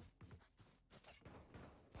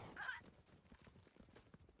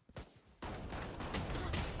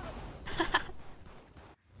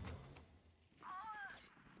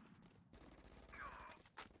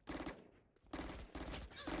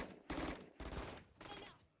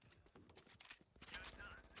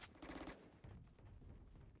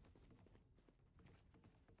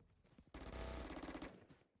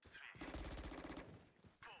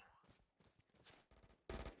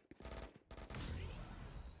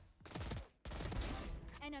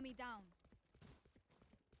 Enemy down.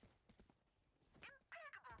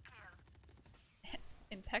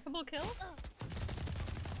 Impeccable kill?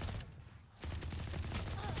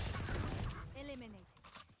 Eliminate.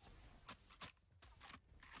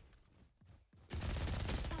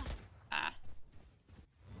 Ah.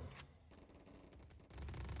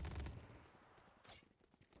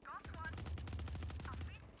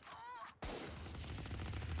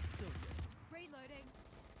 Reloading.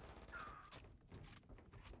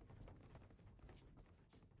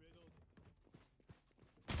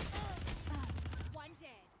 One dead.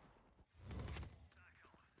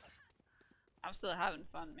 I'm still having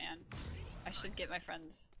fun, man. I should get my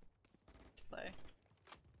friends to play.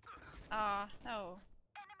 Ah, no.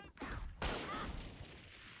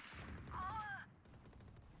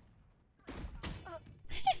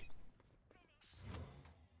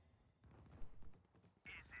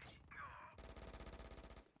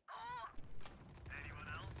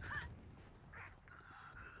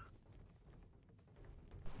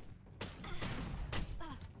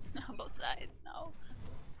 On both sides, no.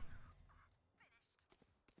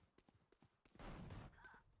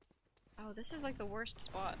 Oh, this is like the worst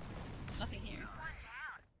spot. There's nothing here.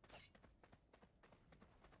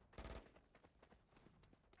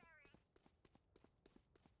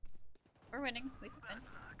 We're winning. We can win.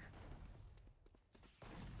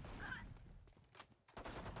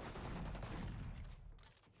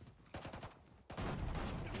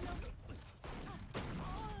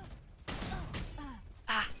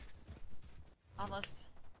 Ah! Almost.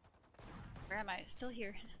 Where am I? Still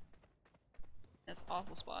here. This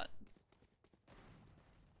awful spot.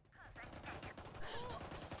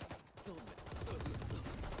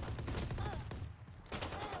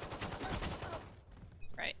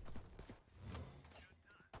 Right.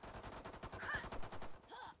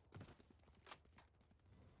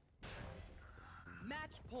 Match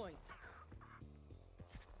point.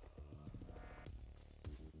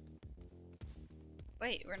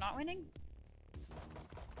 Wait, we're not winning?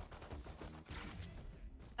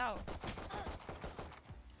 No.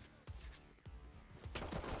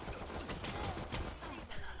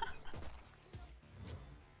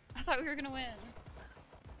 I thought we were gonna win.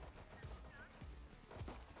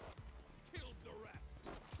 Killed the rat.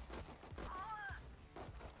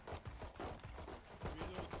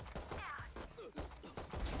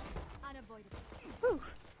 Unavoidable. Whew.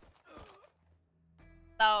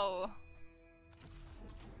 No.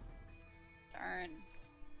 Darn.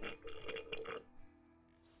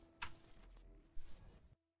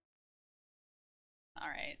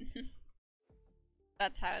 Alright.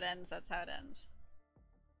 That's how it ends, that's how it ends.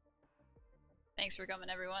 Thanks for coming,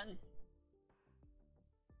 everyone.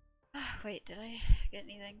 Wait, did I get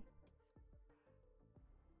anything?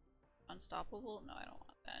 Unstoppable? No, I don't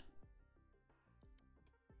want that.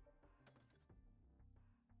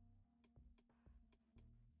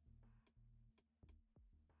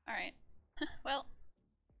 Alright. Well,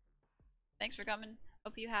 thanks for coming.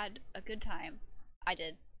 Hope you had a good time. I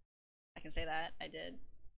did. I can say that. I did.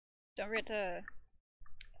 Don't forget to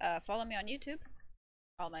follow me on YouTube.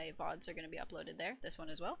 All my VODs are going to be uploaded there. This one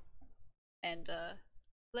as well. And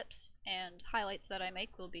clips and highlights that I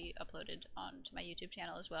make will be uploaded onto my YouTube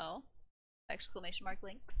channel as well. Exclamation mark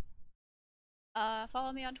links.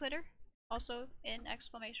 Follow me on Twitter. Also in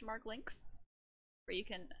exclamation mark links. Where you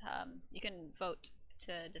can vote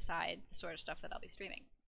to decide the sort of stuff that I'll be streaming.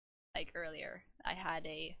 Like earlier, I had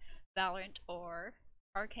a Valorant or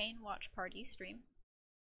Arcane watch party stream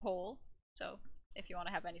poll. So if you want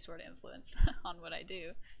to have any sort of influence on what I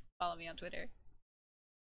do, follow me on Twitter.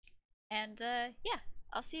 And yeah,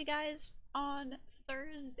 I'll see you guys on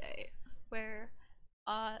Thursday, where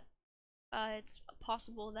it's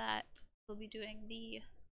possible that we'll be doing the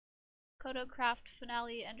Craft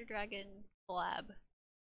Finale Ender Dragon collab.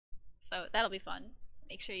 So that'll be fun.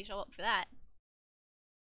 Make sure you show up for that.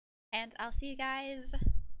 And I'll see you guys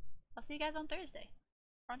on Thursday.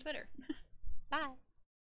 Or on Twitter. Bye.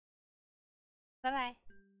 Bye-bye.